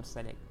 then I would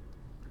select.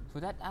 So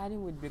that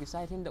alim would be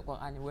reciting the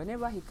Quran.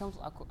 Whenever he comes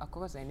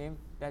across a name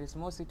that is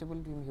more suitable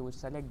to him, he would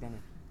select the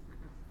name.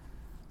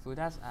 So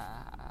that's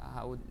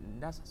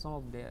some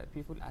of the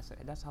people.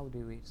 That's how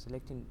they were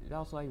selecting.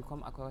 That's why you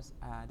come across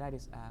that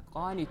is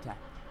qanita,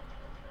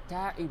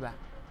 ta'iba,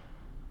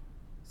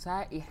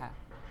 sa'iha,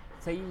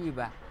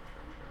 sayyiba.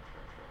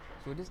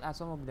 So these are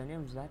some of the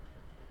names that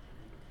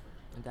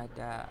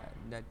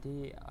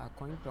they are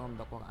coined from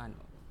the Quran,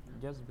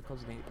 just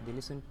because they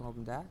listen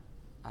from the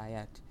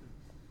ayat.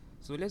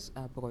 So let's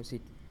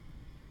proceed.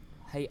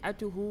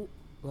 هيئته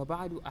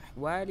وبعض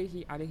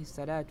أحواله عليه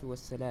الصلاة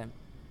والسلام.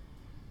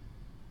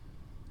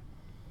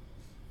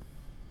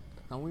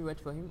 Can we wait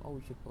for him or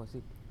we should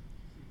proceed?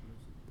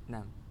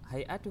 نعم.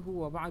 هيئته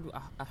وبعض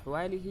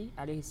أحواله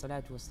عليه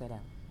الصلاة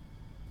والسلام.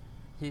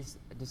 His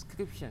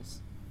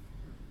descriptions,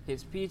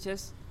 his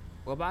features,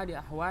 وبعض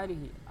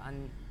أحواله,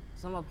 and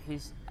some of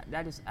his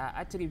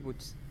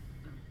attributes,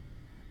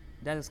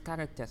 that is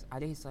characters,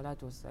 عليه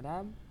الصلاة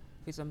والسلام.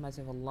 Peace and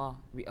mercy of Allah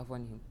be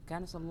upon him.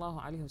 كان صلى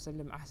الله عليه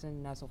وسلم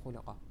أحسن الناس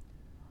خلقا.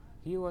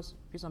 He was,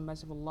 peace and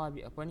mercy of Allah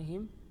be upon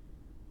him,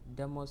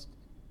 that was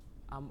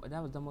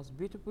the most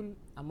beautiful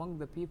among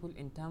the people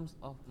in terms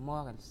of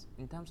morals,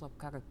 in terms of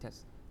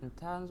characters,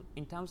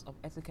 in terms of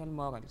ethical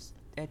morals,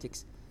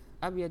 ethics.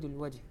 أبيض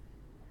الوجه.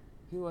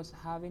 He was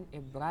having a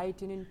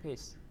brightening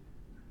face.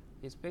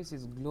 His face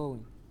is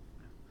glowing.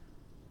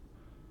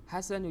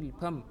 حسن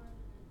الفم.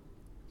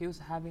 He was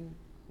having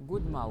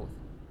good mouth.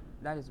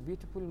 That is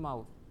beautiful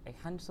mouth, a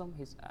handsome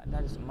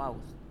that is mouth.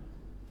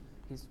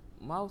 His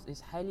mouth is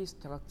highly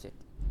structured.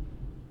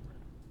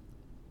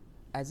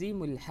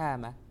 Azimul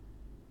Hama.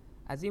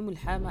 Azimul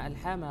Hama, Al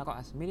Hama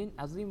Ra'as, meaning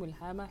Azimul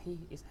Hama, he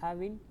is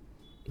having,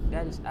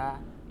 that is a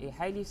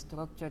highly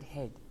structured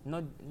head.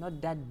 Not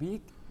that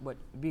big, but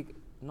big,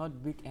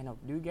 not big enough.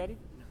 Do you get it?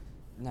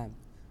 No.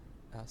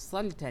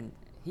 Sultan.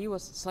 He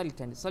was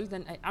Sultan.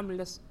 Sultan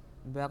Amlas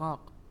Baraq.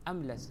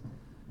 Amlas.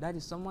 That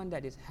is someone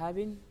that is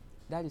having,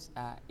 that is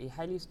a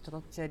highly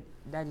structured,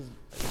 that is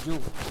jaw,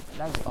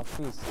 that is of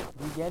face.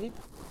 Do you get it?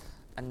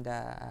 And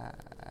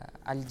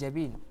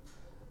al-jabin,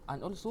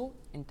 and also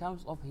in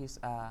terms of his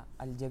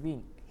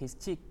al-jabin, his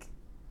cheek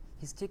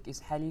is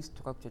highly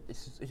structured.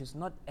 It is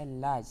not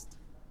enlarged,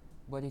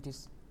 but it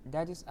is,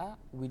 that is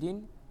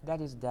within, that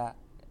is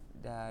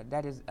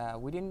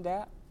within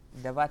the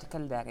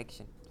vertical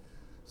direction.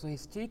 So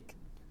his cheek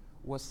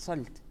was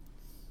salt.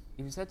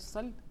 If you said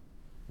salt,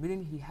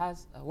 meaning he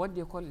has what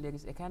they call, there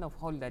is a kind of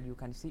hole that you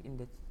can see in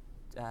the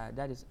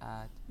that is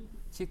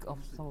cheek of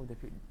some of the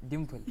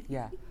dimple.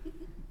 Yeah,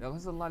 the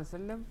Prophet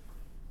ﷺ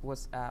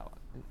was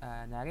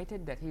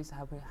narrated that he is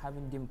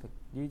having dimple.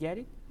 Do you get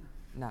it?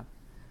 Now,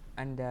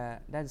 and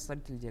that is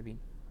Sadul Jabin.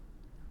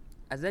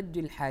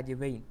 Azadul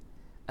Hajibain.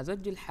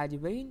 Azadul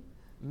Hajibain,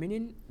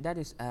 meaning that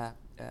is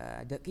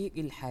Daqiq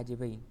al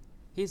Hajibain.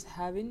 He is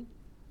having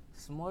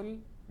small,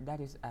 that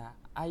is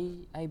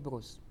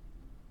eyebrows.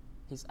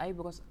 His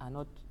eyebrows are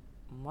not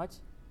much.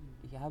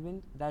 He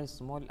having that is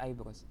small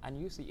eyebrows.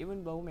 And you see,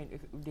 even the women,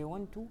 if they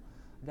want to,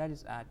 that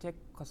is take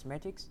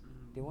cosmetics.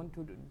 They want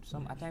to do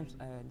some at times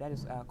that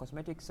is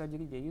cosmetic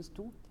surgery. They used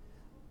to,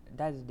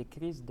 that is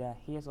decrease the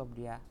hairs of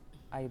their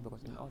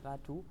eyebrows in order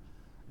to,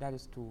 that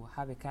is to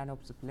have a kind of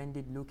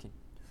splendid looking.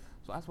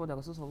 So as for the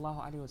Rasulullah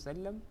sallallahu alaihi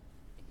wasallam,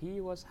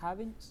 he was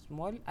having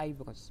small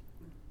eyebrows.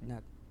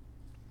 Now,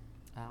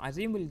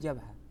 Azimul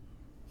Jabha,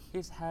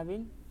 he's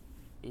having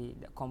a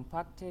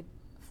compacted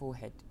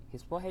forehead.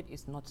 His forehead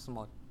is not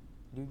small.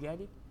 Do you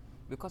get it?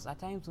 Because at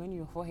times when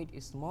your forehead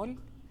is small,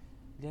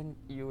 then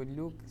you will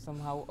look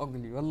somehow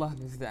ugly. Allah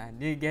understand.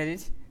 Do you get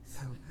it?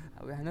 So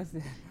we are not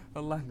saying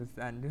Allah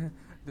understand.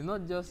 Do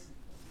not just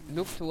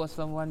look towards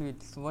someone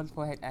with small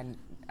forehead and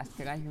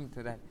ascribe him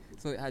to that.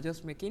 So I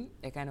just making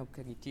a kind of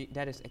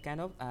that is a kind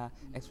of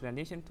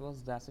explanation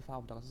towards the sifa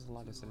of the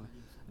Rasulullah.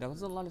 The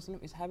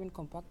Rasulullah is having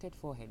compacted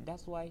forehead.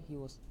 That's why he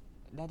was,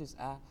 that is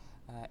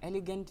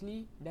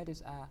elegantly, that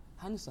is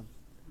handsome.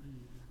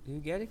 Do you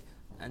get it?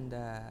 And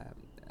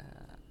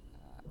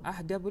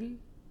أحدب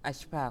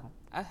الأشفار.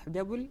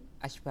 أحدب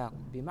الأشفار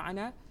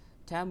بمعنى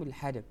تام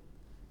الحدب.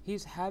 He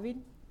is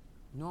having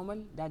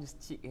normal, that is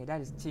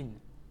chin,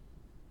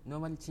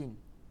 normal chin,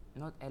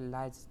 not a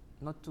large,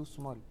 not too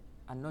small,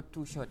 and not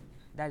too short.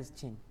 That is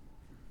chin.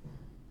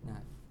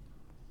 Now,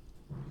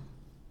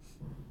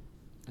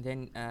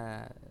 then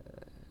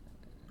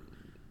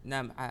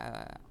نعم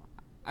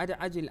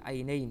أدعج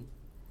العينين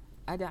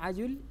أدعج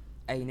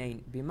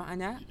العينين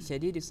بمعنى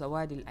شديد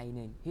سواد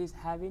العينين. He is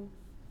having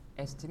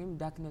extreme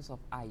darkness of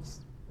eyes,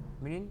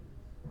 meaning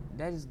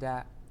that is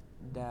the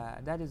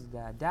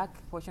dark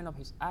portion of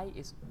his eye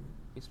is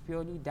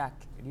purely dark.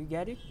 Do you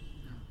get it?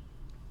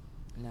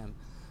 نعم.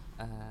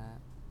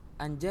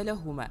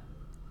 أنجلهما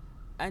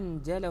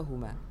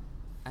أنجلهما,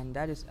 and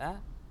that is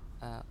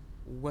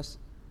was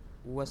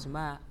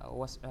wasmama,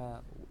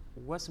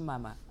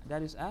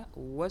 that is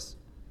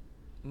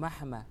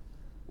wasmahma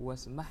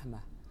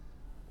wasmahma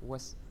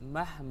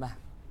wasmahma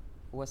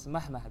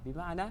wasmahma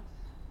بمعنى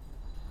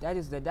that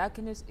is the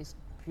darkness is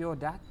pure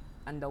dark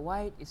and the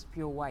white is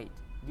pure white.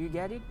 Do you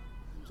get it?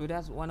 So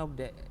that's one of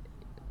the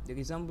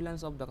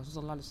resemblance of the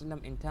Rasul sallallahu alaihi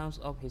wasallam in terms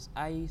of his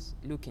eyes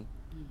looking.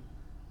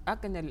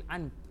 Aqnal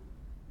anf,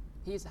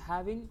 he is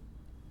having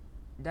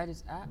that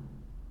is a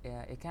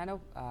kind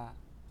of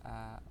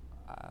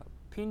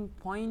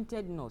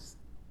pinpointed nose.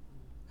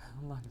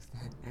 Allah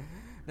understand.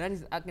 That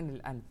is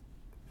aqnal anf,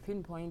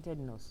 pinpointed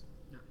nose.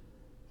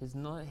 His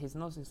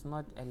nose is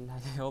not a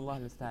large. Allah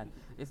understand.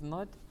 It's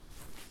not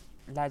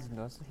large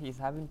nose. He is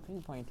having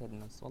pinpointed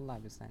nose. Allah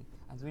understand.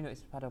 As we know,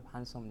 it's part of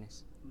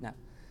handsomeness. Now,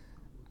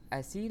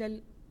 asil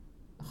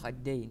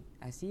al-khaddain.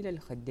 Asil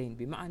al-khaddain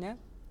بمعنى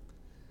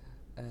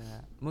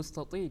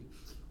مستطيل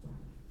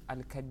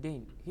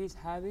al-khaddain. He is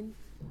having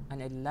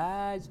an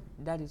enlarged,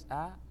 that is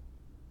a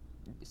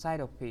side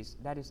of face,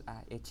 that is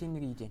a chin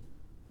region.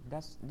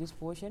 That's this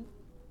portion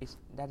is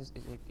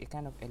a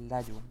kind of a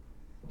large one.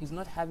 He's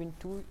not having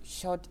too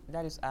short,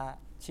 that is a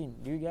chin.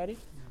 Do you get it?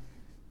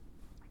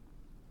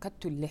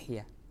 Kattul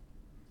lihya.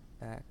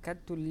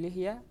 Kattul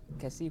lihya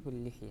kasiful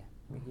lihya.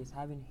 He's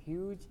having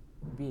huge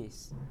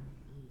base.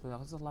 So the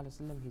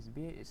Rasulullah his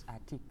beard is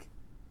thick,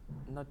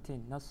 not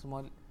thin, not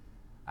small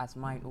as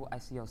mine or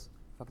as yours.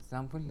 For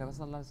example, the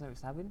Rasulullah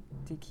is having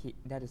thick,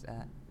 that is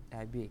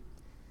a beard.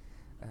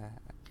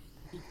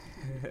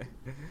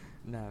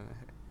 No.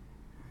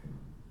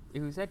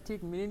 If you said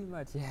thick meaning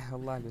much, yeah,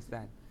 Allah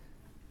understand.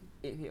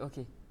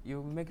 Okay,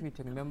 you make me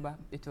to remember.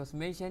 It was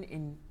mentioned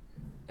in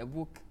a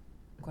book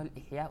called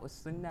Ihya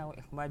al-Sunnah wa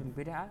Ikhmad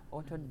al-Bid'ah,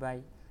 authored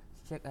by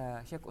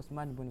Sheikh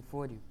Usman bin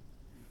Fodi.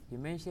 He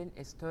mentioned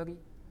a story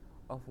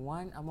of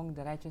one among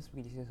the righteous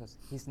predecessors.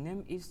 His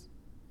name is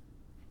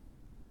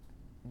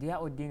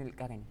Diyauddin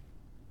al-Qarni.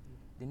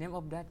 The name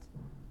of that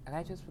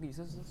righteous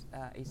predecessor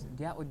is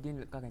Diyauddin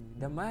al-Qarni.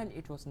 The man,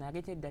 it was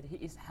narrated that he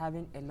is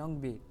having a long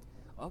beard,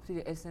 up to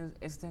the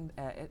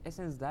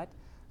essence that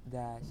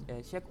the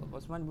Sheikh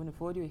Osman bin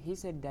Fodio, he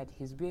said that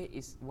his beard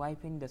is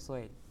wiping the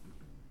soil.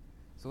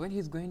 So when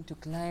he's going to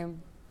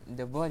climb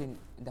the burden,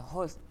 the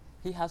horse,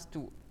 he has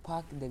to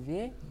park the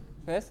beard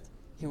first.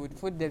 He would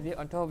put the beard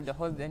on top of the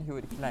horse, then he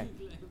would climb.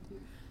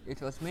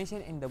 It was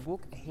mentioned in the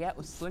book Ihya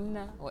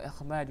al-Sunnah wa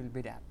Ikhmad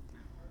al-Bid'ah.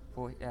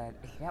 For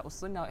Ihya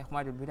al-Sunnah wa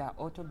Ikhmad al-Bid'ah,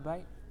 authored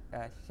by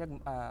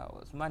Sheikh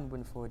Osman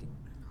bin Fodi.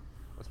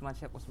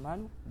 Sheikh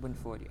Osman bin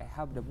Fodi. I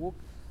have the book.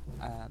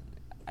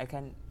 I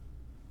can,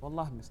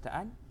 Wallah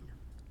musta'an,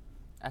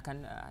 I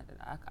can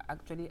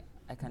actually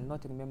I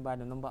cannot remember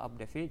the number of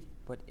the page,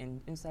 but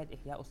inside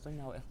Ihya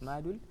al-Sunnah wa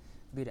Ikhmad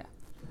al-Bid'ah,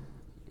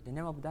 the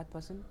name of that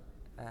person,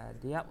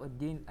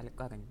 Diyauddin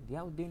al-Qarni.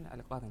 Diyauddin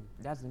al-Qarni,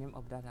 that's the name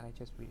of that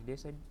righteous priest. They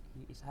said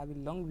he is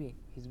having long beard.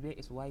 His beard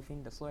is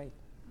wiping the soil.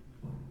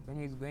 When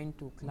he is going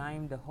to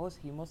climb the horse,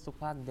 he must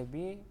park the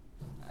beard.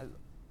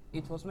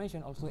 It was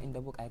mentioned also in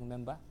the book, I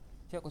remember.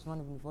 Sheikh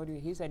Usman ibn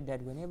Fodi, he said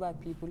that whenever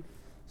people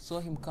saw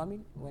him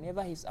coming,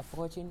 whenever he's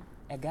approaching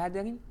a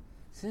gathering,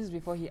 since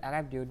before he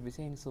arrived, they would be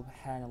saying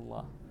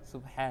Subhanallah,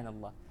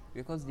 Subhanallah,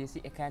 because they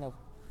see a kind of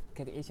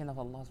creation of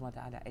Allah subhanahu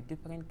wa ta'ala, a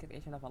different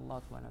creation of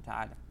Allah subhanahu wa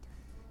ta'ala.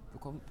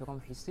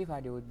 From his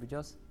sifa, they would be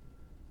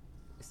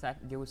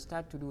they would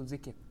start to do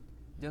zikr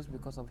just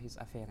because of his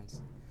appearance.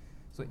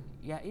 So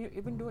yeah,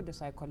 even though the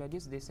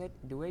psychologists, they said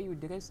the way you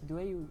dress, the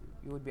way you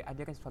would be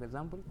addressed, for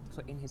example.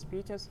 So in his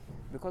speeches,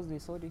 because they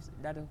saw this,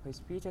 that of his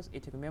speeches,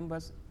 it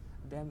remembers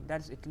them,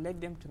 that is, it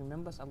led them to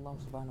remember Allah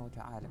subhanahu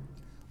wa ta'ala.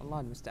 Allah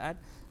al-Musta'ad.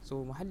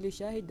 So Muhalli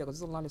Shahid, the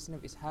Rasulullah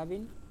is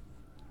having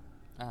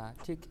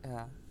thick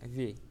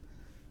V.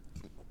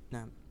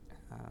 Now,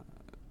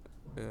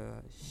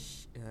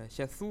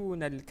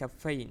 شثون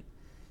الكفين.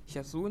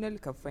 شثون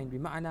الكفين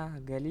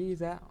بمعنى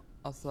غليظ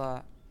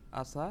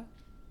أصابعهما,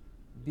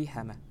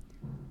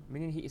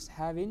 meaning he is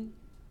having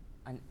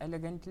an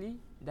elegantly,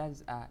 that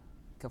is a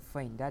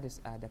kaffain, that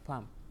is the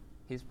palm.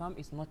 His palm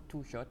is not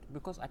too short,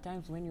 because at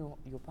times when your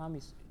palm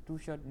is too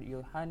short,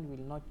 your hand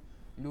will not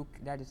look,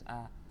 that is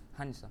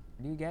handsome.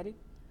 Do you get it?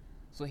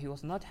 So he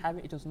was not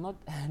having, it was not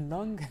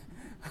long.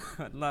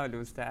 Allah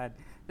al-Musta'ad.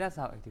 That's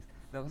how it is.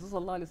 The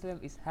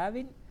Rasulullah is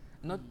having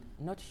not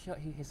short.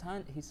 His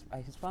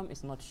palm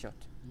is not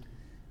short,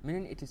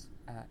 meaning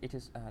it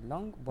is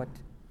long, but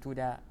to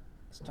the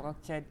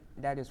structured,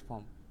 that is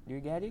form. Do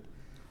you get it?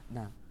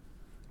 Now,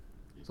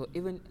 so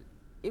even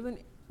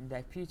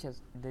the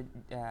features, the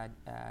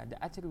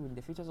attribute,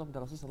 the features of the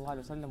Rasul sallallahu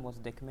alaihi wasallam was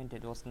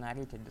documented, was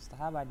narrated. The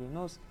Sahaba, they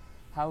knows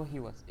how he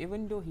was,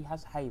 even though he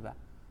has haiba.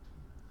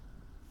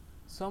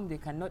 Some they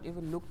cannot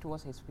even look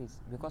towards his face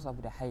because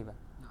of the haiba.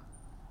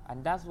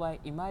 And that's why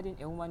imagine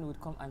a woman would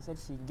come and said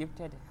she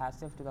gifted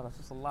herself to the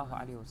Rasul sallallahu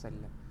alaihi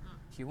wasallam.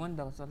 She wanted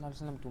the Rasul sallallahu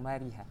alaihi wasallam to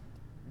marry her.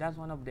 That's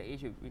one of the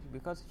issues,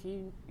 because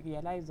she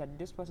realized that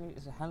this person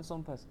is a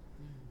handsome person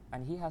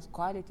and he has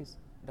qualities,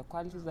 the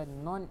qualities that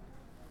none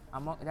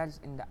among that is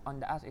on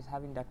the earth is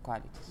having that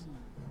qualities.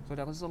 So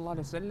the Rasul sallallahu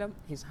alaihi wasallam,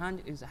 his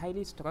hand is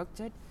highly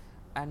structured,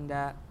 and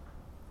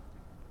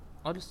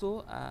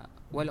also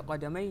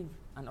wal-qadamayn,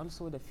 and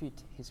also the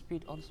feet. His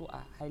feet also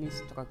are highly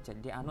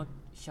structured. They are not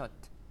short.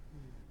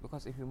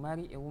 Because if you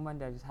marry a woman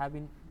that is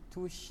having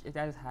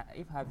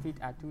if her feet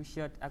are too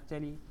short,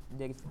 actually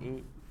there is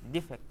a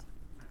defect.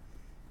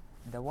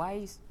 The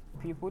wise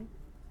people,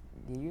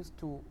 they used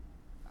to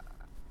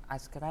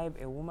ascribe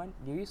a woman,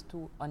 they used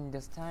to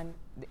understand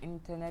the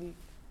internal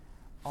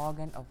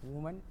organ of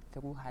woman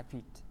through her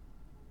feet.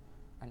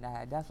 And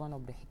that's one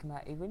of the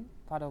hikmah, even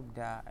part of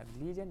the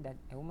religion, that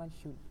a woman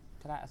should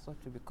try as well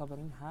to be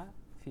covering her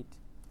feet.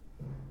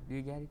 Do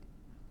you get it?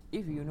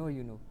 If you know,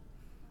 you know.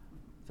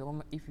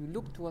 So if you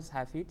look towards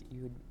her feet,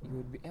 you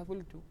would be able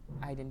to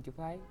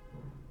identify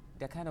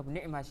the kind of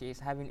ni'mah she is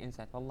having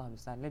inside. Allah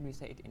understand. Let me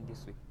say it in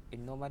this way,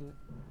 in normal,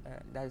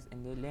 that is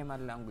in the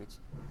layman language.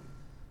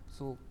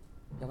 So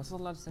the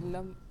Rasulullah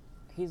sallam,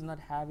 he's not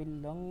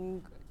having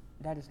long.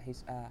 That is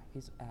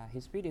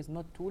his feet is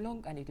not too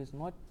long and it is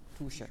not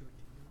too short.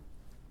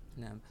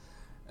 نعم.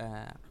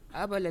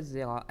 أبل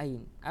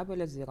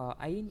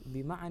الذراعين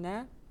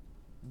بمعنى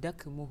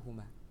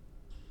دكمهما.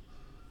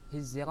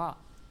 His zira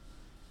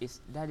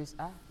is, that is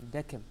a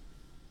dakim,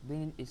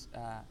 meaning is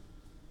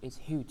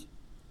huge.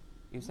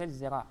 You said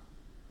zira,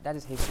 that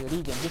is his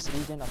region. This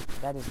region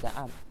of that is the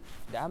arm.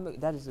 The arm,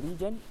 that is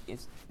region,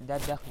 is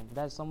that dakim.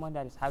 That is someone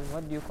that is having,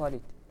 what do you call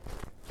it?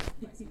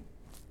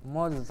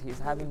 Muscles. He's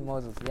having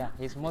muscles. Yeah,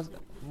 he's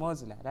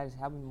muscular. That is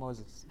having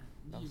muscles.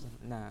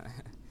 Nah.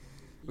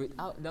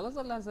 Without the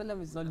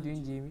Rasulullah is not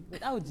doing gymming.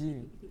 Without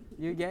gymming,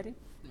 you get it?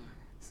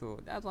 So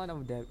that's one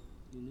of the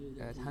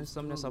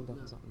handsomeness of the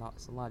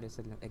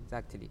Rasulullah.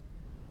 Exactly.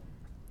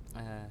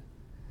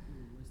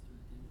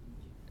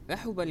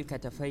 رحب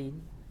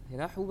الكتفين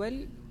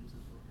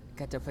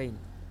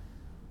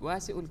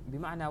واسع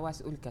بمعنى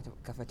واسع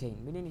الكفتين,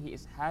 meaning he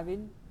is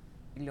having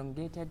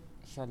elongated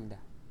shoulder.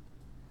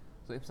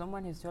 So if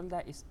someone his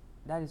shoulder is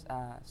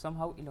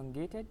somehow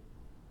elongated,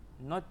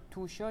 not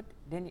too short,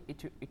 then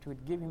it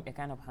would give him a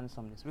kind of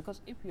handsomeness.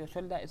 Because if your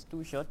shoulder is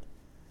too short,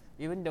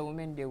 even the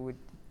women, they would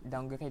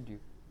downgrade you.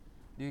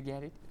 Do you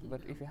get it?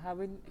 But if you have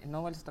a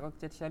normal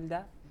structured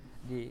shoulder,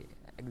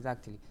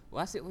 exactly.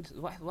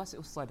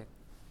 Wasi'ul sadr,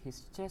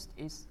 his chest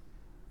is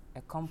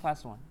a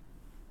compass one.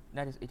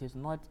 That is, it is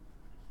not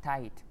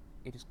tight,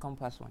 it is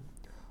compass one.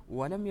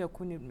 ولم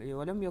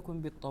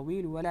يكن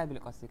بالطويل ولا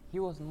بالقصير. He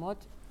was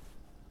not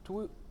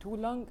too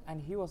long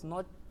and he was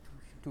not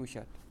too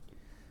short.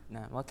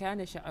 نعم.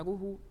 وكان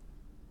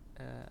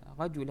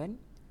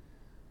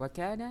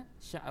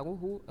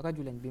شعره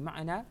رجلا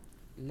بمعنى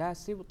لا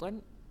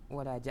سبطا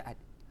ولا جعد.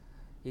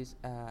 His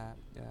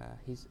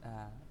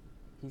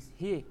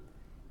hair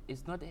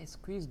is not a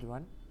squeezed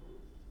one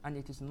and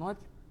it is not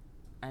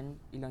an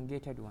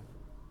elongated one.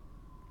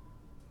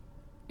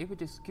 If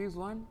it is squeezed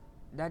one,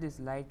 that is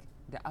like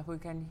the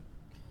African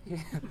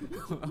hair.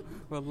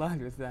 Wallahi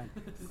wasallam.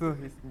 So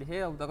the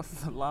hair of the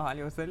Rasulullah sallallahu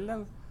alaihi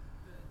wasallam,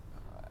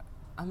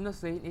 I'm not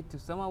saying it to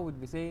someone would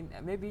be saying,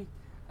 maybe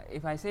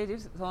if I say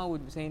this, someone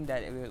would be saying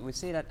that would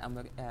say that I'm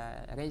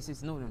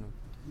racist. No.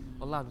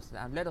 Allah,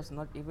 let us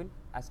not even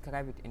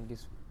ascribe it in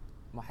this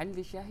Mahal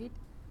Shahid.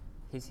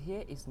 His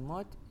hair is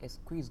not a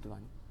squeezed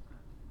one,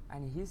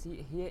 and his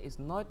hair is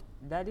not,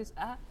 that is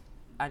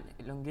an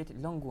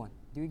elongated long one.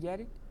 Do you get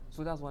it?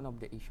 So that's one of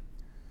the issues.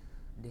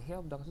 The hair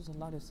of the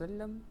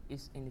Rasulullah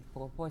is in a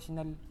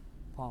proportional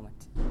format.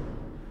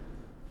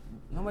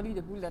 Normally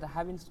the people that are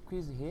having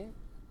squeezed hair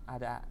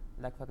are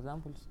like, for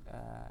example,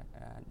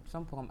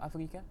 some from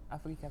Africa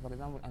for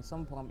example, and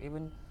some from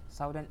even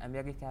Southern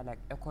America like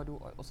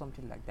Ecuador or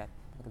something like that,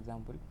 for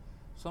example.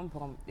 Some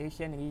from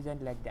Asian region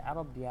like the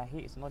Arab, their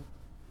hair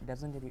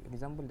doesn't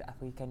resemble the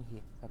African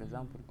hair, for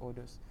example,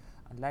 others,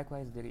 and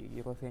likewise the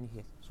European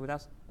hair. So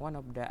that's one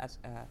of the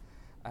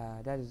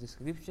that is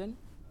description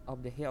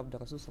of the hair of the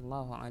Rasul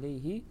sallallahu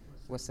alayhi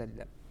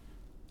wasallam.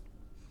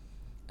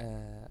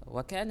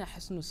 وكان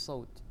حسن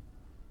الصوت.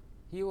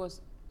 He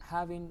was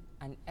having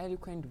an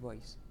eloquent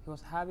voice. He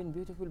was having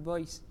beautiful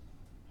voice.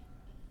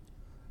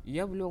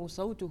 يبلغ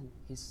صوته.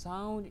 His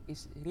sound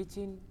is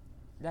reaching,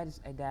 that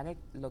is a direct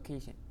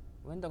location.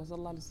 When the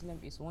Rasulullah is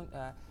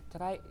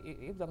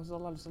if the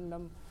Rasulullah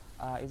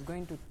is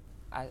going to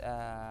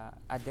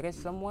address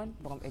someone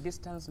from a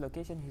distance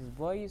location, his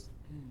voice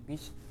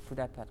reach to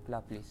that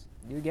particular place.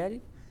 Do you get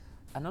it?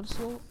 And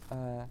also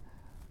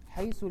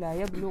حيث لا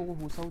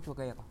يبلغه صوت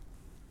غيره,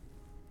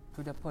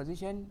 to the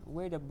position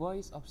where the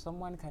voice of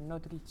someone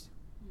cannot reach.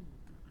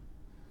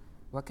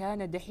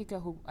 وكان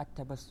ضحكه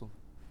التبسم.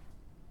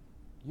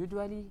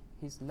 Usually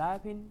his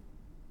laughing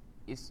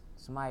is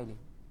smiling.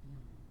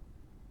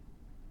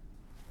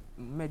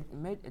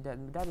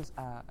 That is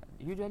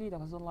usually the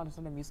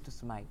Rasulullah used to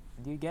smile.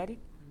 Do you get it?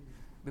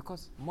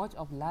 Because much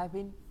of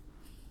laughing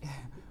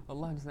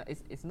Allah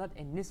it's not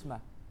a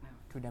nisma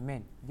to the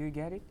men. Do you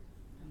get it?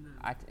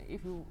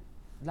 If you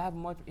laugh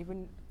much,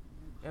 even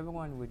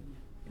everyone would.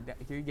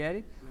 Do you get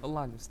it?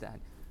 Allah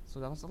understand. So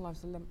the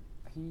Rasulullah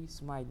he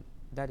smiled.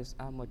 That is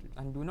much,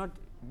 and do not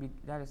be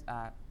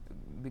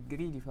be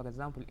greedy. For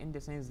example, in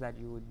the sense that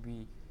you would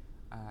be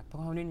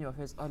frowning your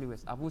face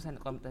always. No.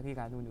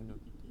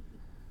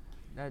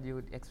 That you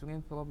would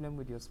experience problem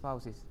with your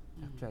spouses.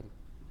 Actually,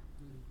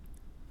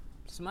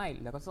 smile.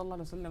 The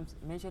Rasulullah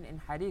mentioned in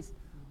hadith,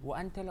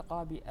 وأن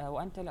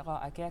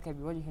تلقى أكاك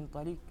بوجه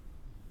طليق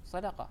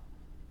صدقة.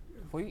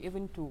 For you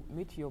even to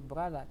meet your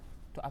brother,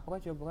 to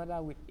approach your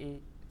brother with a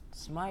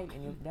smile,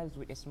 that is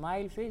with a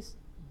smile face,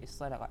 is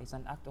صدقة. It's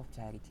an act of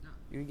charity.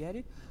 You get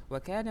it?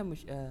 وكان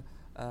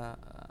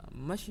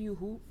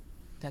مشيه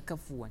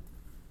تكفوا.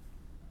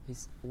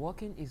 His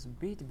walking is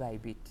bit by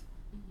bit.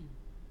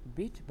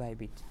 Bit by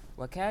bit.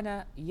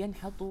 وكان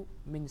ينحط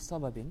من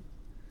صبب.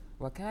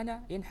 وكان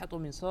ينحط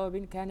من صواب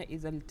كان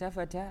إذا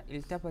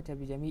التفت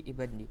بجميع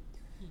بدنه.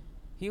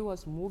 He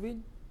was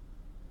moving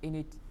in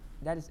it,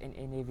 that is in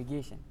a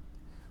navigation,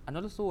 and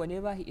also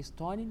whenever he is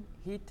turning,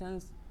 he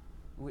turns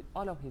with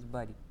all of his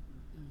body.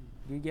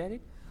 Do you get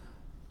it?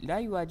 لا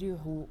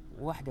يواجهه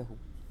وحده.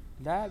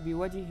 لا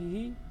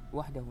بوجهه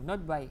وحده,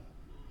 not by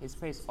his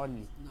face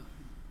only.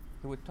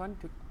 He would turn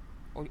to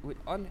with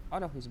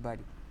all of his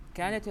body.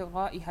 كانت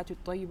الرائحة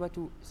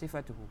الطيبة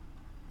صفته.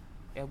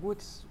 A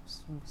good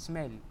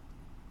smell,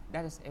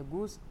 that is a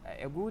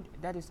good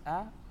that is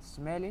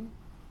smelling,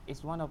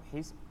 is one of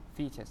his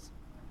features.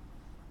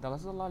 The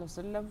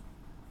Rasulullah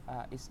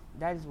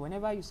that is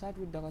whenever you sit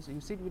with the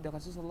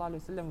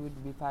Rasulullah you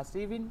would be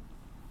perceiving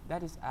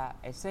that is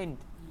a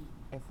scent,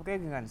 a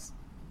fragrance,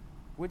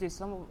 which is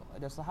some of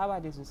the Sahaba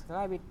they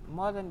describe it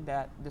more than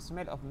the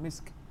smell of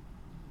misk.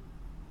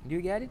 Do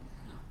you get it?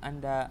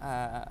 And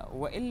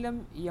وَإِن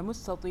لَمْ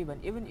يَمُسَّ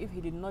طِيبًا, even if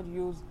he did not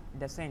use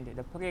the scent,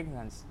 the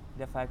fragrance,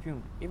 the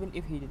perfume, even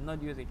if he did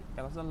not use it,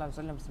 the Rasulullah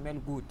smell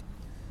good.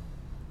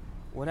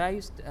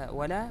 وَلَا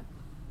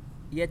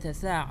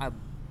يَتَسَاعَبْ.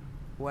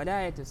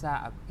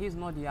 He is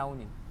not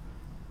yawning.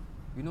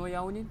 You know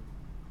yawning?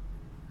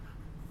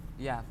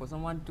 Yeah, for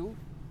someone to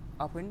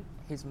open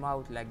his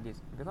mouth like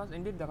this. Because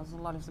indeed the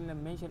Rasulullah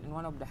mentioned in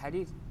one of the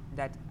hadith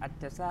that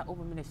at-tasa'ub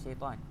min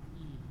ash-shaytan.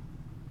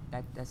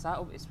 That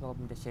tasa'ub is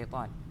from the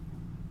shaitan.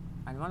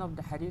 And one of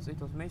the hadiths it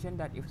was mentioned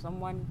that if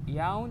someone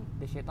yawn,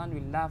 the shaitan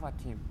will laugh at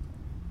him.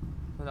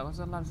 So the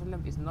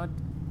Rasulullah is not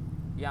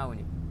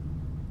yawning.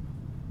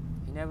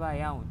 He never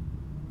yawned.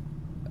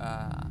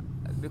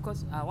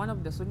 Because one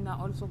of the sunnah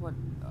also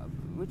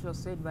which was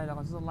said by the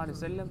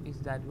Rasulullah is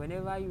that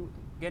whenever you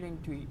get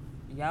into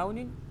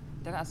yawning,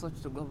 there are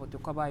such to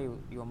cover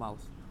your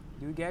mouth.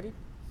 Do you get it?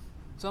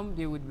 Some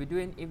they would be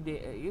doing if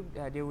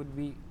they would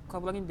be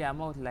covering their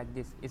mouth like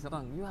this. It's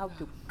wrong. You have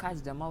to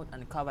catch the mouth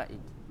and cover it.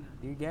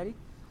 Do you get it?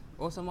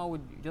 Or someone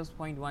would just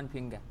point one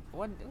finger.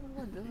 What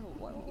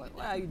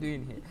are you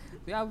doing here?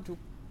 So you have to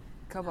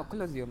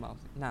close your mouth.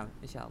 Now,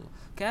 inshallah.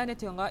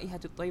 كانت الرائحة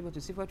الطيبة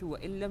صفته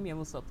وإن لم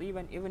يمس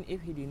طيبا, even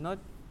if he did not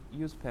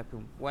use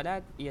perfume.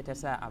 ولا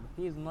يتساعب.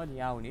 He is not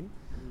yawning.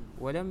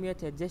 ولم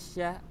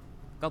يتجشى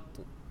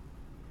قط.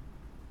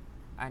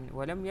 And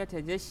ولم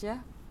يتجشى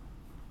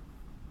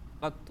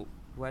قط.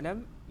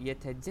 ولم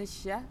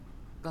يتجشى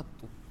قط.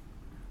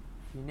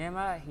 He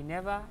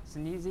never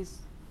sneezes.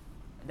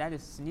 That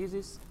is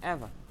sneezes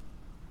ever.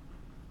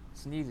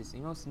 Sneezes, you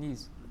know,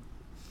 sneeze.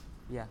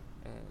 Yeah,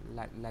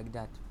 like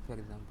that, for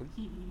example.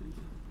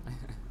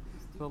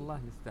 So Allah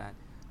understand.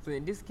 So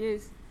in this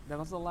case, the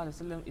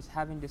Rasulullah is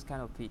having this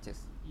kind of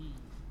features.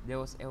 There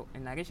was a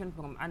narration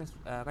from Anas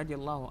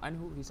radiallahu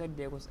anhu. He said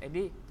there was a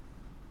day,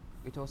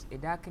 it was a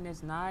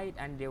darkness night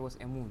and there was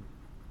a moon.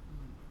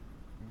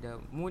 The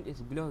moon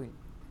is glowing.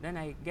 Then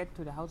I get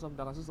to the house of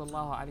the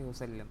Rasulullah alayhi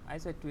wasallam. I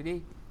said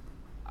today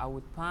I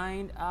would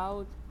find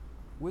out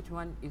which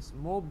one is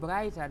more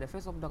brighter, the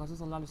face of the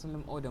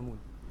Rasulullah or the moon.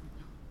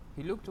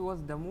 He looked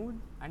towards the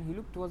moon and he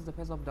looked towards the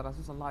face of the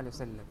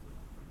Rasulullah.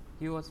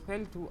 He was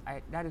felt to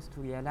that is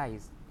to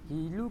realize.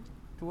 He looked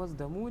towards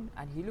the moon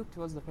and he looked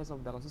towards the face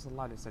of the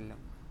Rasulullah.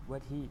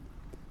 What he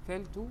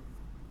felt to,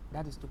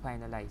 that is to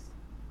finalize.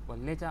 But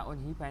later on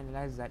he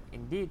finalized that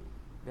indeed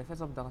the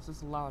face of the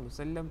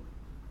Rasulullah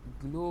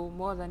glow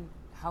more than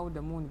how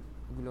the moon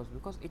glows,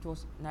 because it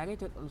was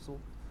narrated also.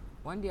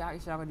 One day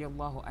Aisha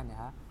radiallahu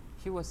anha,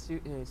 she was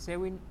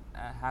sewing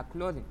her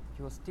clothing.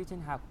 She was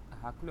stitching her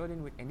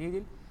clothing with a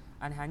needle,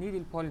 and her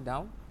needle fell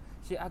down.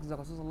 She asked the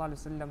Rasulullah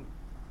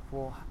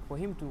for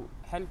him to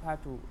help her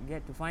to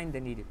find the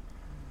needle.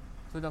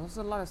 So the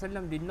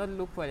Rasulullah did not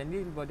look for the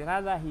needle, but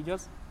rather he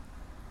just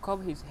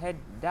covered his head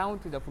down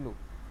to the floor.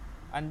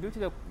 And due to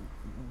the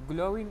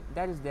glowing,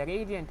 that is the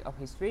radiant of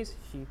his face,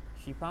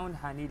 she found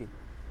her needle.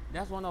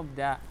 That's one of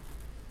the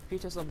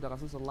speeches of the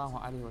Rasul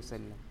sallallahu alaihi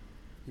wasallam.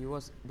 He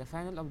was the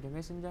final of the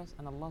messengers,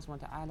 and Allah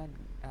subhanahu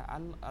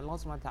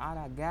wa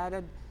ta'ala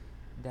gathered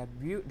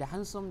the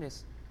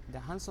handsomeness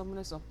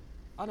of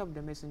all of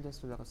the messengers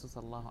to the Rasul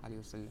sallallahu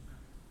alaihi wasallam.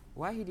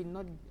 Why he did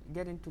not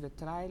get into the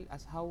trial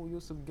as how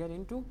Yusuf get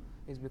into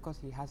is because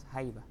he has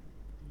haiba.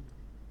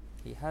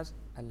 He has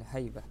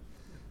al-haiba.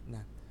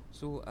 Now,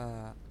 so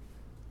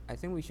I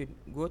think we should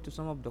go to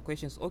some of the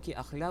questions. Okay,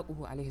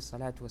 akhlaquhu alayhi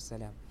salatu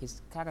wassalam.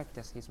 His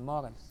characters, his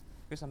morals.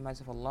 Peace and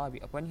mercy of Allah be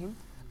upon him.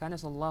 Kana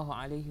sallallahu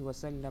alayhi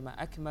wasallam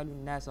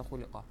akmalu nasa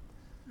khuliqa.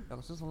 The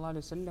Rasul sallallahu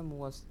alayhi wasallam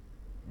was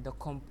the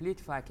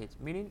complete package,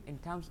 meaning in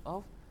terms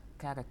of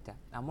character.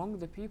 Among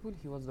the people,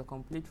 he was the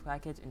complete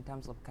package in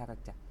terms of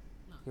character.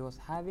 He was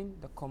having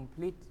the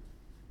complete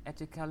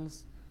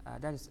ethicals,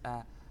 that is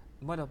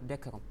mode of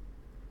decorum,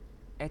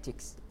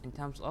 ethics in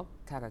terms of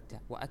character.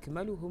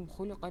 وَأَكْمَلُهُمْ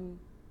خُلُقًا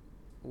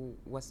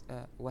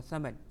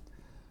وَثَمَنًا.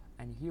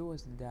 And he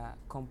was the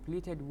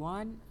completed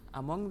one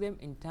among them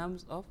in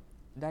terms of,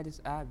 that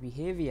is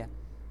behavior,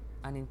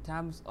 and in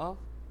terms of,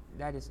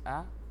 that is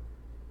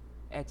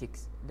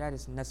ethics, that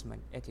is nasman,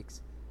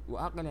 ethics.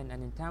 وَأَقْلًا.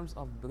 And in terms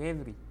of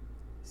bravery,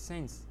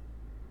 sense,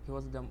 he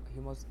was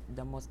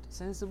the most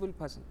sensible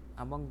person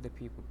among the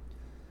people.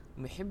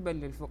 محبا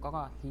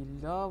للفقراء. He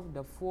loved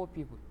the poor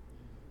people.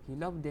 He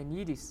loved the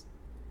needies.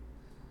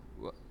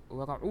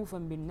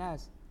 ورعوفا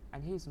بالناس.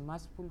 And he is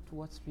merciful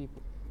towards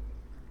people.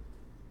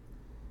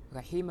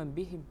 رحيما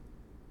بهم.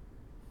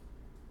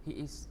 He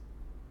is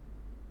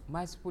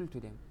merciful to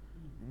them.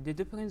 The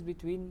difference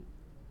between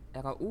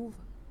Ra'uf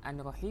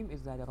and Rahim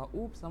is that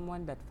Ra'uf,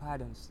 someone that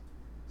pardons,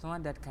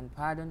 someone that can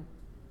pardon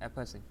a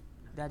person.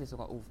 That is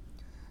Ra'uf.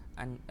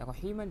 And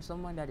Rahiman,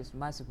 someone that is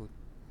merciful.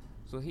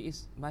 So he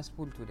is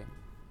merciful to them.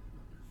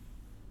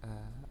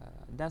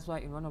 That's why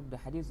in one of the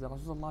hadiths, the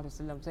Rasulullah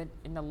said,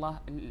 "Inna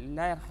Allah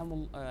la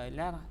yarham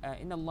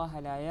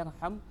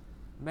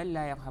man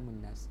la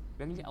yarhamun nas."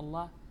 Verily,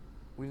 Allah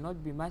will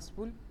not be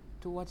merciful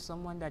towards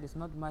someone that is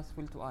not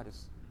merciful to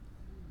others.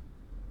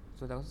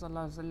 So the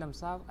Rasulullah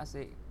served as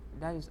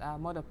that is our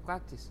mode of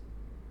practice.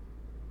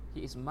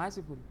 He is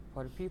merciful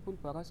for people,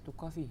 for us to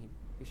copy him.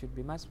 We should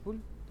be merciful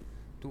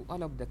to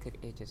all of the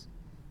creators.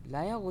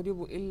 لا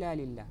يغضب إلا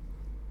لله.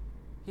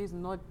 He is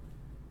not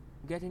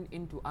getting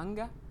into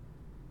anger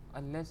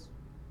unless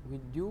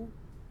with due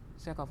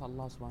sake of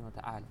Allah subhanahu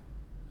wa ta'ala.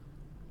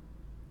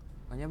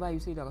 Whenever you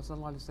see the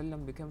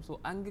Rasulullah become so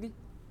angry,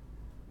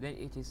 then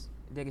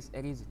there is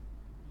a reason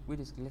which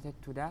is related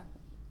to that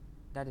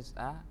is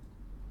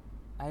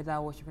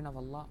either worshipping of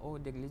Allah or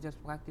the religious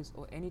practice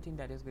or anything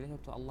that is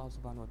related to Allah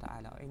subhanahu wa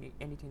ta'ala, or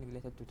anything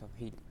related to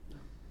Tawheed.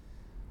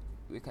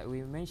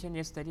 We mentioned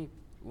yesterday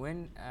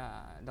when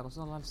the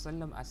Rasulullah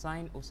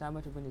assigned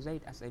Usama ibn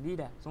Zayd as a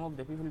leader, some of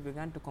the people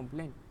began to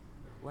complain.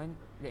 When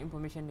the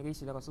information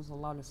reached the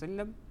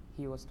Rasulullah,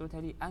 he was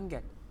totally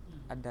angered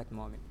at that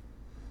moment.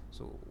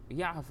 So,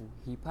 ya'afu,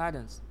 he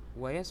pardons,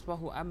 wa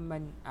yasfahu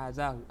amman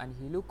azahu, and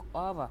he look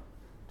over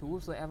to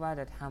whosoever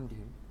that harmed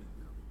him.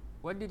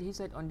 What did he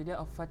say on the day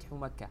of Fathu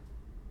Makkah?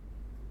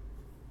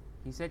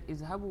 He said,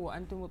 "Izhabu wa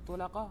antum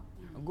at-tulaqa."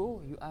 Go,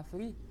 you are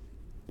free.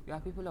 You are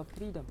people of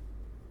freedom.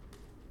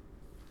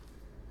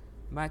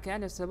 ما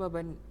كان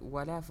سببا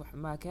ولا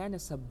ما كان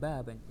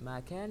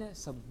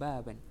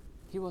سبابا.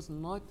 He was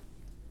not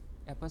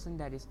a person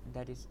that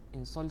is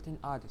insulting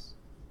others.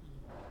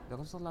 The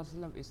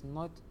Rasulullah is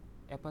not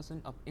a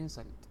person of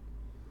insult.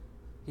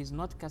 He is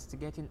not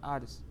castigating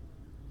others.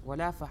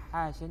 ولا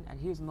فحاشا, and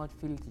he is not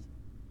filthy.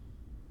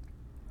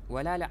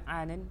 ولا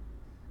لعانا,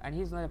 and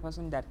he is not a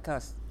person that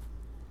cursed.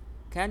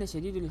 كان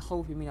شديد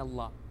الخوف من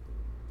الله.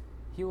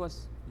 He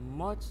was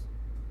much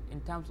in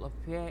terms of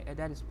fear,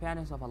 that is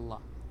fairness of Allah.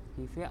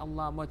 He feared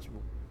Allah much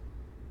more.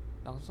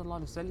 The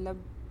Rasulullah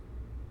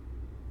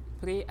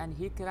pray and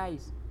he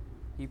cries.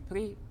 He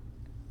pray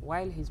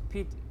while his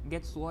pit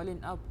gets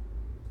swollen up.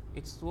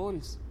 It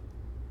swells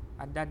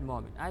at that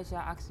moment. Aisha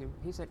asked him,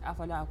 he said,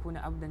 "Afala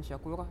akuna abdan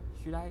shakura?"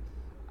 Should I,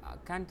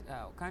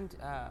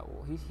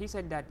 he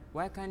said that,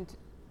 why can't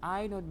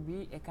I not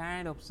be a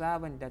kind of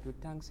servant that would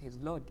thank his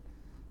Lord?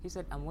 He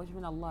said, "I'm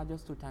worshiping Allah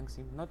just to thank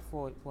him, not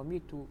for me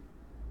to,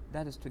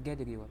 that is to get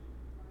the reward.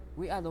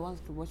 We are the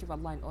ones to worship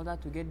Allah in order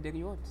to get the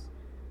rewards."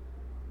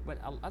 But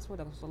as for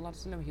the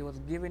Rasulullah, he was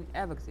given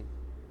everything.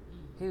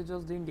 He was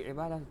just doing the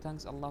ibadah to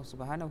thank Allah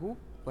subhanahu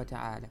wa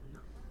ta'ala.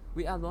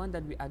 We are the one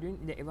that we are doing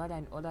the ibadah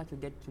in order to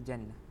get to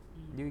Jannah.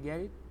 Do you get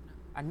it?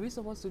 And we're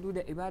supposed to do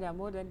the ibadah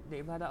more than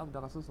the ibadah of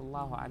the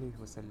Rasulullah alayhi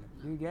wa sallam.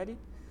 Do you get it?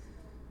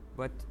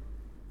 But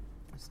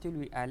still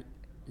we are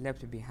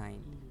left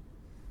behind.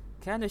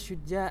 كان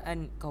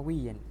شجاعا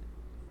قويا.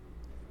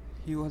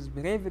 He was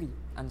bravery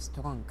and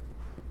strong.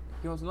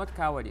 He was not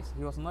cowardice.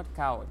 He was not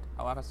coward.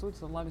 Our Rasul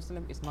sallallahu alaihi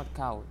wasallam is not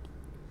coward.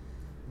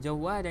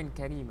 Jawadan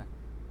karima.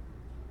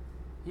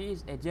 He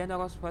is a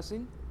generous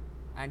person,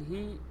 and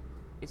he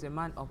is a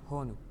man of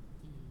honor.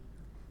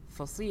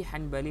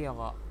 Fasihan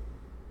baligha.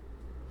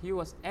 He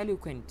was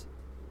eloquent,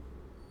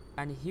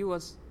 and he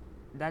was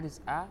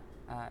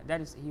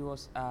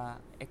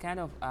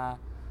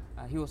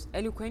he was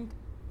eloquent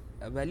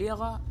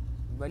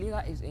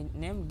Baligha is a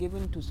name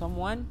given to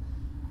someone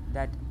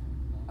that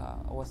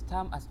was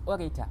termed as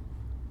orator.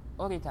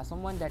 Orator,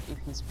 someone that if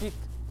he speaks,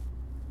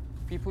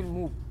 people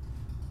move.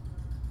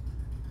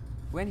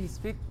 When he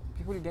speaks,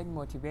 people get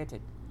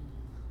motivated.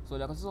 So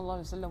the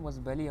Rasulullah was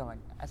balighan.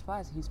 As far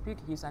as he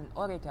speaks, he's an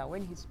orator.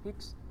 When he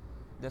speaks,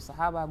 the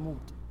Sahaba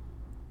moved.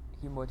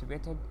 He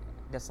motivated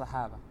the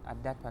Sahaba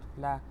at that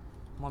particular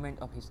moment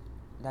of his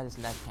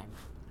lifetime.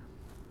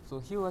 So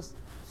he was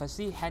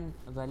fasihan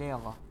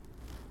baligha.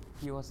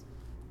 He was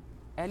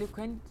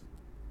eloquent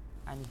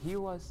and he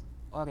was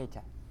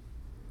orator.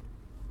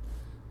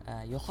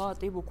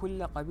 يخاطب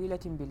كل قبيلة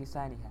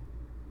بلسانها.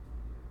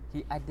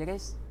 He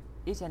addressed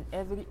each and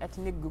every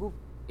ethnic group,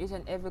 each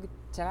and every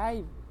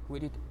tribe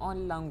with its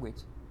own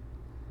language,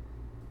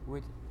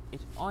 with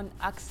its own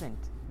accent.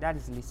 That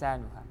is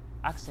lisanuha,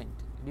 accent.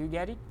 Do you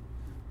get it?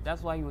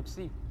 That's why you would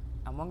see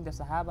among the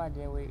Sahaba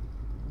there were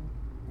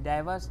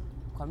diverse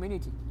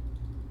community.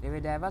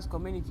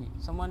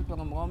 Someone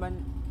from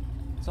Roman,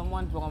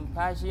 someone from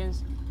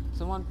Persians,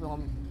 someone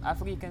from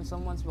African,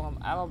 someone from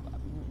Arab,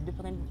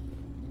 different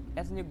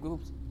ethnic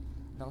groups.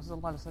 The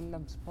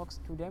Rasulullah spoke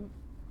to them.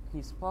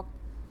 He spoke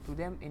to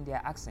them in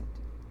their accent.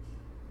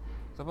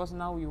 Suppose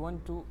now you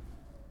want to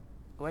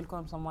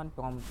welcome someone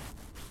from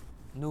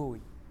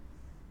Norway.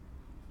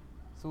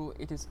 So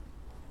it is,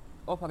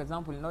 or for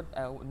example, not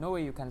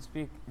Norway. You can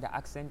speak the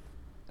accent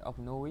of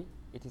Norway.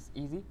 It is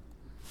easy.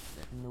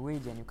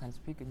 Norwegian, you can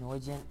speak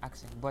Norwegian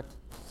accent. But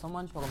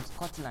someone from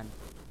Scotland,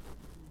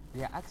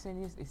 their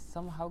accent is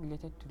somehow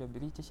related to the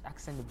British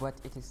accent, but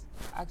it is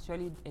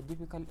actually a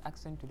difficult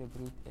accent to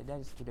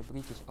the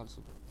British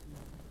also.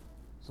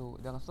 So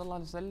the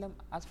Rasulullah,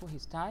 as for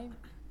his time,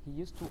 he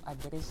used to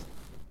address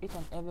each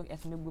and every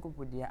ethnic group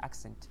with their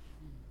accent.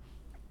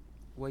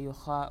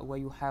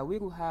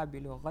 وَيُحَاوِرُهَا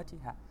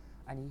بِلُغَتِهَا,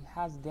 and he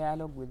has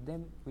dialogue with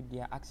them with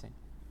their accent.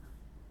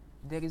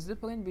 There is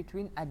difference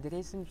between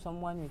addressing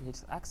someone with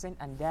his accent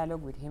and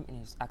dialogue with him in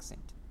his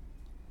accent.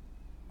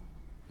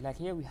 Like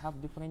here we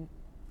have different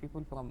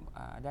people from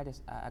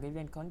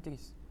Arabian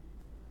countries.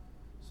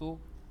 So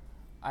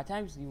at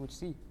times you would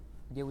see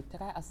they would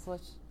try as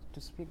such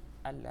to speak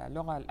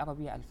al-Lugha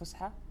al-Arabiya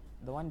al-Fusha,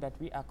 the one that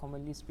we are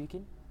commonly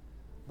speaking,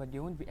 but they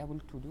won't be able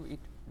to do it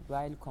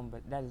while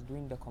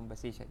doing the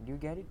conversation. Do you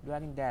get it?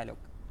 During dialogue,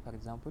 for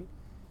example.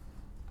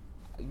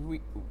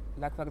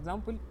 For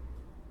example,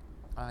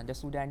 the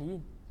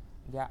Sudanese,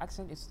 their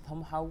accent is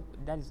somehow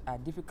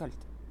difficult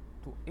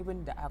to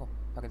even the Arab.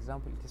 For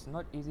example, it is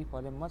not easy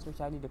for them, most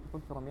especially the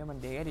people from Yemen.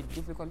 They get it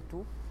difficult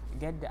to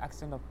get the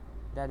accent of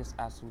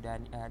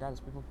Sudan. That is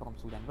people from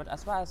Sudan. But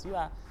as far as you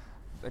are,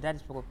 that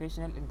is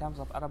professional in terms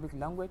of Arabic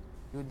language,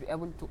 you will be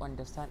able to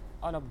understand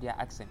all of their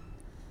accent.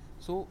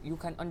 So you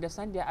can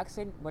understand their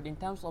accent, but in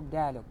terms of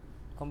dialogue,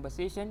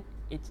 conversation,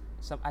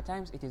 at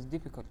times it is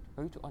difficult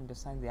for you to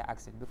understand their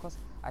accent, because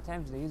at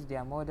times they use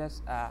their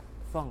mother's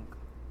tongue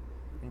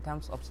in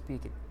terms of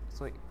speaking.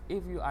 So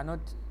if you are not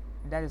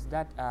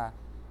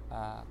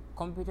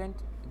competent,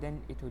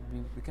 then it would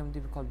become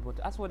difficult. But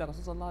as for the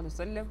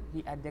Rasulullah,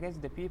 he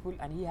addressed the people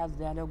and he has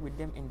dialogue with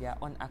them in their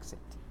own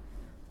accent.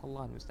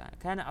 Allah المستعان.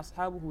 كان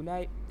أصحابه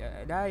لا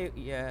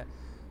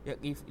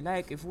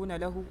يقفون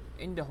له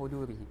عند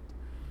حضوره.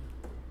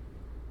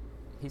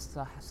 His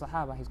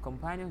Sahaba, his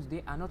companions,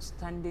 they are not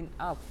standing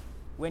up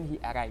when he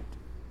arrived.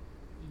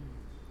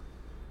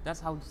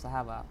 That's how the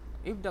Sahaba.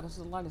 If the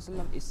Rasulullah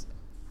is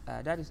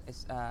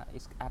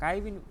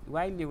arriving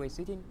while they were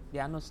sitting, they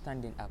are not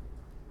standing up.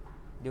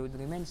 They would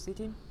remain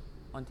sitting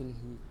until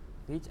he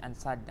reached and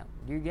sat down.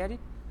 Do you get it?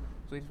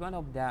 So it's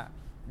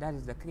that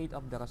is the creed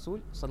of the Rasul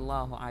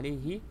sallallahu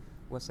alayhi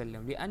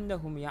wasallam.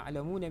 لأنهم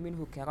يعلمون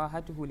منه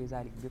كراهته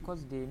لذلك,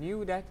 because they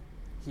knew that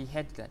he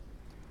hated that.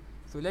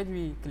 So let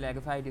me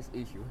clarify this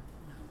issue.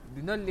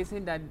 Do not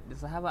listen that the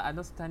Sahaba are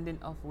not standing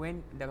up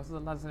when the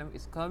Rasulullah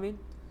is coming,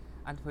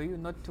 and for you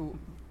to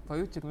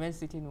remain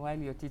sitting while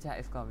your teacher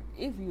is coming.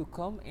 If you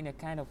come in a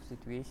kind of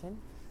situation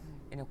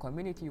in a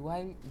community,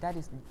 while that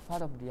is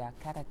part of their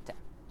character,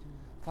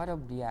 part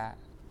of their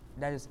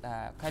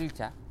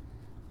culture,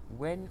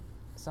 when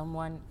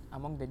someone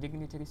among the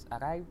dignitaries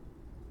arrive,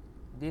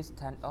 they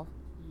stand up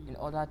in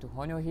order to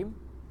honor him.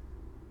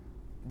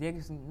 There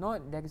is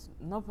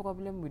no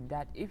problem with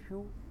that if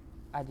you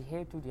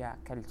adhere to their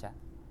culture.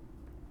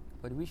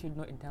 But we should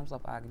know, in terms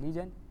of our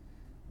religion,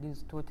 this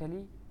is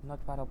totally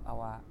not part of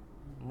our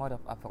mode of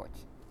approach.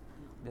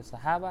 The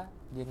Sahaba,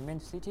 they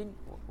remained sitting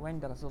when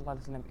the Rasulullah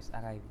is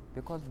arriving,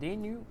 because they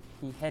knew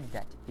he had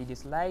that, he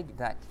disliked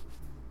that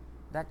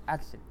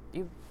action.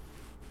 If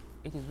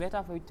it is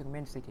better for you to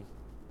remain sitting,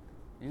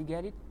 you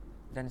get it,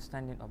 than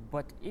standing up.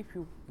 But if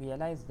you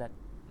realize that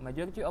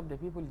majority of the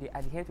people, they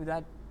adhere to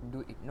that,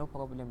 do it, no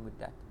problem with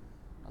that.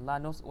 Allah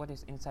knows what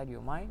is inside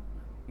your mind.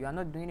 You are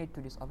not doing it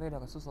to disobey the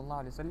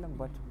Rasulullah,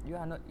 but you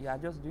are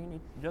just doing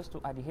it just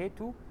to adhere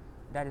to,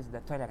 that is the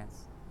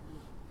tolerance.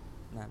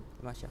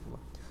 MashaAllah.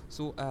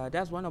 So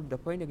that's one of the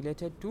points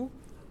related to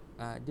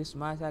this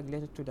matter,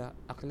 related to the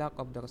akhlaq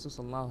of the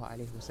Rasulullah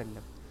alayhi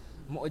wasallam.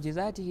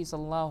 Mu'jizatihi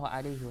sallallahu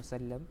alayhi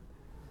wasallam,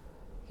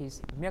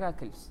 his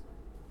miracles,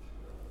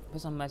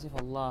 peace and mercy of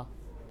Allah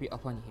be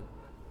upon him.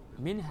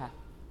 Minha,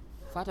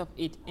 part of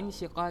it,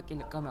 inshiqaq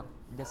al-qamar,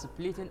 the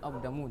splitting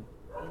of the moon.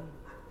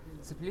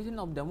 Splitting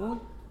of the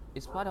moon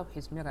is part of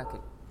his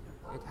miracle.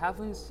 It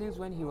happens since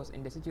when he was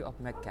in the city of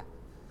Mecca.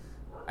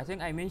 I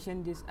think I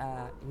mentioned this,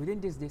 within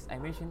this I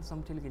mentioned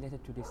something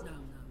related to this. No.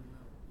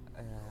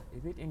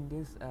 Is it in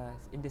this,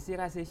 in the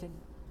Sirah session?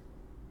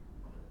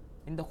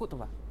 In the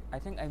khutbah, I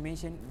think I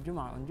mentioned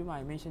on Jum'ah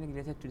I mentioned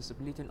related to the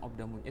splitting of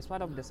the moon. It's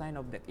part of the sign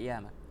of the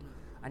Qiyamah.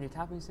 And it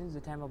happened since the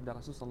time of the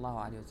Rasul sallallahu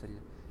alayhi wa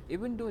sallam.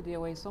 Even though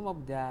there were some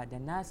of the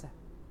NASA,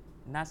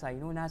 you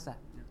know NASA?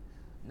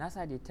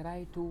 NASA, they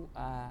try to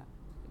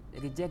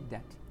reject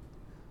that.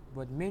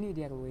 But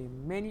there were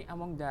many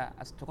among the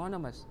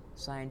astronomers,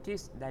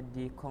 scientists, that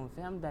they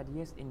confirmed that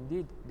yes,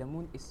 indeed, the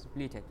moon is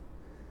splitted.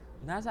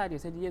 NASA, they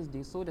said yes,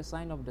 they saw the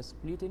sign of the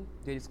splitting,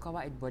 they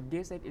discovered it, but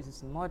they said it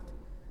is not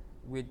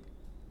with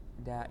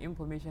the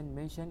information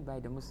mentioned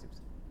by the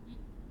Muslims,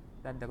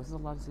 that the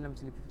Rasulullah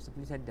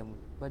splitted the moon.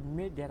 But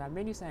there are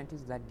many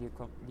scientists that they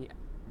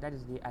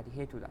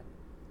adhere to that.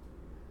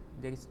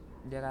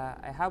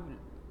 I have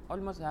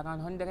almost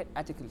around 100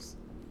 articles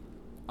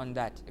on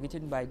that,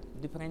 written by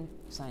different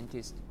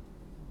scientists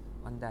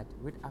on that,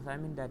 with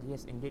affirming that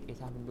yes, indeed it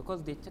happened,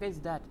 because they trace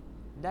that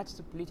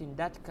splitting,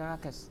 that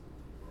crack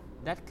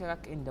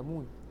in the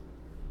moon.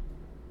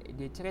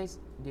 They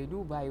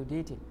do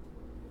biodating.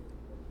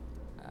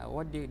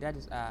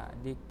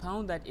 They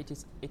found that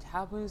it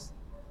happens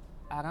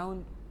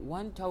around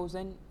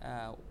 1000.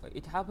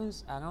 It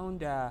happens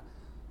around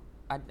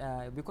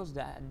because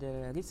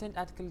the recent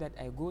article that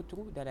I go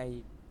through, that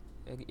I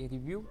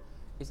review,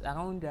 is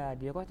around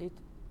they wrote it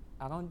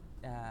around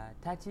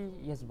 30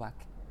 years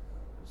back.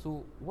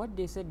 So what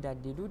they said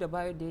that they do the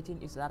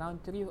biodating is around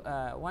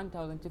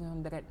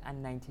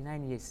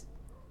 1399 years.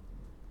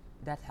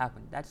 That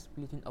happened, that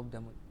splitting of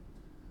the moon.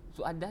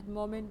 So at that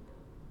moment,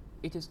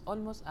 it is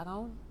almost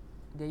around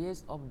the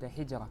years of the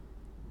Hijrah.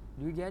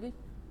 Do you get it?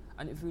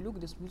 And if you look,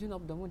 the splitting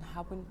of the moon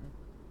happened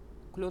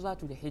closer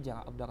to the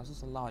Hijrah of the Rasul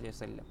sallallahu alaihi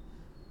wasallam.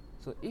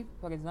 So if,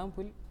 for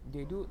example,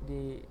 they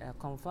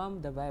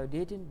confirm the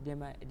biodating, they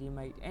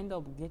might end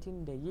up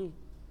getting the year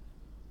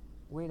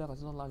where the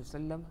Rasul sallallahu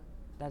alaihi wasallam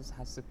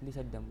has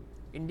splitted the moon.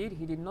 Indeed,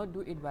 he did not do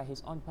it by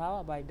his own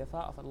power, by the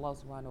power of Allah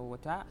subhanahu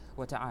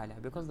wa ta'ala,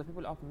 because the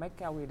people of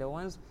Mecca were the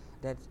ones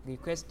that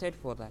requested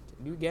for that.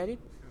 Do you get it?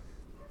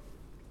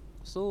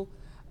 So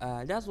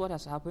that's what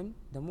has happened.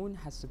 The moon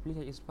has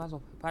splitted. It's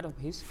part of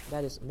his,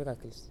 that is,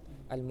 miracles,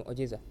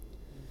 al-mu'jiza.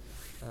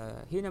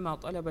 حينما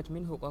طلبت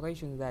منه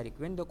قريش ذلك,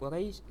 when the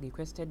Quraysh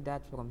requested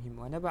that from him,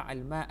 ونبع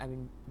الماء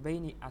من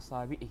بين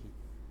أصابعه,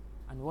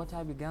 and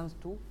water begins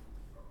to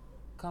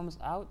comes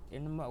out,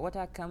 and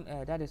water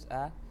that is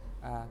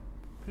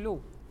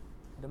flow,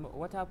 the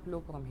water flow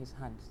from his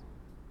hands.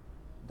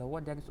 There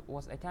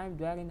was a time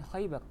during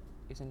Khaybar,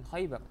 it's in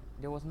Khaybar,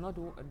 the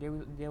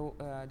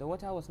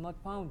water was not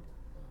found,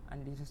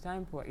 and it is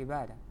time for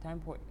ibadah, time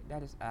for,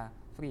 that is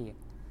prayer.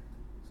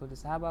 So the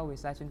Sahaba were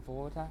searching for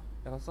water.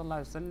 The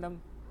Rasulullah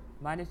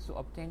managed to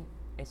obtain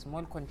a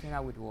small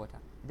container with water.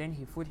 Then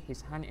he put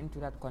his hand into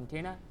that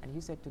container and he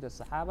said to the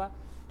Sahaba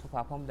to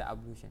perform the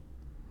ablution.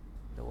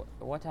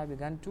 The water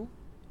began to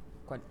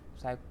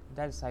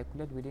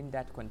circulate within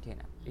that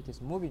container. It is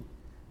moving.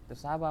 The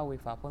Sahaba were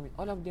performing,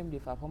 all of them, they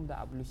performed the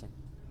ablution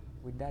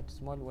with that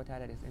small water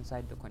that is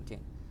inside the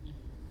container.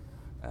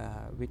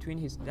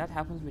 That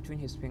happens between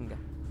his finger.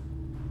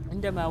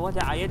 عندما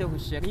وضع يده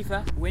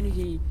الشريفة, when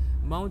he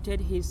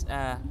mounted his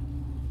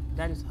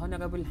that is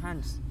honorable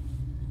hands,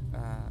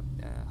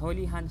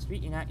 holy hands,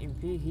 في إناء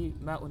فيه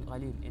ماء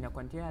قليل, in a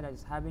container that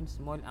is having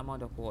small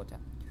amount of water.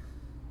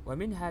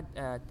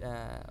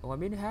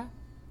 ومنها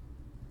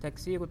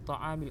تكسير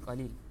الطعام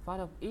القليل, part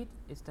of it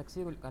is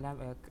تكسير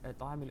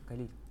الطعام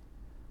القليل,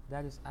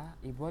 that is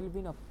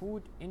evolving of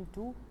food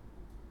into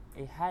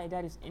a high,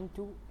 that is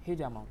into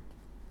huge amount.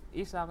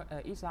 Isa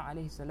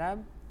alayhi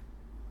salam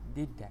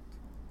did that,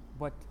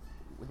 but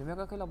the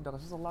miracle of the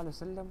Rasulullah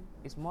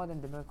is more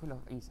than the miracle of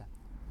Isa.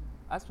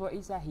 As for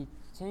Isa, he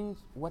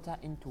changed water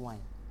into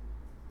wine.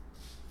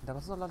 The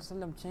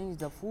Rasulullah changed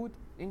the food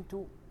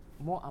into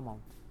more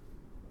amount.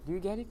 Do you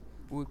get it?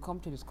 We will come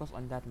to discuss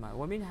on that matter.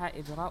 وَمِنْهَا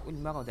إِذْرَاءُ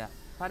الْمَرَضَى,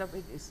 part of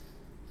it is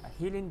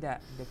healing the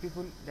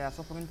people that are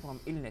suffering from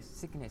illness,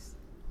 sickness,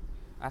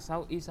 as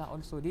how Isa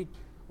also did.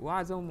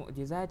 وَعَزَوْ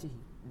مُعْجِزَاتِهِ,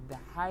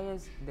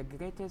 the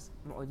greatest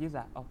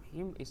mu'jiza of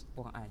him is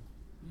Quran,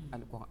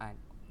 Al-Quran.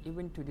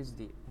 Even to this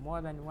day,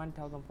 more than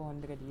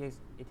 1,400 years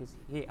it is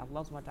here.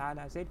 Allah subhanahu wa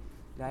ta'ala said,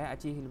 لا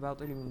يأتيه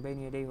الباطل من بين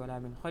يديه ولا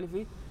من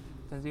خلفه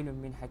تنزيل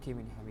من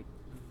حكيم حميد.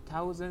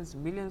 Thousands,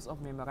 millions of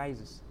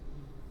memorizers.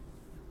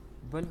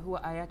 بل هو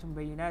آيات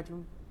بينات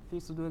في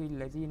صدور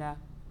الذين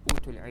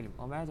أوتوا العلم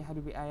وما يجحد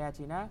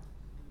بآياتنا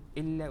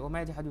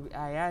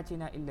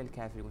إلا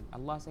الكافرون.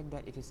 Allah said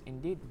that it is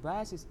indeed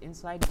verses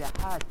inside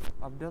the heart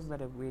of those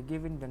that were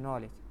given the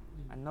knowledge,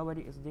 and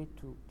nobody is there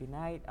to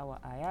deny our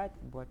ayat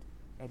but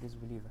a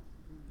disbeliever.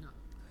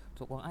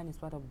 So Quran is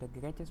part of the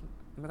greatest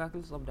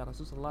miracles of the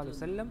Rasul sallallahu alaihi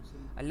wasallam.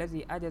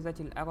 الذي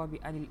أجازت العرب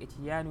عن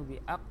الإتيان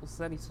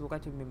بأقصر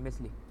سورة من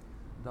مثله.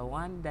 The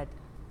one that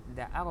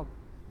the Arab,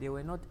 they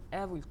were not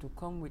able to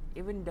come with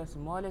even the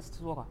smallest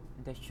surah,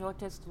 the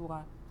shortest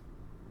surah,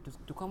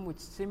 to come with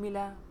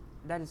similar,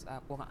 that is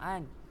a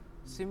Quran,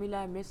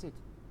 similar message,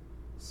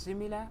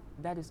 similar,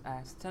 that is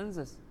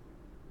stanzas,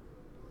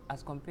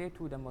 as compared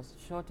to the most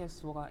shortest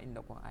surah in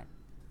the Quran.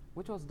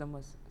 Which was the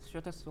most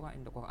shortest surah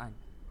in the Quran?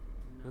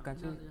 You can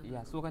say,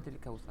 yeah, Surah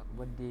Al-Kawthar.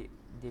 But they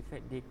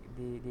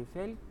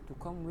failed to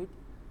come with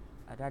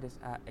that is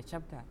a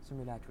chapter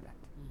similar to that.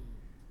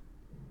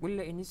 قل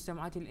إن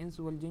اجتمعت الإنس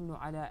والجن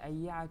على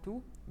أن يأتوا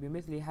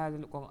بمثل هذا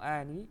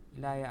القرآن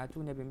لا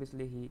يأتون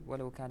بمثله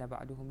ولو كان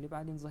بعضهم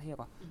لبعض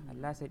ظهيرا.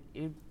 Allah said,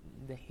 if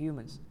the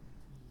humans,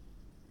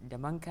 the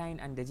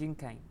mankind and the jinn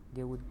kind,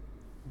 they would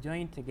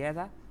join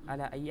together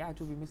على أن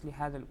يأتوا بمثل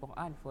هذا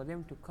القرآن, for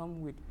them to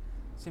come with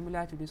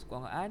similar to this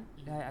Quran,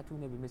 لا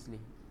يأتون بمثله,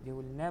 they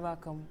will never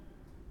come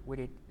with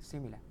it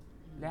similar.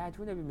 لا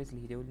يأتون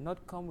بمثله, they will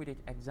not come with it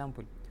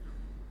example.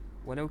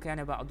 ولو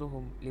كان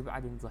بعضهم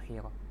لبعض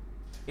ظهيرا.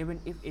 Even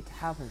if it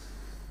happens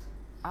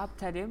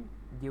after them,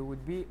 there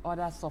would be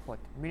other support,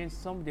 meaning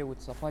some they would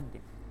support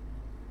them,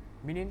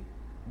 meaning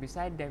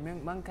beside the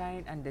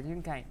mankind and the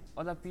jinn kind,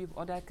 other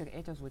people, other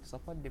creators would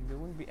support them. They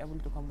won't be able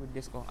to come with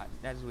this Quran,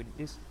 that is with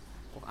this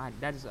Quran,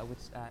 that is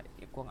with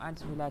Quran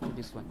similar to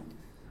this one.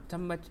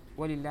 Tammat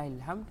walillahi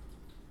alhamd,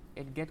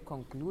 it get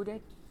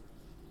concluded,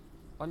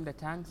 all the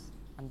thanks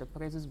and the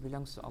praises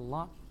belongs to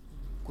Allah.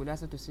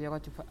 Kulasatu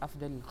siratu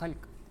afdal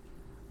khalq,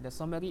 the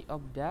summary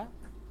of the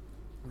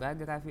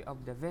biography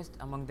of the best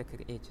among the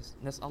creators.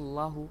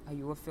 Nas'allahu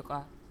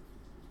ayyuwaffiqa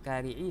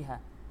qari'iha.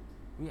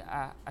 We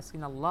are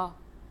asking Allah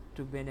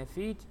to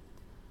benefit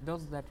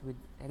those that would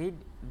read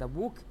the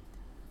book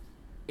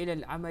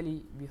إلى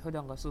العمل بهدى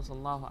رسول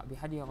الله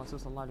بهدي رسول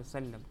صلى الله عليه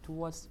وسلم,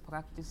 towards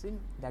practicing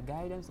the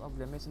guidance of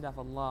the Messenger of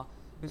Allah,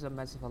 peace and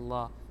mercy of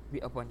Allah be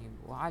upon him,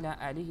 وعلى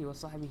آله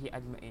وصحبه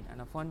أجمعين,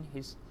 and upon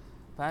his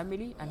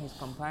family and his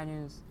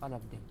companions, all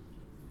of them.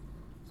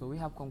 So we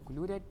have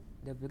concluded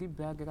the brief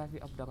biography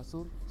of the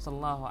Rasul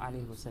sallallahu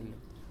alaihi wasallam.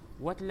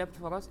 What left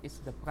for us is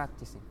the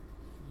practicing.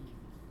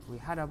 We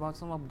heard about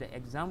some of the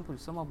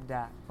examples, some of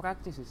the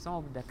practices, some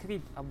of the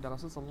creed of the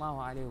Rasul sallallahu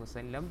alaihi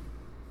wasallam.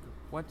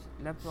 What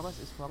left for us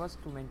is for us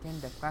to maintain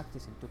the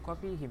practicing, to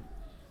copy him,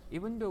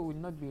 even though we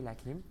will not be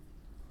like him,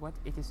 but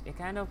it is a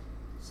kind of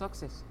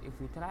success if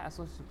we try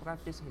also to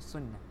practice his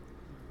sunnah,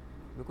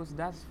 because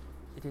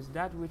it is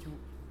that which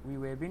we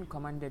were being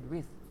commanded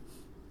with.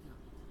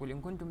 قل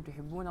إن كنتم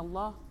تحبون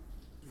الله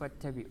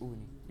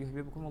فاتبعوني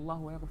يحببكم الله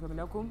ويغفر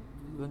لكم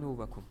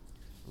ذنوبكم.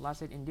 Allah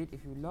said, indeed,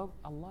 if you love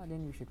Allah,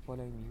 then you should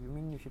follow me. You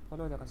mean you should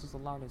follow the Rasul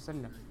sallallahu alaihi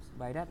wasallam.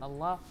 By that,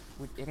 Allah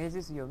would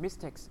erase your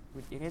mistakes,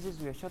 would erase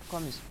your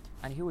shortcomings,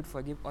 and He would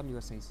forgive all your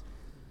sins.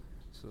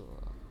 So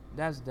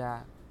that's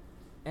the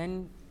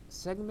end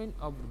segment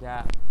of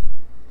the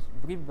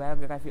brief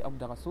biography of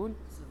the Rasul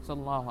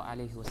sallallahu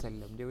alaihi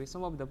wasallam. There were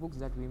some of the books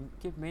that we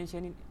keep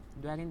mentioning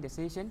during the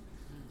session.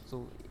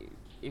 So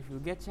if you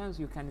get chance,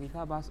 you can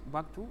refer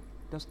back to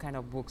those kind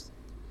of books.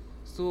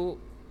 So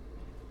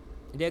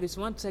there is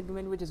one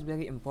segment which is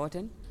very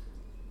important,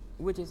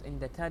 which is in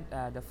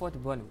the fourth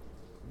volume.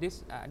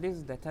 This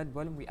is the third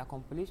volume. We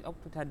accomplished up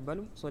to third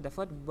volume. So the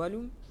fourth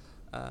volume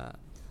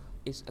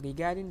is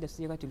regarding the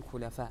Siratul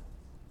Khulafa.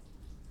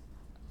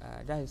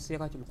 That is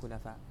Siratul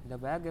Khulafa, the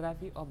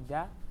biography of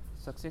the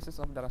successors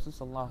of the Rasul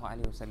sallallahu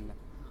alaihi wasallam.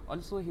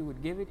 Also, he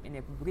would give it in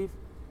a brief,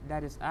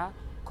 that is a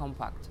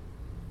compact.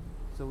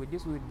 So with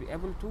this, we would be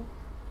able to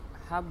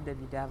have the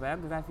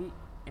biography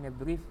in a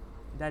brief,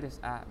 that is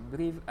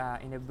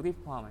in a brief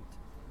format.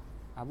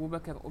 Abu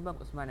Bakr, Umar,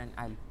 Uthman and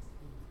Ali.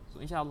 So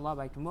inshallah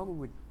by tomorrow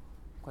we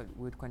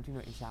would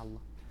continue inshallah.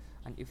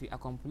 And if we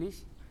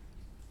accomplish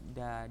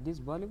this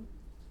volume,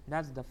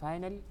 that's the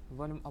final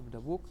volume of the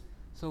book.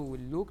 So we'll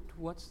look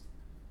towards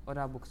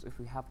other books if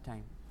we have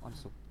time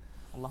also.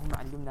 اللهم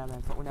علمنا ما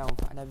ينفعنا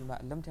وانفعنا بما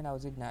علمتنا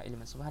وزدنا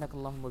علما. سبحانك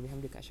اللهم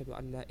وبحمدك أشهد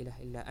أن لا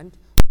إله إلا أنت.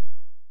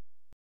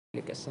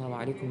 السلام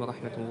عليكم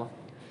ورحمة الله.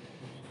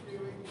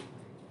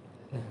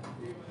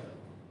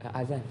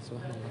 Azan,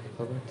 subhanallah, I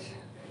forgot.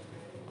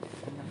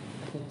 I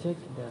can check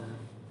the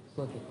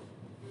socket.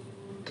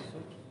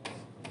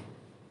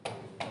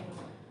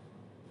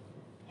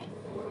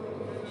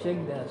 Check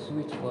the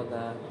switch for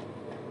the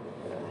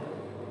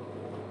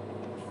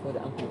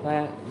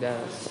amplifier, the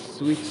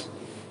switch.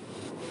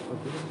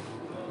 Okay.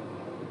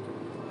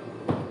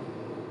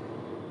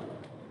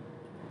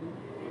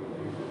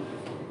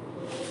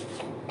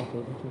 Okay,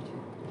 let me check.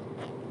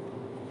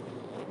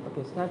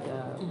 Okay,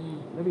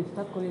 maybe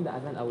start calling the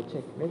Adhan, I will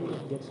check. Maybe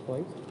it gets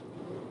spoiled.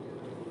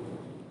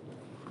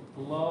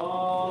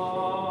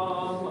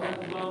 Allahu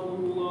Akbar,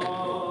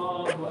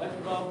 Allahu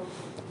Akbar.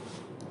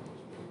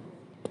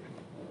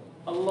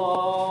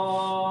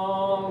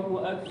 Allahu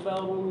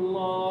Akbar,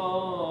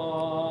 Allahu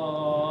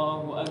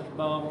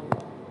Akbar.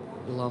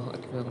 Allahu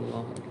Akbar,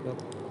 Allahu Akbar.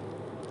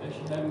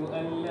 أشهد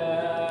أن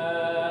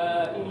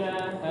لا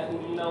إله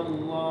إلا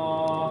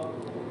الله.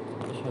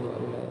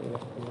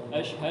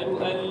 أشهد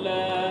أن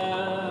لا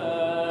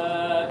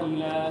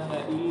إله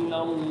إلا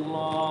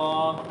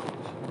الله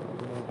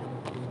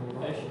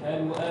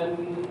أشهد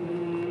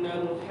أن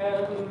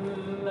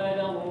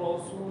محمدا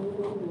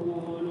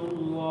رسول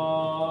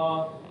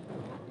الله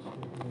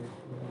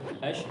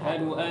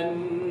أشهد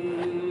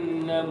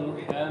أن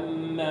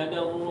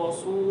محمدا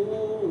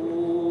رسول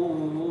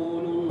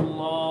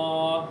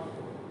الله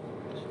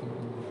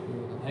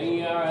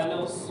هيا على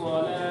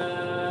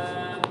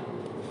الصلاة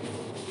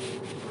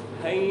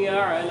هيا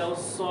على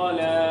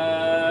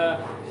الصلاة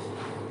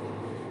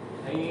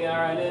هيا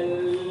على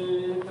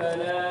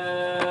الفلاح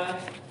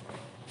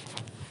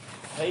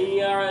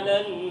هيا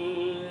على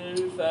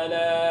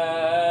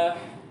الفلاح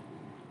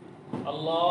الله